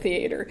puppet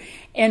theater.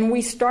 And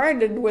we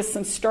started with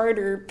some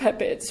starter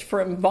puppets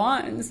from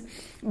Vaughn's,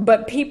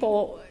 but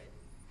people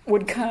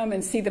would come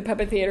and see the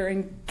puppet theater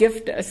and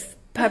gift us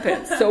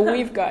puppets. So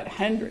we've got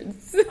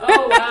hundreds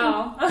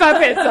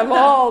puppets of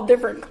all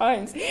different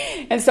kinds.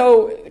 And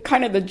so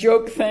kind of the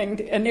joke thing,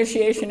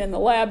 initiation in the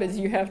lab, is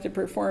you have to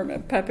perform a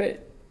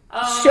puppet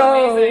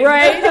show,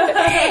 right?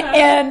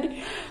 And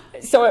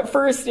So at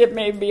first it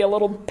may be a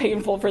little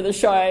painful for the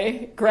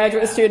shy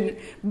graduate student,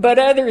 but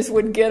others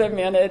would get a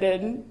minute.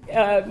 And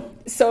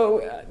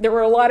so there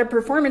were a lot of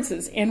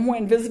performances. And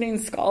when visiting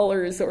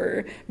scholars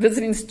or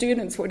visiting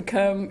students would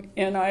come,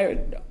 and I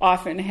would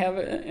often have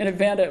an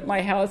event at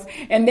my house,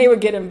 and they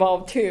would get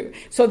involved too.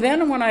 So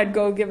then when I'd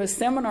go give a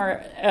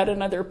seminar at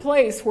another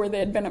place where they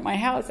had been at my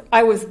house,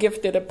 I was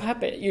gifted a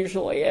puppet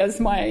usually as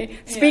my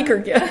speaker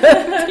gift,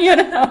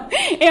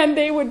 and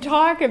they would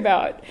talk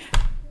about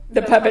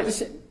the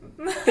puppet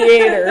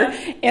theater,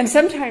 and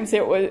sometimes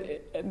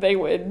they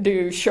would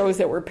do shows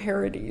that were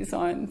parodies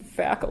on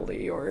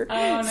faculty or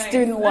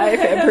student life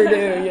at Purdue.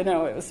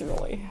 It was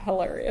really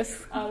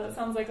hilarious. Oh, that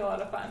sounds like a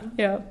lot of fun.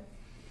 Yeah.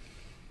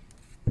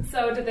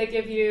 So did they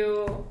give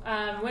you,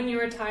 when you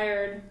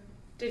retired,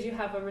 did you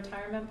have a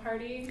retirement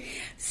party?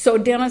 So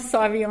Dennis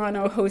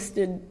Saviano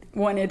hosted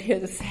one at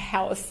his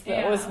house.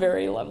 That was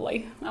very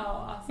lovely. Oh,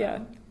 awesome. Yeah.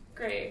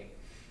 Great.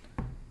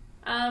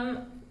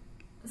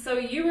 So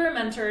you were a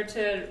mentor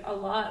to a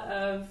lot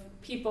of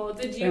people.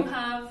 Did you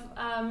have,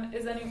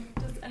 does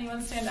anyone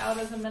stand out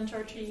as a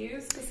mentor to you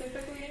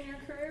specifically in your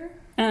career?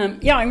 I'm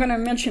going to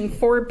mention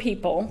 4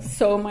 people.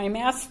 So my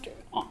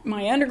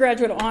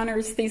undergraduate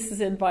honors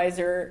thesis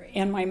advisor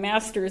and my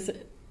master's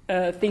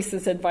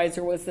thesis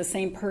advisor was the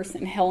same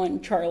person,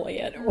 Helen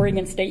Charlie at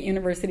Oregon State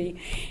University.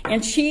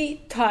 And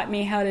she taught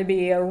me how to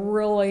be a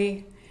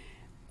really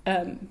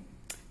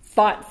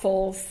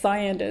thoughtful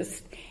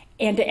scientist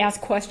and to ask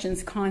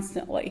questions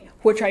constantly,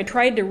 which I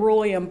tried to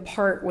really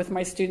impart with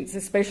my students,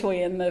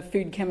 especially in the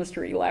food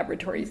chemistry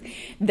laboratories,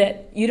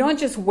 that you don't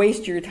just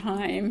waste your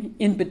time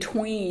in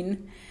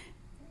between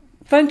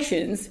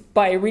functions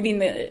by reading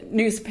the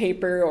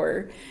newspaper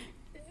or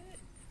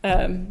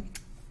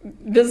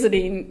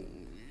visiting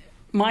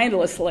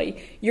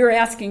mindlessly. You're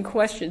asking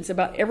questions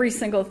about every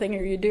single thing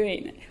you're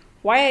doing.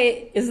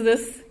 Why is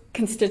this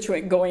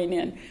constituent going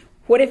in?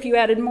 What if you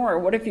added more?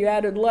 What if you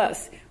added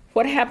less?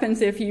 What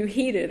happens if you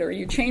heat it or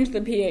you change the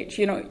pH?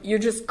 You're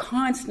just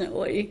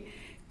constantly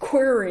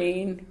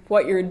querying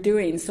what you're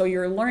doing, so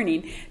you're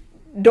learning.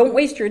 Don't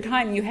waste your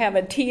time. You have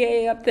a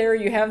TA up there,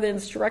 you have the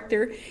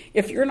instructor.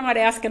 If you're not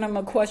asking them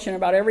a question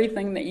about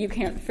everything that you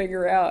can't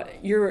figure out,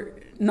 you're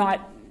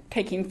not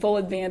taking full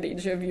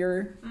advantage of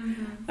your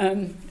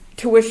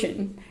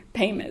tuition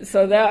payment.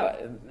 So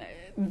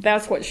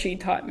that's what she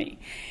taught me.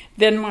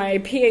 Then my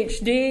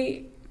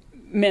PhD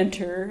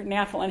mentor,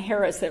 Nathalyn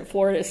Harris at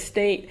Florida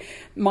State,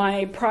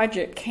 my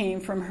project came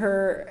from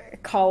her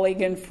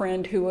colleague and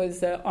friend who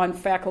was on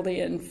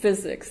faculty in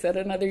physics at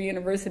another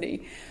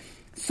university.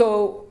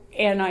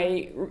 And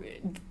I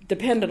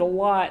depended a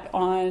lot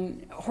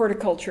on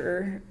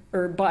horticulture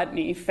or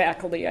botany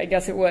faculty, I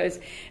guess it was.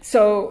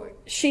 So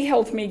she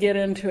helped me get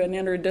into an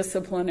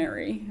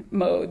interdisciplinary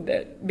mode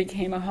that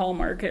became a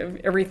hallmark of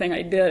everything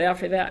I did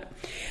after that.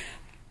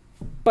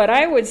 But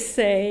I would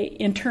say,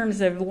 in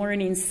terms of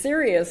learning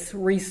serious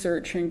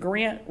research and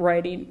grant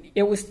writing,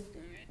 it was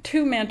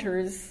 2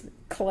 mentors,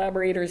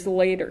 collaborators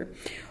later.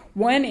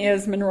 One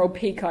is Monroe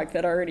Peacock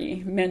that I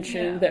already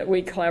mentioned that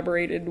we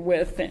collaborated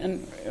with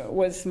and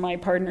was my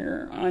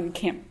partner on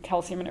Camp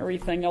Calcium and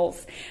everything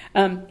else.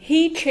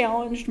 He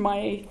challenged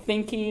my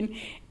thinking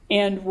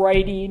and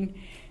writing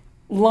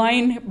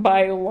line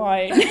by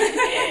line,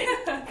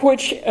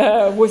 which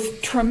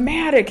was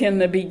traumatic in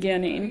the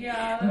beginning.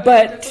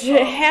 But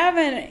to have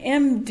an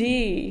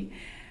MD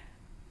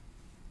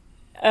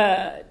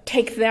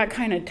take that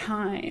kind of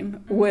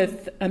time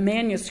with a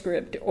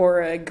manuscript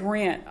or a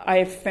grant,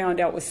 I found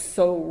out was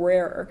so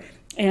rare.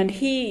 And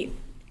he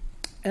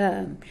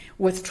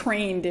was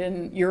trained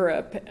in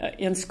Europe,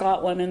 in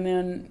Scotland, and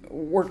then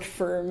worked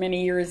for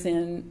many years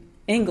in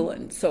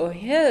England. So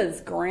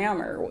his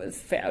grammar was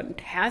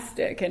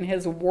fantastic and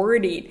his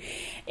wording,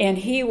 and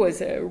he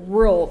was a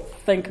real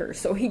thinker.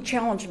 So he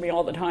challenged me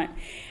all the time.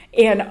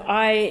 And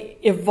I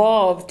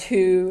evolved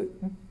to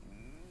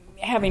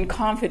having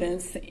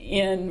confidence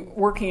in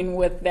working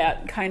with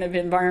that kind of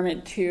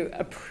environment, to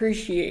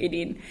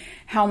appreciating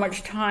how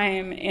much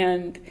time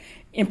and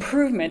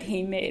improvement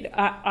he made.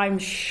 I'm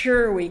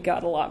sure we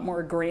got a lot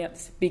more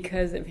grants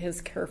because of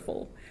his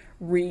careful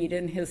read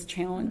and his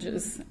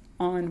challenges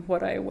on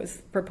what I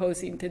was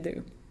proposing to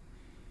do.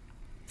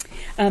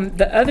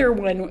 The other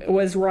one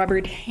was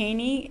Robert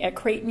Haney at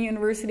Creighton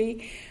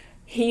University.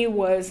 He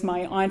was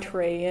my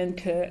entree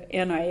into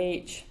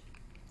NIH.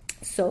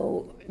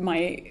 So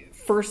my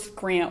first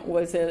grant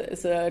was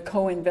as a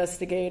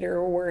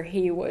co-investigator, where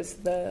he was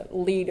the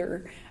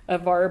leader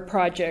of our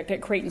project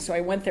at Creighton. So I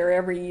went there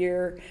every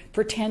year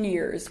for 10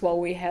 years while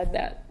we had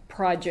that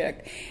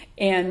project.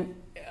 And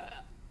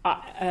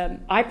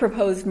I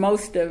proposed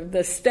most of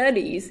the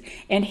studies,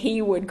 and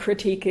he would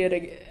critique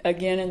it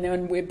again, and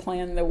then we'd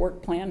plan the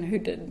work plan, who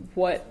did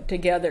what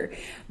together.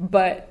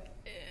 But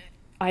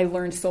I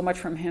learned so much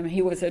from him.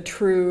 He was a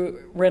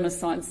true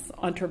Renaissance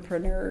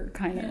entrepreneur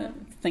kind of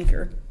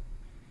thinker.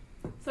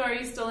 So are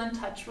you still in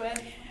touch with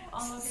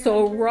all of your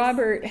So mentors?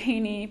 Robert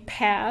Haney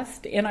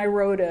passed, and I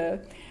wrote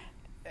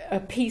a a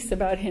piece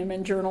about him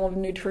in Journal of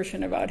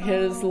Nutrition about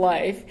his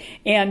life.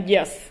 And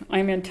yes,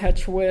 I'm in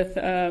touch with,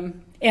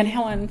 and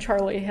Helen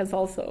Charlie has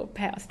also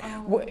passed.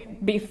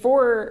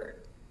 Before,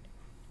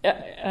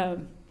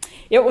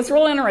 it was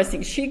real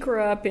interesting. She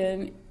grew up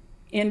in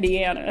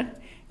Indiana.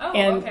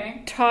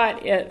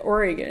 Taught at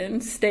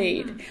Oregon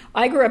State.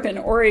 I grew up in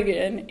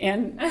Oregon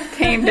and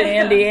came to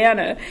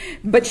Indiana,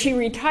 but she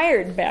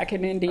retired back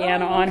in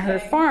Indiana on her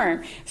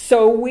farm.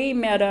 So we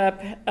met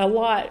up a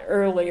lot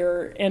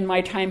earlier in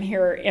my time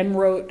here and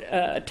wrote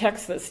a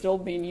text that's still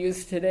being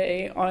used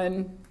today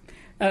on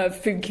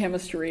food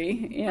chemistry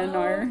in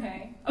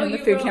the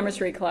food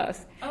chemistry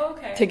class.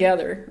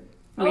 Together,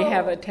 we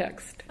have a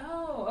text.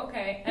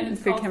 And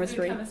it's food called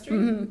chemistry. Food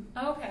chemistry?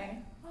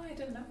 I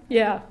didn't know.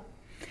 Yeah.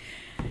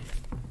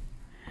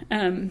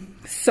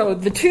 So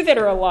the two that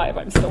are alive,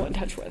 I'm still in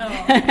touch with.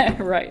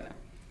 Right.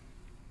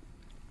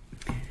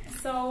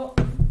 So,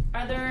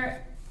 are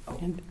there...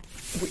 And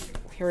we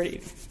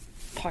already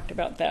talked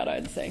about that,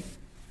 I'd say.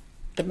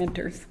 The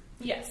mentors.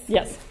 Yes.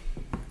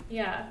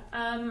 Yeah.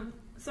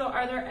 So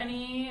are there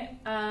any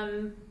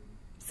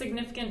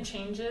significant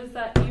changes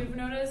that you've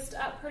noticed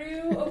at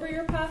Purdue over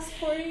your past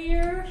 40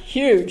 years?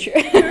 Huge.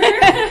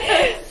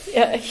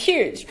 Yeah,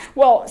 huge.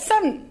 Well,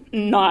 some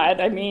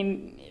not. I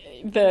mean...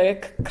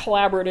 The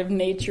collaborative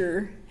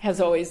nature has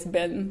always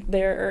been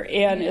there,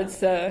 and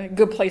it's a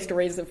good place to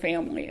raise a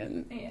family,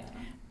 and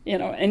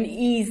an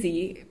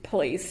easy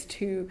place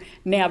to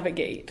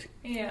navigate.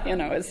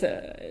 It's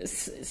a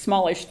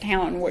smallish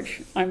town,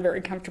 which I'm very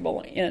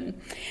comfortable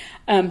in.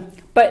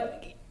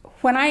 But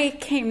when I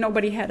came,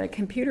 nobody had a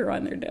computer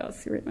on their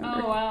desk.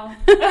 Remember? Oh wow!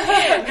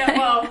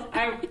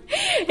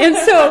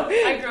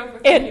 I grew up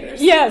with computers.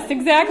 Yes,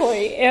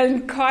 exactly.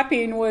 And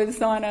copying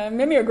was on a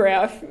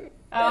mimeograph.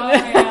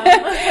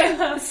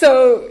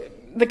 So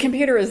the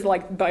computer is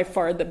like by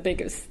far the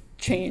biggest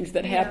change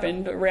that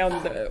happened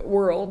around the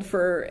world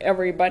for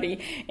everybody.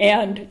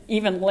 And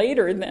even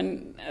later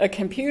than a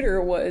computer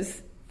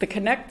was the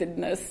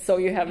connectedness. So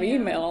you have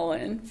email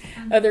and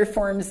other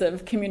forms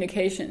of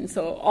communication.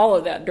 So all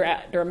of that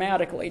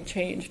dramatically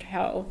changed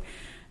how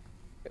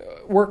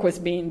work was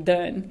being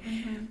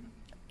done.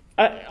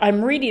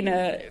 I'm reading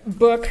a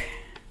book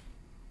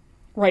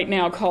right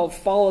now called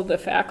Follow the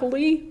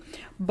Faculty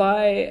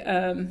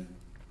by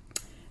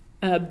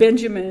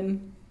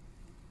Benjamin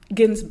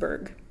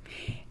Ginsberg.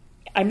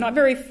 I'm not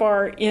very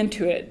far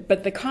into it,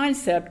 but the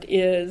concept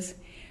is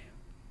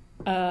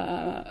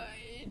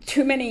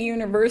too many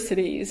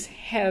universities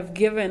have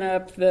given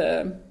up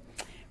the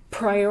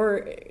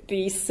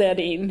priority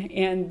setting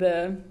and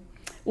the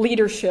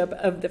leadership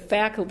of the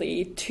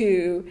faculty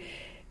to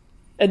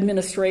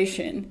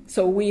administration.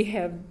 So we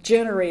have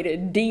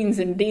generated deans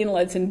and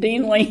deanlets and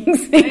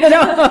deanlings,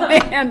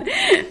 and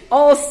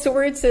all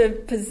sorts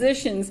of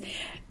positions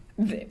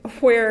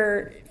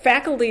where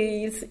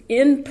faculty's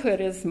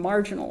input is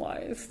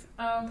marginalized.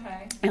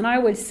 And I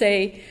would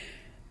say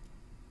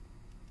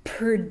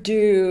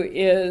Purdue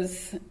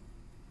is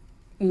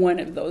one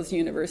of those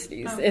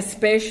universities,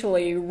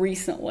 especially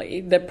recently.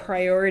 The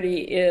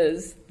priority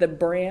is the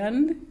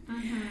brand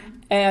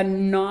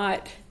and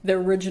not the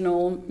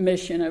original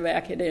mission of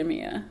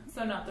academia.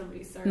 So not the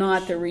research.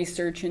 Not the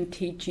research and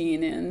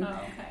teaching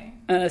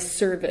and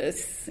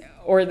service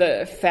or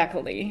the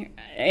faculty.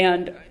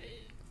 And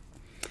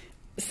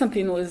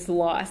something was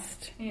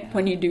lost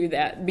when you do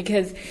that,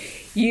 because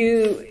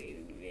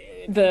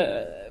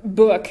the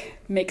book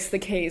makes the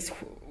case,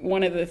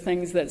 one of the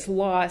things that's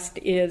lost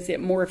is it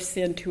morphs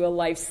into a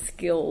life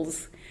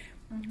skills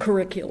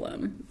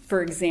curriculum.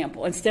 For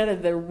example, instead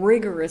of the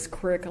rigorous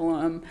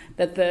curriculum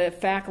that the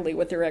faculty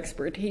with their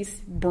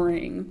expertise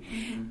bring,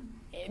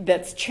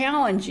 that's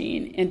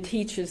challenging and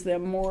teaches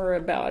them more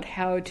about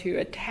how to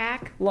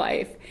attack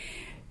life,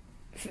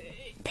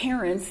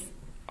 parents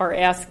are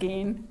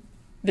asking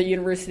the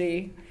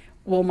university,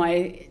 will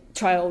my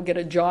child get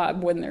a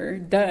job when they're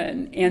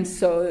done? And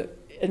so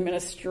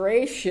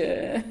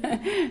administration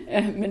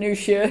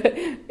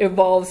minutia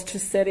evolves to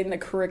setting the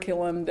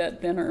curriculum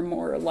that then are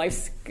more life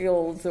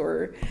skills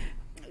or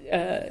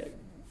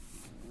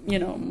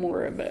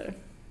more of a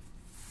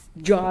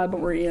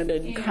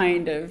job-oriented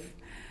kind of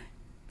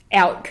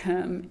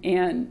outcome,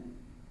 and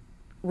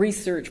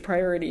research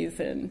priorities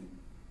and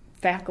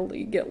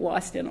faculty get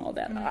lost in all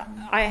that.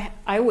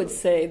 I would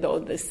say, though,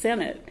 the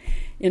Senate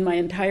in my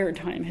entire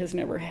time has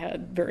never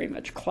had very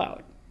much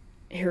clout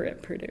here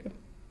at Purdue.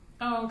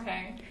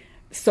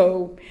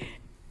 So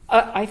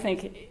I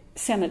think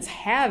Senates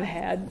have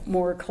had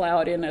more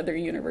clout in other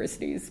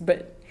universities,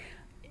 but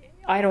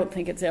I don't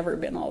think it's ever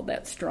been all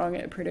that strong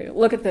at Purdue.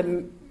 Look at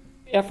the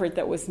effort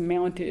that was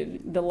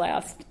mounted the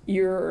last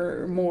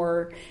year or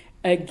more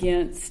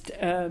against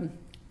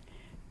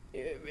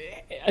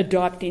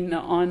adopting the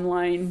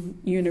online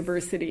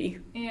university.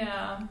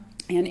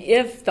 And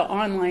if the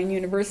online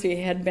university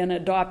had been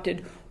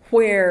adopted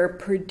where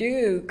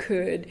Purdue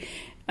could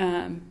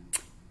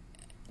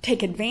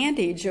take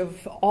advantage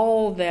of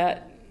all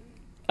that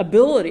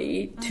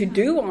ability to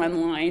do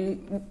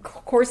online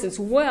courses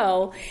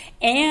well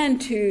and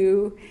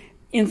to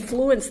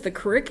influence the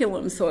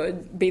curriculum so it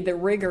would be the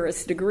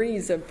rigorous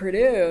degrees of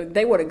Purdue,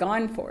 they would have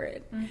gone for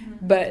it.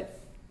 But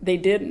they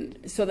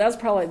didn't. So that's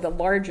probably the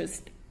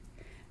largest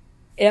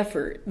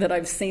effort that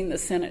I've seen the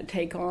Senate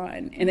take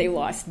on, and they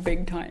lost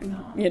big time,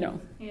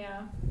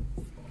 Yeah.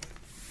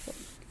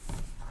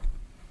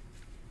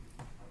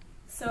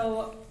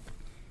 So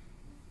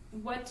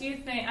what do you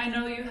think? I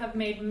know you have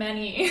made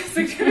many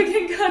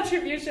significant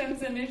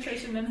contributions in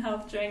nutrition and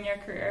health during your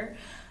career,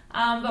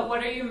 but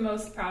what are you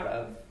most proud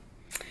of?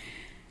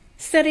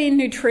 Setting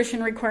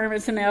nutrition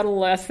requirements in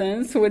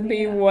adolescence would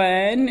be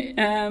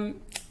one.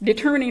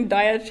 Determining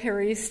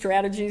dietary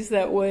strategies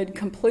that would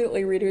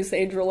completely reduce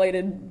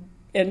age-related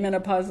and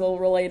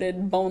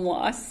menopausal-related bone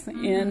loss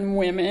in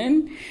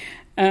women.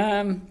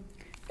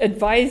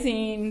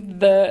 Advising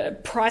the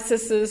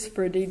processes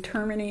for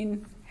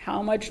determining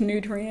how much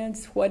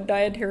nutrients, what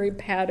dietary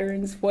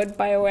patterns, what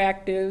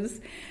bioactives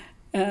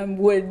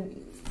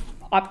would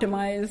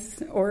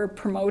optimize or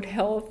promote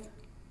health,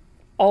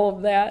 all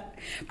of that.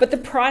 But the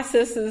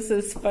process is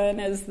as fun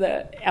as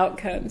the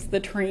outcomes, the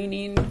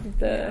training,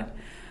 the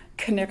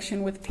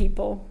connection with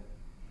people,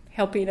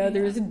 helping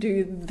others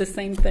do the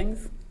same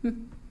things.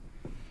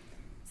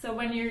 So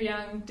when you're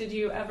young, did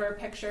you ever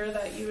picture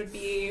that you would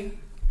be,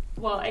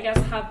 well, I guess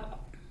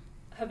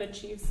have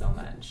achieved so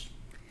much?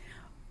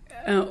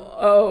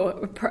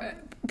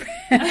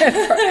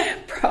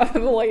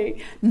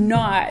 Probably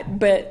not.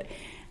 But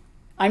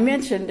I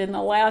mentioned in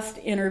the last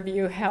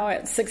interview how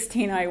at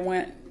 16 I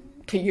went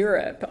to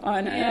Europe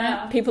on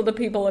a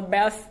people-to-people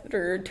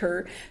ambassador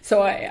tour.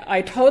 So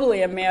I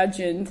totally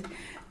imagined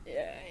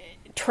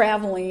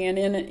traveling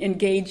and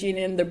engaging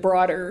in the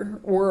broader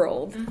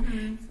world.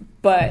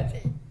 But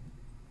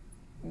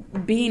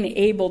being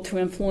able to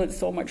influence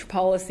so much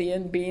policy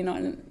and being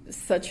on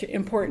such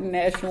important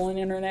national and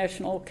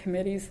international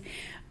committees,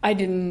 I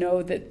didn't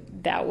know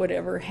that would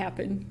ever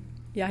happen.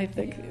 Yeah, I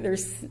think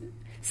there's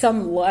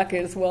some luck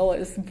as well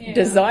as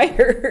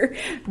desire,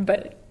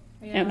 but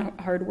and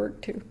hard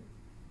work too.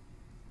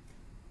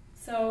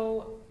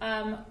 So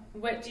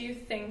what do you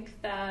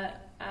think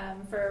that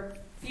for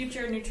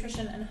future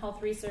nutrition and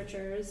health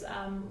researchers,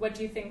 what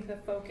do you think the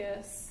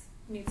focus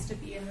needs to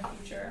be in the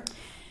future?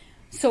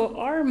 So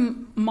our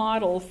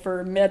model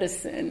for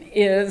medicine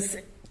is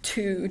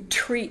to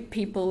treat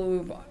people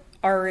who've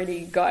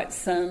already got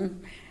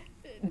some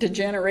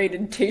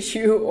degenerated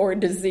tissue or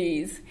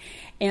disease.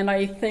 And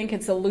I think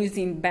it's a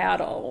losing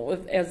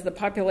battle as the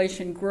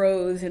population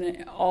grows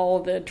and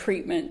all the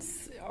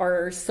treatments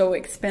are so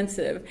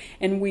expensive,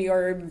 and we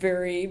are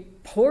very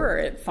poor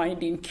at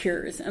finding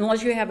cures.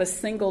 Unless you have a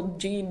single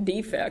gene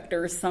defect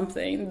or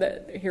something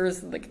that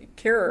here's the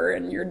cure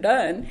and you're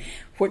done,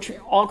 which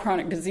all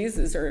chronic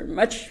diseases are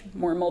much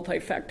more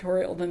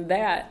multifactorial than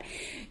that,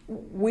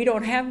 we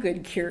don't have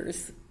good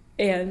cures.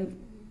 And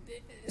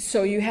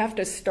so you have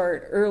to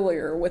start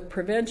earlier with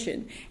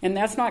prevention. And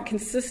that's not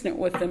consistent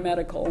with the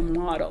medical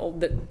model,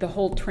 that the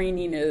whole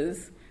training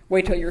is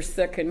wait till you're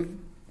sick and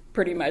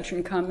pretty much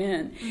and come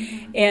in.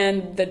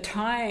 And the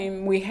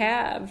time we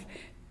have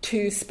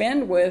to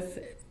spend with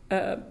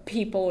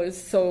people is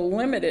so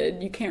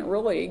limited, you can't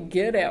really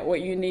get at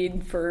what you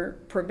need for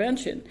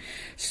prevention.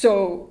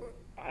 So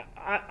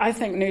I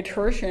think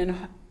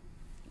nutrition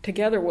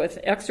together with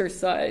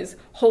exercise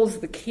holds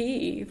the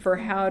key for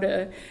how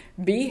to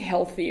be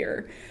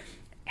healthier.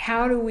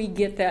 How do we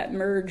get that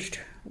merged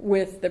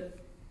with the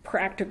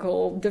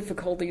practical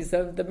difficulties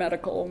of the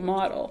medical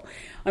model?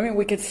 I mean,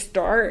 we could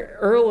start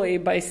early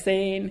by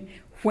saying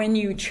when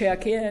you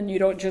check in, you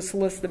don't just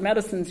list the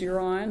medicines you're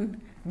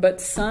on, but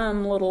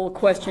some little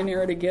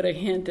questionnaire to get a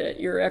hint at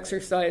your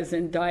exercise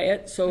and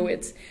diet. So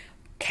it's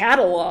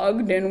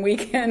cataloged and we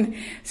can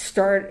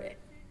start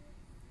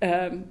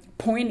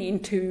pointing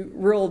to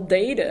real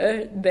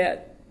data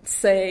that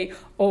say,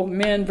 oh,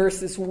 men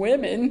versus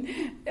women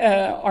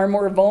are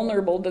more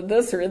vulnerable to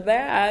this or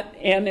that,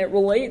 and it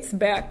relates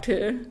back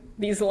to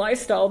these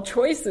lifestyle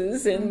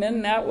choices, and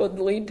then that would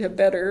lead to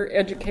better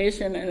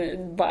education and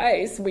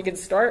advice. We could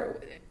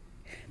start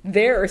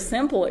there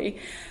simply.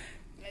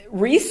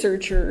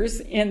 Researchers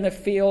in the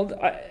field,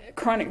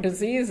 chronic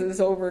diseases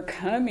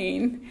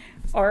overcoming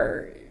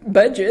our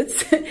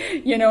budgets,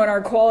 and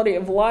our quality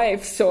of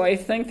life. So I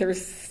think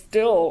there's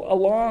still a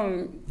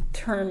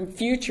long-term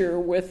future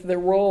with the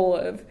role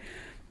of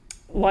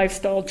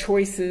lifestyle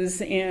choices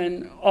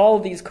and all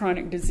these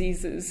chronic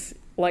diseases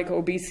like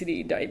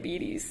obesity,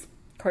 diabetes,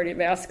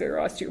 cardiovascular,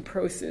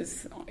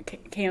 osteoporosis,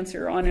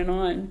 cancer, on and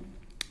on.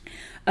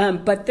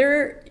 But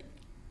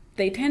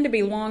they tend to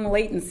be long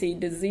latency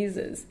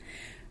diseases.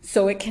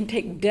 So it can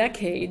take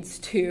decades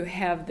to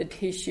have the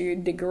tissue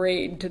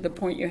degrade to the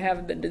point you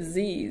have the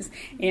disease.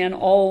 And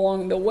all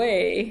along the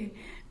way,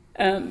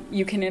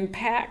 you can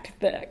impact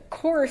the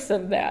course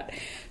of that.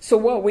 So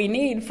what we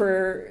need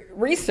for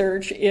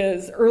research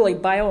is early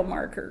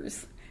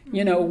biomarkers.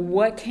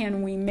 What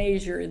can we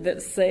measure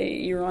that say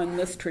you're on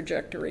this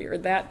trajectory or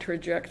that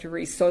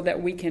trajectory so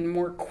that we can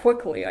more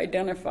quickly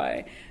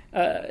identify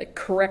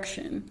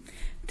correction.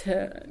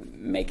 to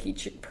make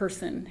each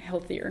person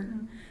healthier.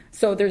 Mm-hmm.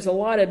 So there's a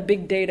lot of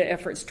big data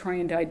efforts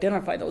trying to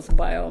identify those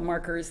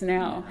biomarkers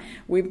now. Yeah.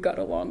 We've got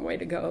a long way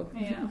to go.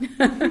 Yeah.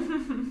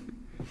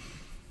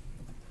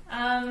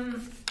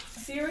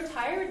 So you're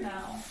retired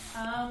now.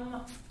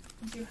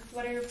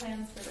 What are your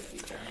plans for the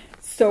future?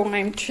 So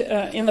I'm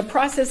in the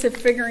process of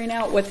figuring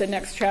out what the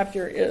next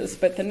chapter is.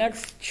 But the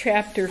next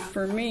chapter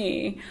for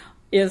me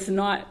is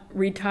not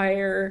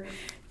retire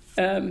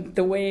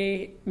the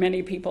way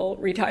many people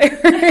retire.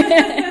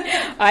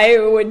 I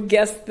would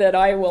guess that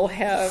I will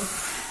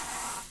have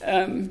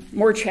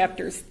more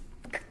chapters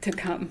to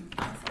come.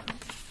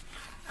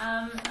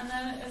 Awesome. And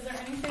then is there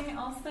anything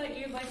else that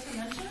you'd like to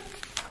mention?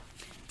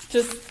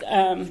 Just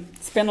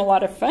it's been a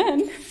lot of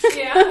fun.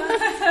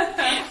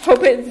 Yeah.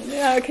 Hope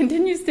it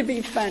continues to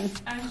be fun.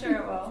 I'm sure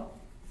it will.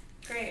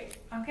 Great.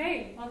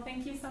 Okay. Well,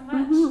 thank you so much.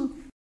 Mm-hmm.